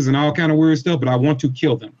diseases and all kind of weird stuff, but I want to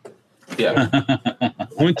kill them. Yeah, I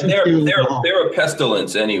want to they're kill them all. a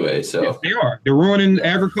pestilence anyway. So Yes, they are. They're ruining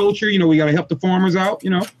agriculture. We got to help the farmers out.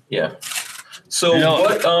 yeah. So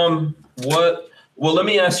what? Well, let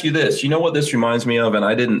me ask you this. You know what this reminds me of, and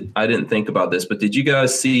I didn't think about this, but did you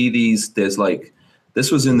guys see these? This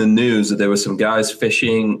was in the news that there were some guys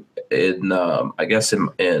fishing in I guess in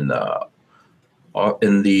the off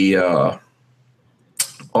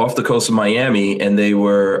the coast of Miami, and they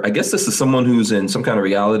were, I guess this is someone who's in some kind of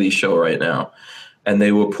reality show right now, and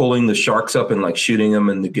they were pulling the sharks up and like shooting them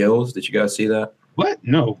in the gills. Did you guys see that? What?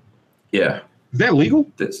 No. Yeah. Is that legal?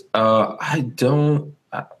 This I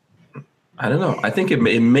don't know. I think it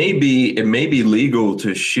may be legal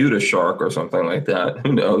to shoot a shark or something like that.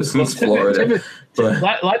 Who knows? It's Florida. A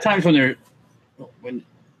lot of times when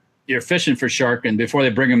you're fishing for shark and before they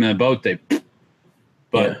bring them in a boat,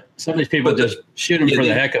 some of these people just shoot them for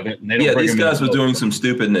the heck of it, and they don't. These guys were doing some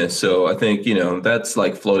stupidness. So I think that's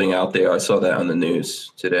like floating out there. I saw that on the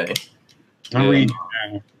news today. I'm reading.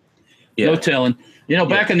 Yeah. No telling.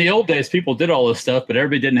 Back in the old days, people did all this stuff, but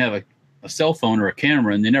everybody didn't have a cell phone or a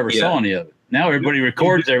camera, and they never saw any of it. Now everybody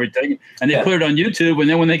records everything, and they put it on YouTube. And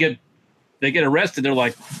then when they get arrested, they're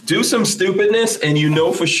like, do some stupidness, and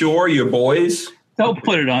for sure your boys. don't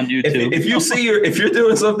put it on YouTube. If you're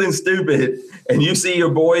doing something stupid and you see your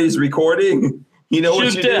boys recording,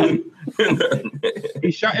 what you do.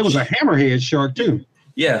 It was a hammerhead shark too.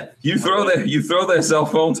 Yeah, you throw their cell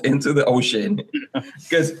phones into the ocean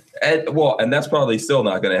and that's probably still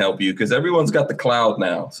not going to help you because everyone's got the cloud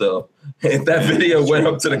now. So if that video went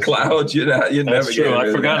up to the cloud, you're never. That's true.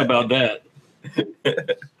 I forgot about that.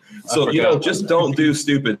 So just don't do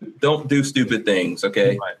stupid things.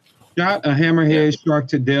 Okay. Right. Shot a hammerhead shark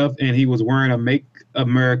to death, and he was wearing a "Make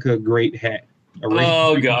America Great" hat.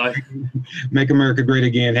 Oh God! Make America Great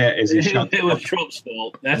Again hat as he shot. It was Trump's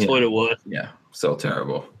fault. That's what it was. Yeah. So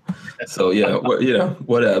terrible. So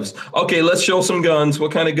whatevs. Okay, let's show some guns.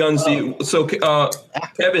 What kind of guns do you? So,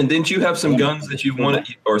 Kevin, didn't you have some guns that you wanted,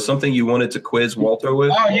 or something you wanted to quiz Walter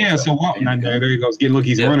with? Oh yeah, so Walter, there he goes. Look,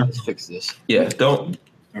 he's running. Let's fix this. Yeah, don't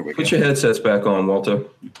put your headsets back on, Walter.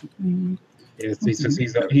 Yes,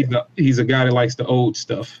 he's a guy that likes the old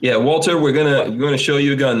stuff. Yeah, Walter, we're gonna show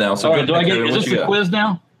you a gun now. So all right, is this the quiz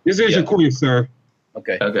now? This is your quiz, sir.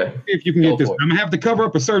 Okay. Okay. If you can get this, I'm gonna have to cover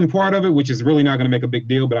up a certain part of it, which is really not gonna make a big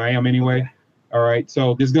deal, but I am anyway. All right,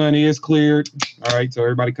 so this gun is cleared. All right, so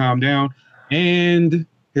everybody calm down. And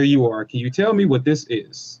here you are. Can you tell me what this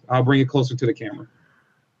is? I'll bring it closer to the camera.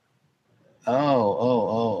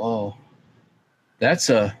 Oh. That's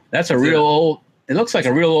a real old. It looks like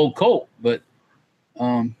a real old Colt, but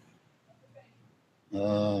Is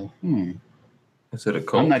it a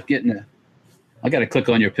Colt? I'm not getting it. I got to click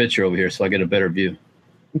on your picture over here so I get a better view.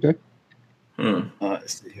 Okay.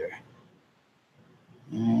 Let's see here.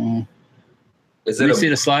 Is Let it me see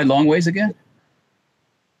the slide long ways again.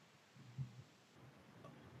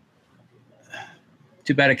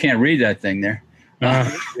 Too bad I can't read that thing there.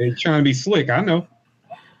 They're trying to be slick. I know.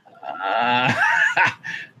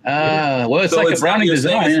 Well, it's so like a Browning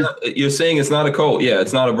design. You're saying it's not a Colt. Yeah,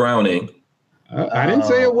 it's not a Browning. I didn't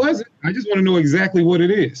say it wasn't. I just want to know exactly what it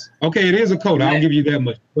is. Okay, it is a Colt. I'll give you that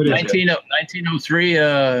much. What is 1903.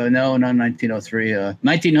 No, not 1903.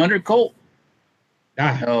 1900 Colt.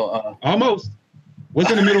 Almost. What's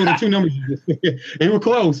in the middle of the two numbers? They were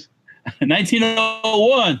close.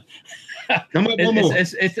 1901. Come up one more.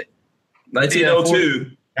 It's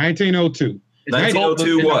 1902. 1902.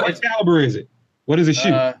 1902 what? What caliber is it? What does it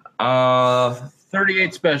shoot?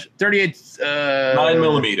 38 special. 38.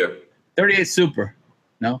 9mm. 38 super.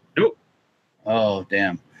 No. Nope. Oh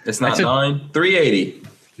damn. It's not 9. 380.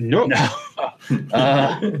 Nope. No.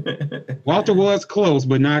 Walter was close,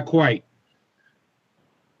 but not quite.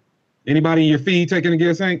 Anybody in your feed taking a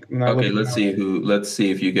guess, Hank? Okay, let's see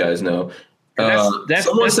if you guys know.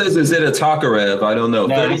 Someone says, is it a Tokarev? I don't know.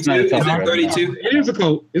 No, 32? it's not a Is it Tokarev, 32? It is a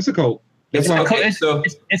Colt. It's a Colt. It's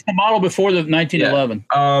the model before the 1911.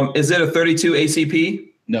 Is it a 32 ACP?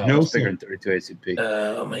 No, No, it's bigger sir. than 32 ACP.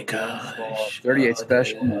 Oh my gosh. 38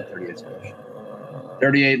 special, not 38 special.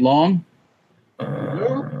 38 long.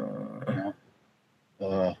 No.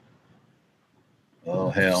 Oh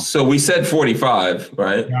hell. So we said 45,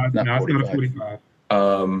 right? No, it's Not not a 45.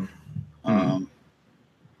 45.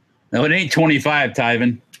 No, it ain't 25,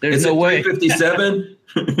 Tyven. There's Is no it way. 357?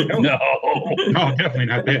 No. No, definitely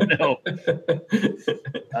not that. No.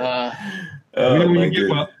 Oh, my you give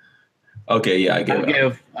goodness. up. Okay, yeah, I give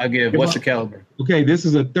it. I'll give. What's the caliber? Okay, this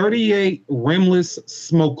is a 38 rimless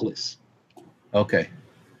smokeless. Okay.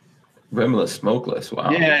 Rimless, smokeless.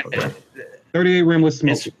 Wow. Yeah. Okay. 38 rimless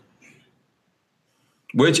smokeless.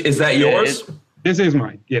 Which is that yours? This is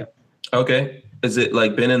mine. Yeah. Okay. Is it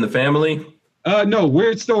like been in the family? No,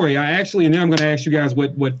 weird story. I actually, and then I'm going to ask you guys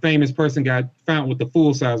what famous person got found with the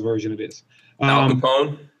full size version of this. Al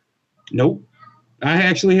Capone? Nope. I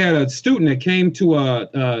actually had a student that came to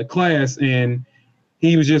a class and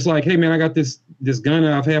he was just like, hey man, I got this gun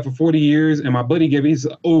that I've had for 40 years and my buddy gave it, he's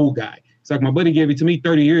an old guy. It's like my buddy gave it to me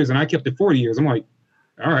 30 years and I kept it 40 years. I'm like,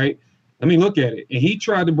 all right, let me look at it. And he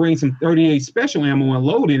tried to bring some 38 special ammo and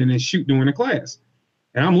load it and then shoot during the class.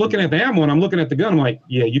 And I'm looking at the ammo and I'm looking at the gun. I'm like,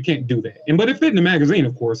 yeah, you can't do that. But it fit in the magazine,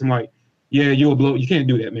 of course. I'm like, yeah, you'll blow. You can't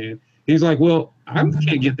do that, man. He's like, well, I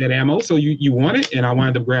can't get that ammo. So you want it? And I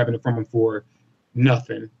wind up grabbing it from him for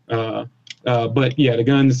nothing. But yeah, the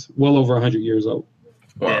gun's well over 100 years old.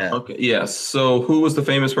 Wow. Yeah. Okay. Yes. So who was the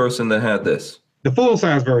famous person that had this? The full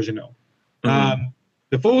size version, though. Mm-hmm.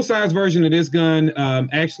 The full size version of this gun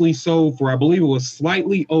actually sold for, I believe it was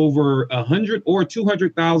slightly over $100,000 or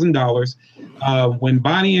 $200,000 when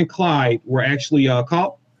Bonnie and Clyde were actually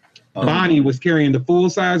caught. Oh. Bonnie was carrying the full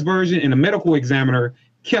size version, and the medical examiner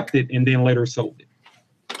kept it and then later sold it.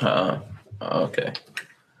 Okay.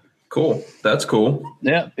 Cool. That's cool.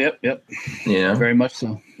 Yep. Yeah. Very much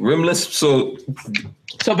so. Rimless. So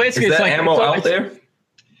basically, is it's that like ammo out there?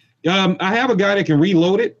 I have a guy that can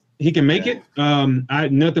reload it. He can make it. I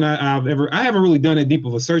haven't really done that deep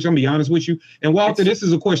of a search. I'm gonna be honest with you. And Walter, this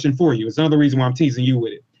is a question for you. It's another reason why I'm teasing you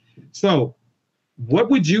with it. So,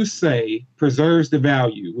 what would you say preserves the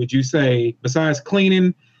value? Would you say, besides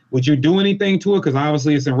cleaning, would you do anything to it because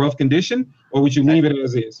obviously it's in rough condition, or would you leave it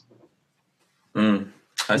as is?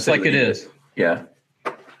 It's like it is. Yeah.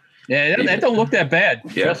 Yeah, that don't look that bad.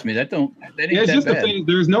 Yeah. Trust me, that ain't Yeah, it's that just the bad. thing.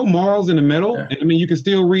 There's no marls in the metal. Yeah. I mean, you can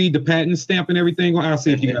still read the patent stamp and everything. I'll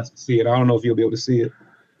see if you guys can see it. I don't know if you'll be able to see it.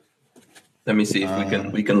 Let me see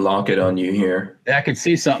if we can lock it on you here. I can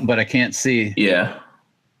see something, but I can't see. Yeah.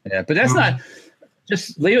 Yeah, but that's not.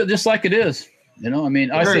 Just leave it just like it is. I mean,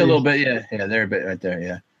 I There see it a little is. bit. Yeah, there a bit right there.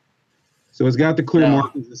 Yeah. So it's got the clear No.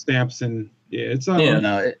 markings and stamps, and yeah, it's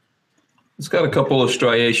No. It's got a couple of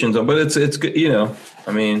striations on, but it's good.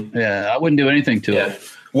 I mean, I wouldn't do anything to yeah. it.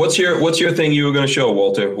 What's your thing you were going to show,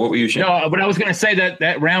 Walter? What were you showing? No, but I was going to say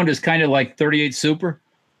that round is kind of like 38 Super,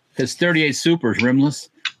 because 38 Super is rimless,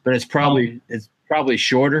 but it's probably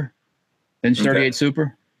shorter than 38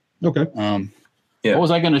 Super. okay. Yeah. What was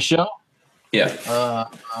I going to show? Yeah. Uh,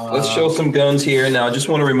 Let's show some guns here. Now, I just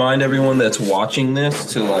want to remind everyone that's watching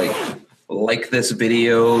this to like this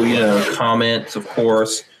video, comment, of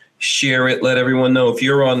course, share it, let everyone know. If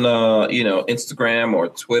you're on, Instagram or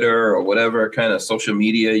Twitter or whatever kind of social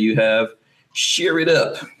media you have, share it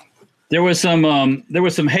up. There was some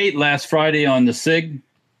hate last Friday on the SIG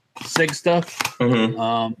stuff.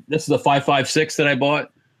 Mm-hmm. This is a 5.56 that I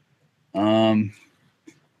bought.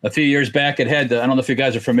 A few years back, it had I don't know if you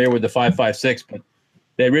guys are familiar with the 5.56, but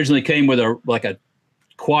they originally came with a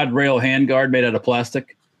quad rail handguard made out of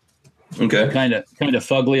plastic. Okay. Kind of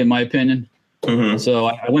fugly in my opinion. Mm-hmm. So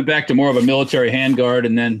I went back to more of a military handguard,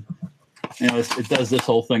 and then it does this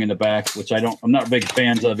whole thing in the back, which I'm not big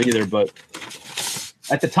fans of either. But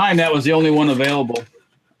at the time, that was the only one available.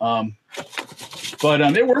 But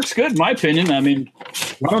it works good in my opinion. I mean,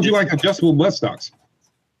 why don't you like adjustable buttstocks?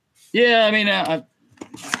 Yeah, I mean,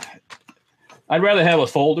 I'd rather have a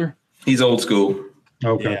folder. He's old school.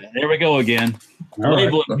 Okay. Yeah, there we go again. All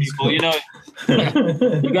right. Labeling people, you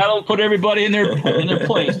gotta put everybody in their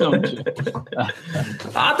place, don't you?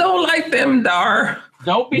 I don't like them dar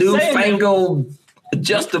Don't be saying that. newfangled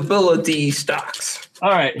adjustability stocks.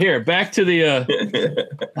 All right, here, back to the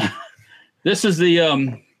this is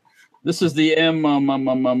the this is the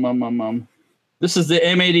this is the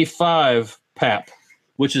M85 PAP,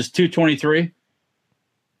 which is 223.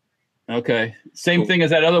 Okay. Same Cool. thing as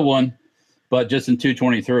that other one, but just in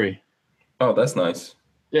 223. Oh, that's nice.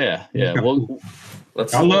 Yeah. Well,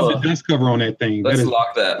 I love the dust cover on that thing. Let's That is,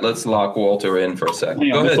 lock that. Let's lock Walter in for a second.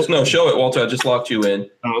 Hang on, Go ahead. No, show it, Walter. I just locked you in.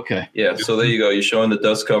 oh, okay. Yeah, so there you go. You're showing the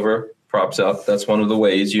dust cover props up. That's one of the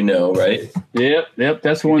ways, right? Yep.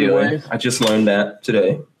 That's one of the ways. I just learned that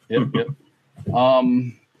today. Yep.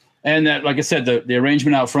 And that, like I said, the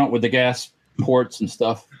arrangement out front with the gas ports and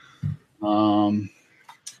stuff.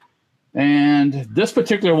 And this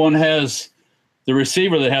particular one has the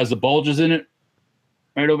receiver that has the bulges in it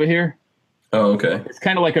right over here. Oh, okay. It's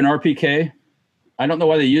kind of like an RPK. I don't know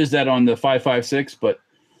why they use that on the 5.56, but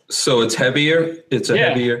So it's heavier? It's a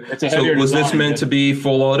heavier. It's a heavier So was this design, meant to be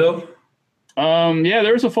full auto? yeah,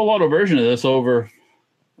 there's a full auto version of this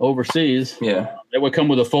overseas. Yeah. It would come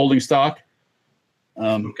with a folding stock.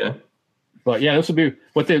 Okay. But yeah, this would be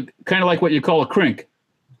kind of like what you call a crink.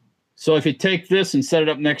 So if you take this and set it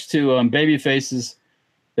up next to baby faces,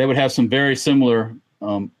 they would have some very similar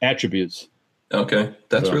attributes. Okay.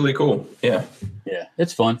 That's really cool. Yeah. Yeah,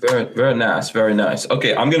 it's fun. Very, very nice. Very nice.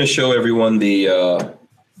 Okay. I'm going to show everyone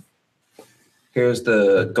here's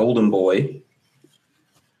the Golden Boy,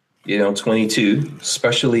 22,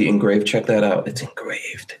 specially engraved. Check that out. It's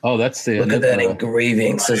engraved. Oh, that's the Look at that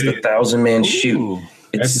engraving. It says the 1,000-man shoot. Ooh.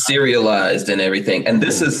 It's serialized and everything. And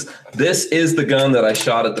this is the gun that I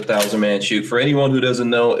shot at the 1,000-man shoot. For anyone who doesn't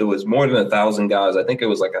know, it was more than 1,000 guys. I think it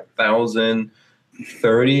was like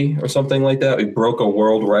 1,030 or something like that. We broke a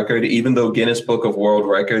world record, even though Guinness Book of World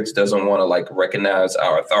Records doesn't want to recognize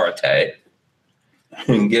our authority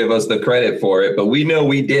and give us the credit for it. But we know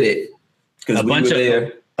we did it because we were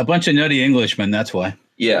there. A bunch of nutty Englishmen, that's why.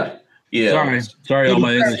 Yeah. Yeah. Sorry, all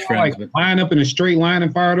my English friends. But line up in a straight line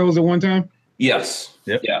and fire those at one time? Yes.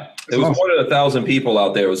 Yep. Yeah. There was more than 1,000 people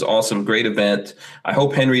out there. It was awesome. Great event. I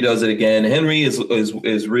hope Henry does it again. Henry is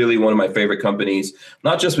really one of my favorite companies,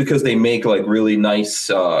 not just because they make really nice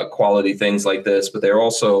quality things like this, but they're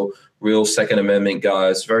also real Second Amendment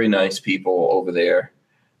guys. Very nice people over there.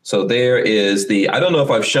 So there is I don't know if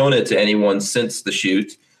I've shown it to anyone since the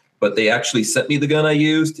shoot, but they actually sent me the gun I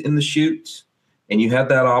used in the shoot. And you had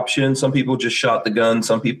that option. Some people just shot the gun.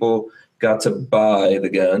 Some people got to buy the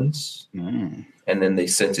guns. Mm. And then they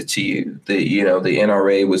sent it to you. The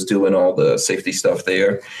NRA was doing all the safety stuff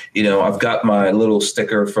there. I've got my little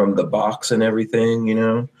sticker from the box and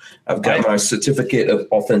everything. I've got my certificate of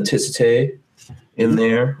authenticity in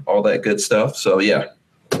there, all that good stuff. So yeah,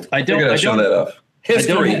 I gotta show that off.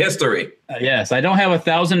 History. Yes, I don't have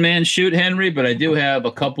 1,000-man shoot, Henry, but I do have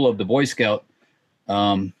a couple of the Boy Scout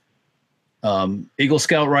Eagle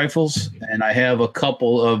Scout rifles, and I have a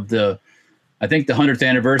couple of I think the 100th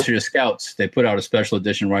anniversary of Scouts, they put out a special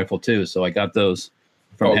edition rifle too. So I got those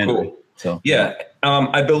from Henry. Cool. So yeah,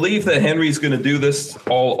 I believe that Henry's going to do this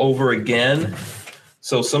all over again.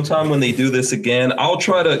 So sometime when they do this again, I'll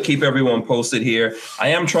try to keep everyone posted here. I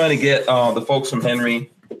am trying to get the folks from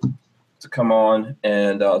Henry to come on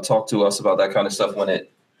and talk to us about that kind of stuff when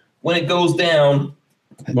it goes down.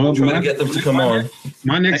 Well, try to get them to come on.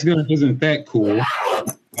 My next gun isn't that cool,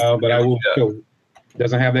 but I will show.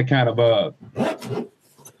 Doesn't have that kind of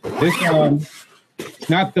this it's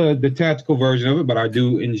not the tactical version of it, but I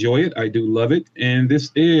do enjoy it. I do love it. And this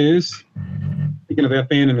is, speaking of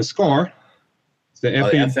FN and the SCAR, it's the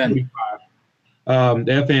FN 45.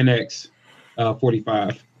 The FNX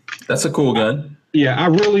 45. That's a cool gun. Yeah, I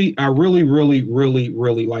really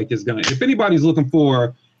like this gun. If anybody's looking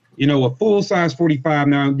for, a full size 45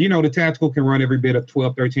 now, the tactical can run every bit of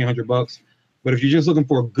 $1,200-$1,300. But if you're just looking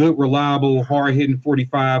for a good, reliable, hard-hitting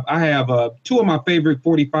 45, I have two of my favorite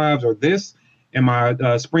 45s are this and my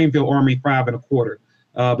Springfield Armory 5 1/4.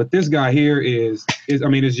 But this guy here is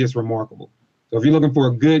it's just remarkable. So if you're looking for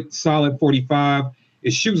a good, solid 45,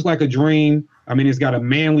 it shoots like a dream. It's got a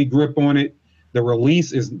manly grip on it. The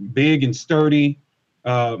release is big and sturdy.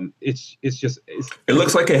 It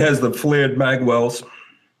looks like it has the flared mag wells.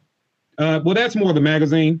 Well, that's more the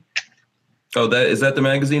magazine. Oh, is that the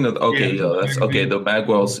magazine? Okay, yeah, that's okay. The mag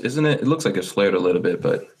wells, isn't it? It looks like it's flared a little bit,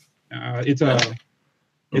 but it's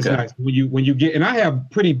nice when you get. And I have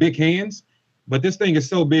pretty big hands, but this thing is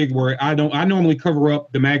so big where I normally cover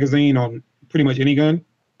up the magazine on pretty much any gun,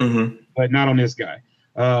 but not on this guy.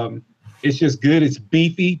 It's just good. It's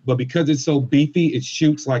beefy, but because it's so beefy, it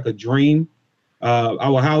shoots like a dream. I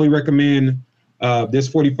would highly recommend this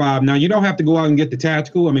 45. Now, you don't have to go out and get the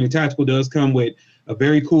tactical. The tactical does come with a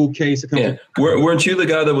very cool case. It comes weren't you the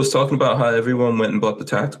guy that was talking about how everyone went and bought the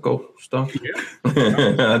tactical stuff? Yeah.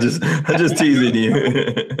 I just teasing you.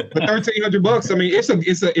 But $1,300.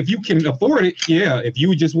 It's a if you can afford it, yeah. If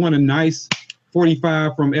you just want a nice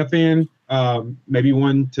 45 from FN, maybe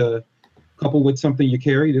one to couple with something you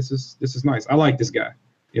carry, this is nice. I like this guy,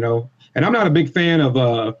 and I'm not a big fan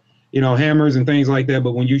of hammers and things like that,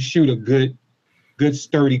 but when you shoot a good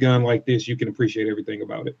sturdy gun like this, you can appreciate everything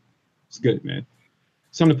about it. It's good, man.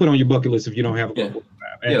 Something to put on your bucket list if you don't have a 45.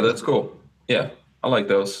 Yeah, that's cool. Yeah, I like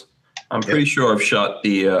those. I'm pretty sure I've shot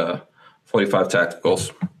the 45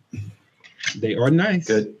 tacticals. They are nice.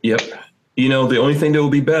 Good. Yep. The only thing that will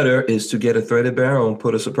be better is to get a threaded barrel and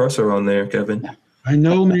put a suppressor on there, Kevin. I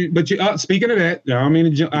know, man. But speaking of that,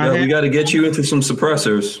 we got to get you into some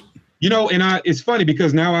suppressors. And it's funny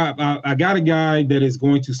because now I got a guy that is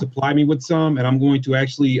going to supply me with some, and I'm going to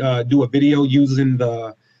actually do a video using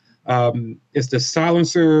it's the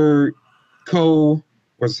Silencer Co.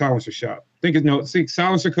 or the Silencer Shop.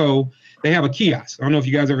 Silencer Co. They have a kiosk. I don't know if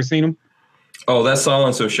you guys ever seen them. Oh, that's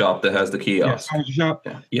Silencer Shop that has the kiosk. Yeah, Silencer Shop.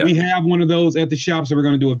 Yeah. We have one of those at the shop, so we're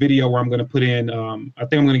going to do a video where I'm going to put in. I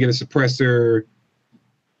think I'm going to get a suppressor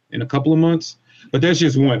in a couple of months. But that's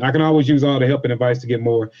just one. I can always use all the help and advice to get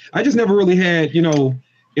more. I just never really had,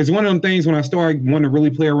 it's one of them things when I started wanting to really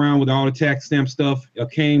play around with all the tax stamp stuff,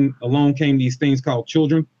 came these things called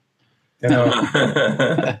children. And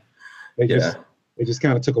they just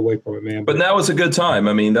kind of took away from it, man. But now it's a good time.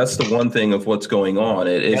 That's the one thing of what's going on.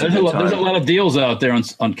 There's a lot of deals out there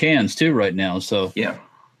on cans too right now. So yeah.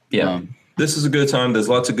 This is a good time. There's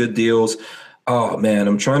lots of good deals. Oh man,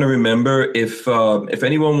 I'm trying to remember if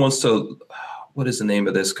anyone wants to. What is the name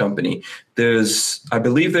of this company? I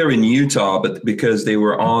believe they're in Utah, but because they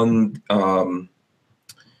were on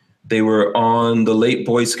the Late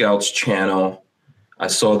Boy Scouts channel, I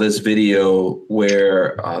saw this video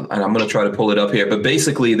where, and I'm going to try to pull it up here, but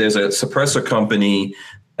basically there's a suppressor company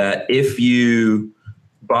that if you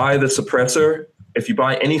buy any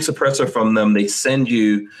suppressor from them, they send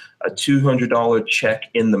you a $200 check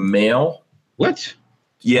in the mail. What?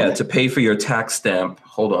 Yeah, to pay for your tax stamp.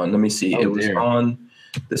 Hold on, let me see.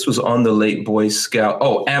 This was on the Late Boy Scout.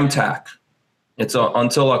 Oh, AMTAC. It's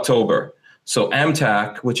until October. So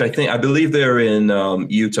AMTAC, which I believe they're in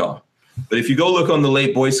Utah. But if you go look on the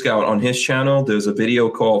Late Boy Scout on his channel, there's a video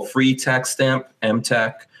called Free Tax Stamp,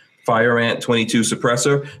 AMTAC Fire Ant 22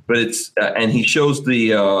 Suppressor. But and he shows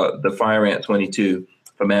the Fire Ant 22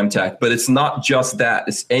 from AMTAC. But it's not just that.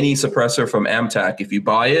 It's any suppressor from AMTAC. If you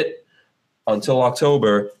buy it, until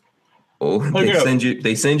October,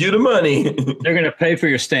 they send you the money. They're going to pay for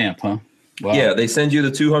your stamp, huh? Wow. Yeah, they send you the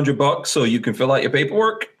 $200 so you can fill out your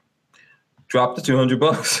paperwork. Drop the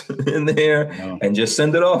 $200 in there and just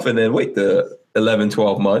send it off, and then wait the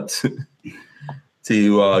 11-12 months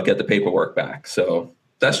to get the paperwork back. So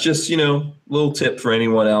that's just little tip for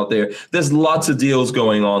anyone out there. There's lots of deals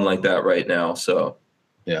going on like that right now. So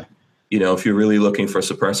yeah, if you're really looking for a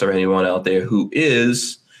suppressor, anyone out there who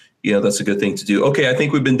is. That's a good thing to do. Okay, I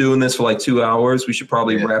think we've been doing this for like 2 hours. We should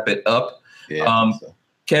probably wrap it up. Yeah,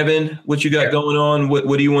 Kevin, what you got going on? What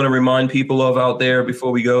do you want to remind people of out there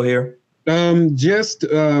before we go here? Just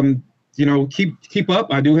keep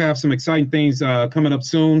up. I do have some exciting things coming up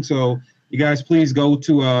soon. So you guys please go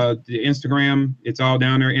to the Instagram. It's all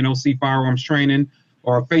down there, NOC Firearms Training,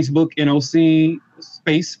 or Facebook, NOC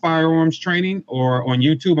Space Firearms Training, or on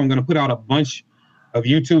YouTube. I'm going to put out a bunch of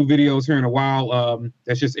YouTube videos here in a while.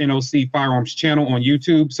 That's just NOC Firearms Channel on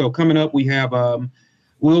YouTube. So coming up, we have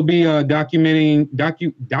we'll be documenting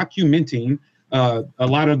a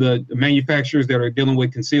lot of the manufacturers that are dealing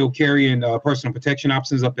with concealed carry and personal protection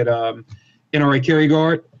options up at NRA Carry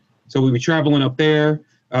Guard. So we'll be traveling up there.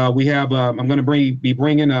 We have I'm going to be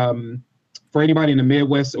bringing for anybody in the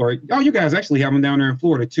Midwest, or you guys actually have them down there in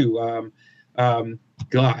Florida too.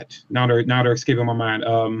 God, now they're escaping my mind.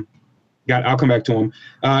 I'll come back to them.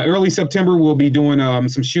 Early September, we'll be doing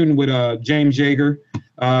some shooting with James Yeager,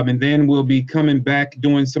 and then we'll be coming back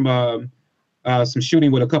doing some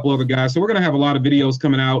shooting with a couple other guys. So we're gonna have a lot of videos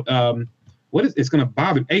coming out. It's gonna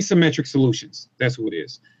bother Asymmetric Solutions? That's who it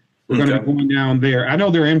is. We're gonna be going down there. I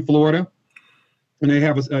know they're in Florida, and they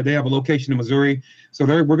have a location in Missouri. So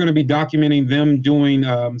we're gonna be documenting them doing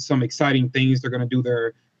some exciting things. They're gonna do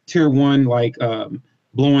their tier 1 like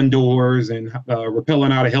blowing doors and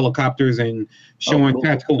rappelling out of helicopters and showing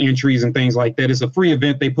tactical entries and things like that. It's a free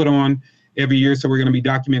event they put on every year, so we're going to be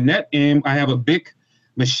documenting that. And I have a big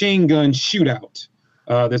machine gun shootout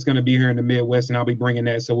that's going to be here in the Midwest, and I'll be bringing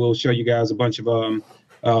that. So we'll show you guys a bunch of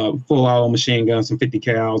full auto machine guns, some 50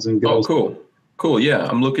 cals, and cool. Yeah,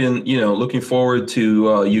 I'm looking forward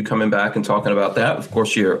to you coming back and talking about that. Of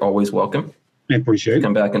course, you're always welcome. I appreciate it.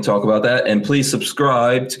 Come back and talk about that. And please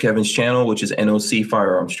subscribe to Kevin's channel, which is NOC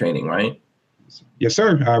Firearms Training, right? Yes,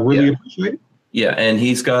 sir. I really appreciate it. Yeah, and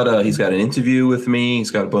he's got an interview with me. He's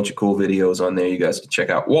got a bunch of cool videos on there you guys can check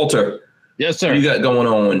out. Walter. Yes, sir. What you got going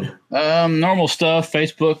on? Normal stuff,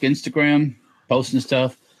 Facebook, Instagram, posting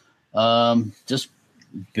stuff. Just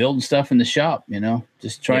building stuff in the shop,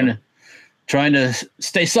 just trying to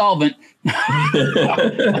stay solvent.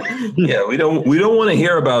 Yeah, we don't want to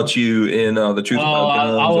hear about you in the Truth About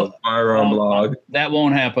Guns or Firearm blog. That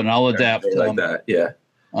won't happen. I'll adapt. Like that, yeah.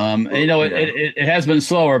 It has been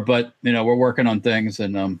slower, but we're working on things,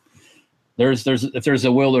 and there's if there's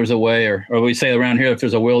a will, there's a way, or we say around here, if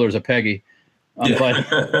there's a will, there's a Peggy. But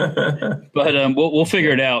we'll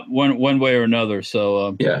figure it out one way or another.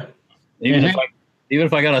 So even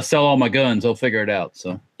if I gotta sell all my guns, I'll figure it out.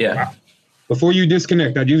 So yeah. Before you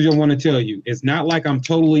disconnect, I do want to tell you, it's not like I'm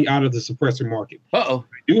totally out of the suppressor market. Uh-oh.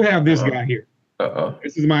 I do have this guy here. Uh-oh.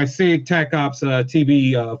 This is my SIG TAC Ops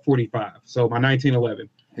TB 45, so my 1911.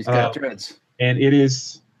 He's got threads. And it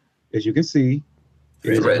is, as you can see,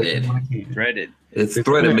 threaded. It's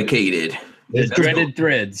threadicated. It's threaded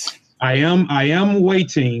threads. I am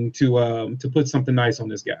waiting to put something nice on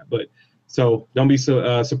this guy, but so don't be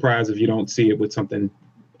surprised if you don't see it with something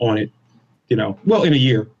on it. In a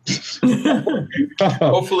year.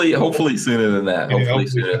 hopefully sooner than that. Hopefully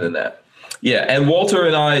sooner than that. Yeah, and Walter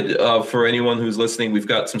and I, for anyone who's listening, we've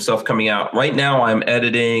got some stuff coming out. Right now I'm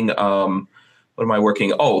editing, what am I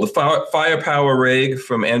working? Oh, the Firepower rig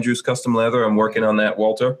from Andrew's Custom Leather. I'm working on that,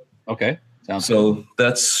 Walter. Okay. Sounds so good.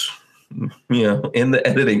 That's, in the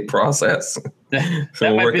editing process. That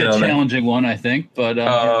might be a challenging one, I think. But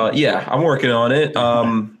yeah, I'm working on it.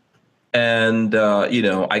 And,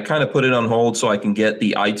 I kind of put it on hold so I can get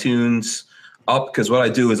the iTunes up, because what I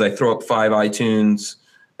do is I throw up 5 iTunes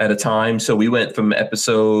at a time. So we went from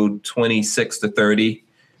episode 26 to 30.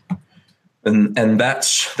 And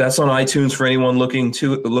that's on iTunes for anyone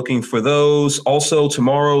looking for those. Also,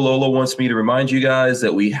 tomorrow, Lola wants me to remind you guys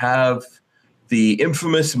that we have the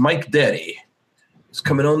infamous Mike Daddy is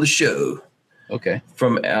coming on the show. Okay.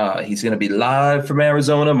 He's going to be live from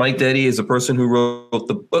Arizona. Mike Daddy is a person who wrote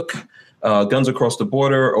the book Guns Across the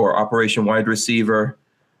Border, or Operation Wide Receiver.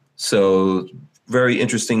 So very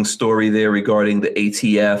interesting story there regarding the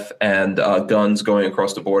ATF and guns going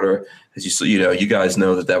across the border. As you guys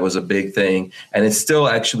know that was a big thing, and it's still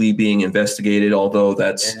actually being investigated. Although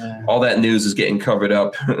all that news is getting covered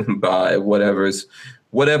up by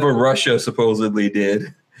whatever Russia supposedly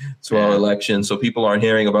did to our election. So people aren't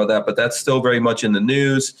hearing about that, but that's still very much in the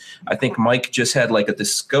news. I think Mike just had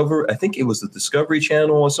I think it was the Discovery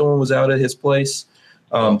Channel, or someone was out at his place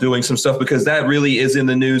doing some stuff, because that really is in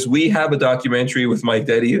the news. We have a documentary with Mike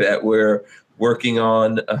Daddy that we're working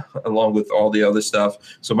on along with all the other stuff.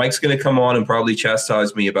 So Mike's going to come on and probably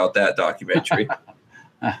chastise me about that documentary.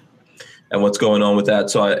 And what's going on with that.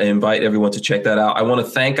 So I invite everyone to check that out. I want to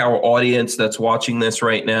thank our audience that's watching this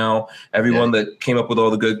right now. Everyone that came up with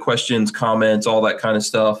all the good questions, comments, all that kind of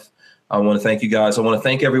stuff. I want to thank you guys. I want to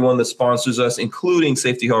thank everyone that sponsors us, including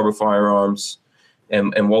Safety Harbor Firearms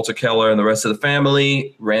and Walter Keller and the rest of the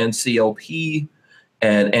family, Rand CLP,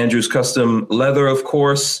 and Andrew's Custom Leather, of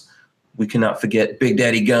course. We cannot forget Big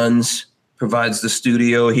Daddy Guns provides the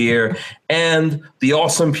studio here, and the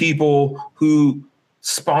awesome people who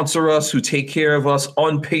sponsor us, who take care of us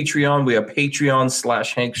on Patreon. We are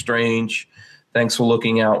Patreon/Hank Strange. Thanks for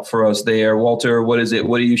looking out for us there. Walter, what is it?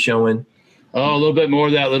 What are you showing? Oh, a little bit more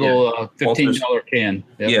of that little $15 can.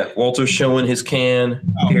 Yep. Yeah, Walter's showing his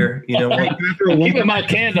can here. You know what? I'm keeping my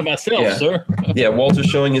can to myself, sir. Yeah, Walter's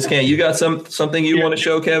showing his can. You got something you want to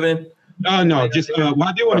show, Kevin? No, just well,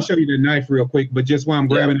 I do want to show you the knife real quick, but just while I'm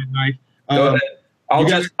grabbing the knife, go ahead.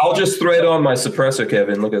 I'll just thread on my suppressor,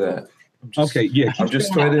 Kevin. Look at that. Okay, yeah. I'm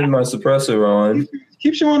just threading my suppressor on.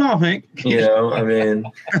 Keep showing off, Hank. You know, I mean,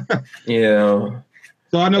 you know.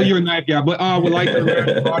 So I know you're a knife guy, but I would like to remind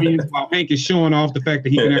the audience while Hank is showing off the fact that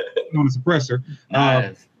he can actually put on the suppressor.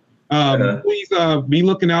 Nice. Please be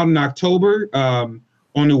looking out in October on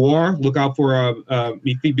Noir. Look out for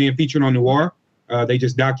me being featured on Noir. They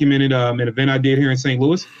just documented an event I did here in St.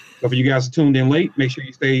 Louis. So for you guys who tuned in late, make sure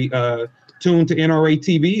you stay tuned to NRA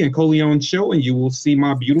TV and Coleon's show, and you will see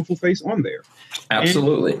my beautiful face on there.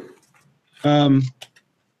 Absolutely. And,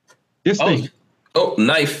 this thing. Oh,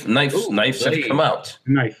 knives have come out.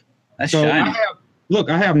 Knife. That's So shiny.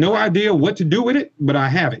 I have no idea what to do with it, but I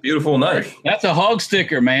have it. Beautiful knife. That's a hog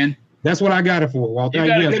sticker, man. That's what I got it for, Walter.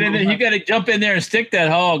 You got to jump in there and stick that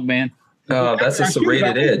hog, man. That's a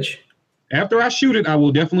serrated edge. After I shoot it, I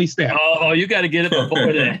will definitely stab. Oh, you got to get it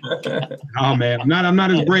before then. Oh man, I'm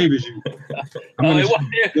not as brave as you.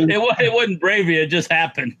 It wasn't brave. It just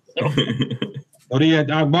happened. Oh yeah,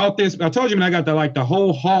 I bought this. I told you, man, I got the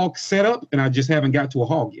whole hog set up, and I just haven't got to a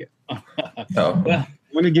hog yet. Oh, Well,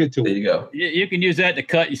 When to get to there it. you go. you can use that to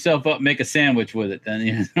cut yourself up, and make a sandwich with it. Then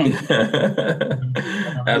you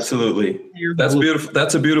know. Absolutely. That's beautiful.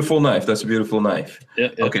 That's a beautiful knife. That's a beautiful knife. Yeah.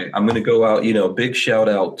 Okay, I'm gonna go out. Big shout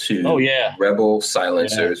out to Rebel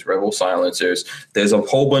Silencers. Yeah. Rebel Silencers. There's a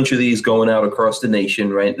whole bunch of these going out across the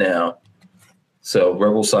nation right now. So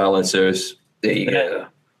Rebel Silencers. There you go.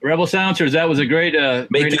 Rebel Silencers. That was a great.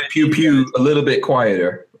 Make great your pew pew a little bit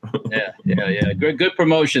quieter. Yeah. Good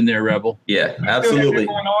promotion there, Rebel. Yeah, absolutely.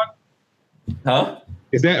 Huh?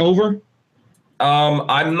 Is that over?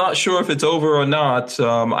 I'm not sure if it's over or not.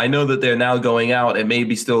 I know that they're now going out. It may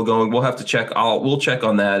be still going. We'll have to check. We'll check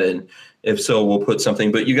on that, and if so, we'll put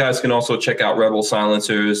something. But you guys can also check out Rebel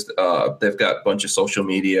Silencers. They've got a bunch of social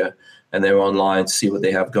media, and they're online to see what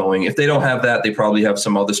they have going. If they don't have that, they probably have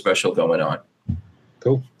some other special going on.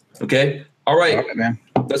 Cool. Okay. All right. All right, man.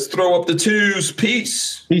 Let's throw up the twos.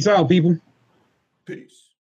 Peace. Peace out, people. Peace.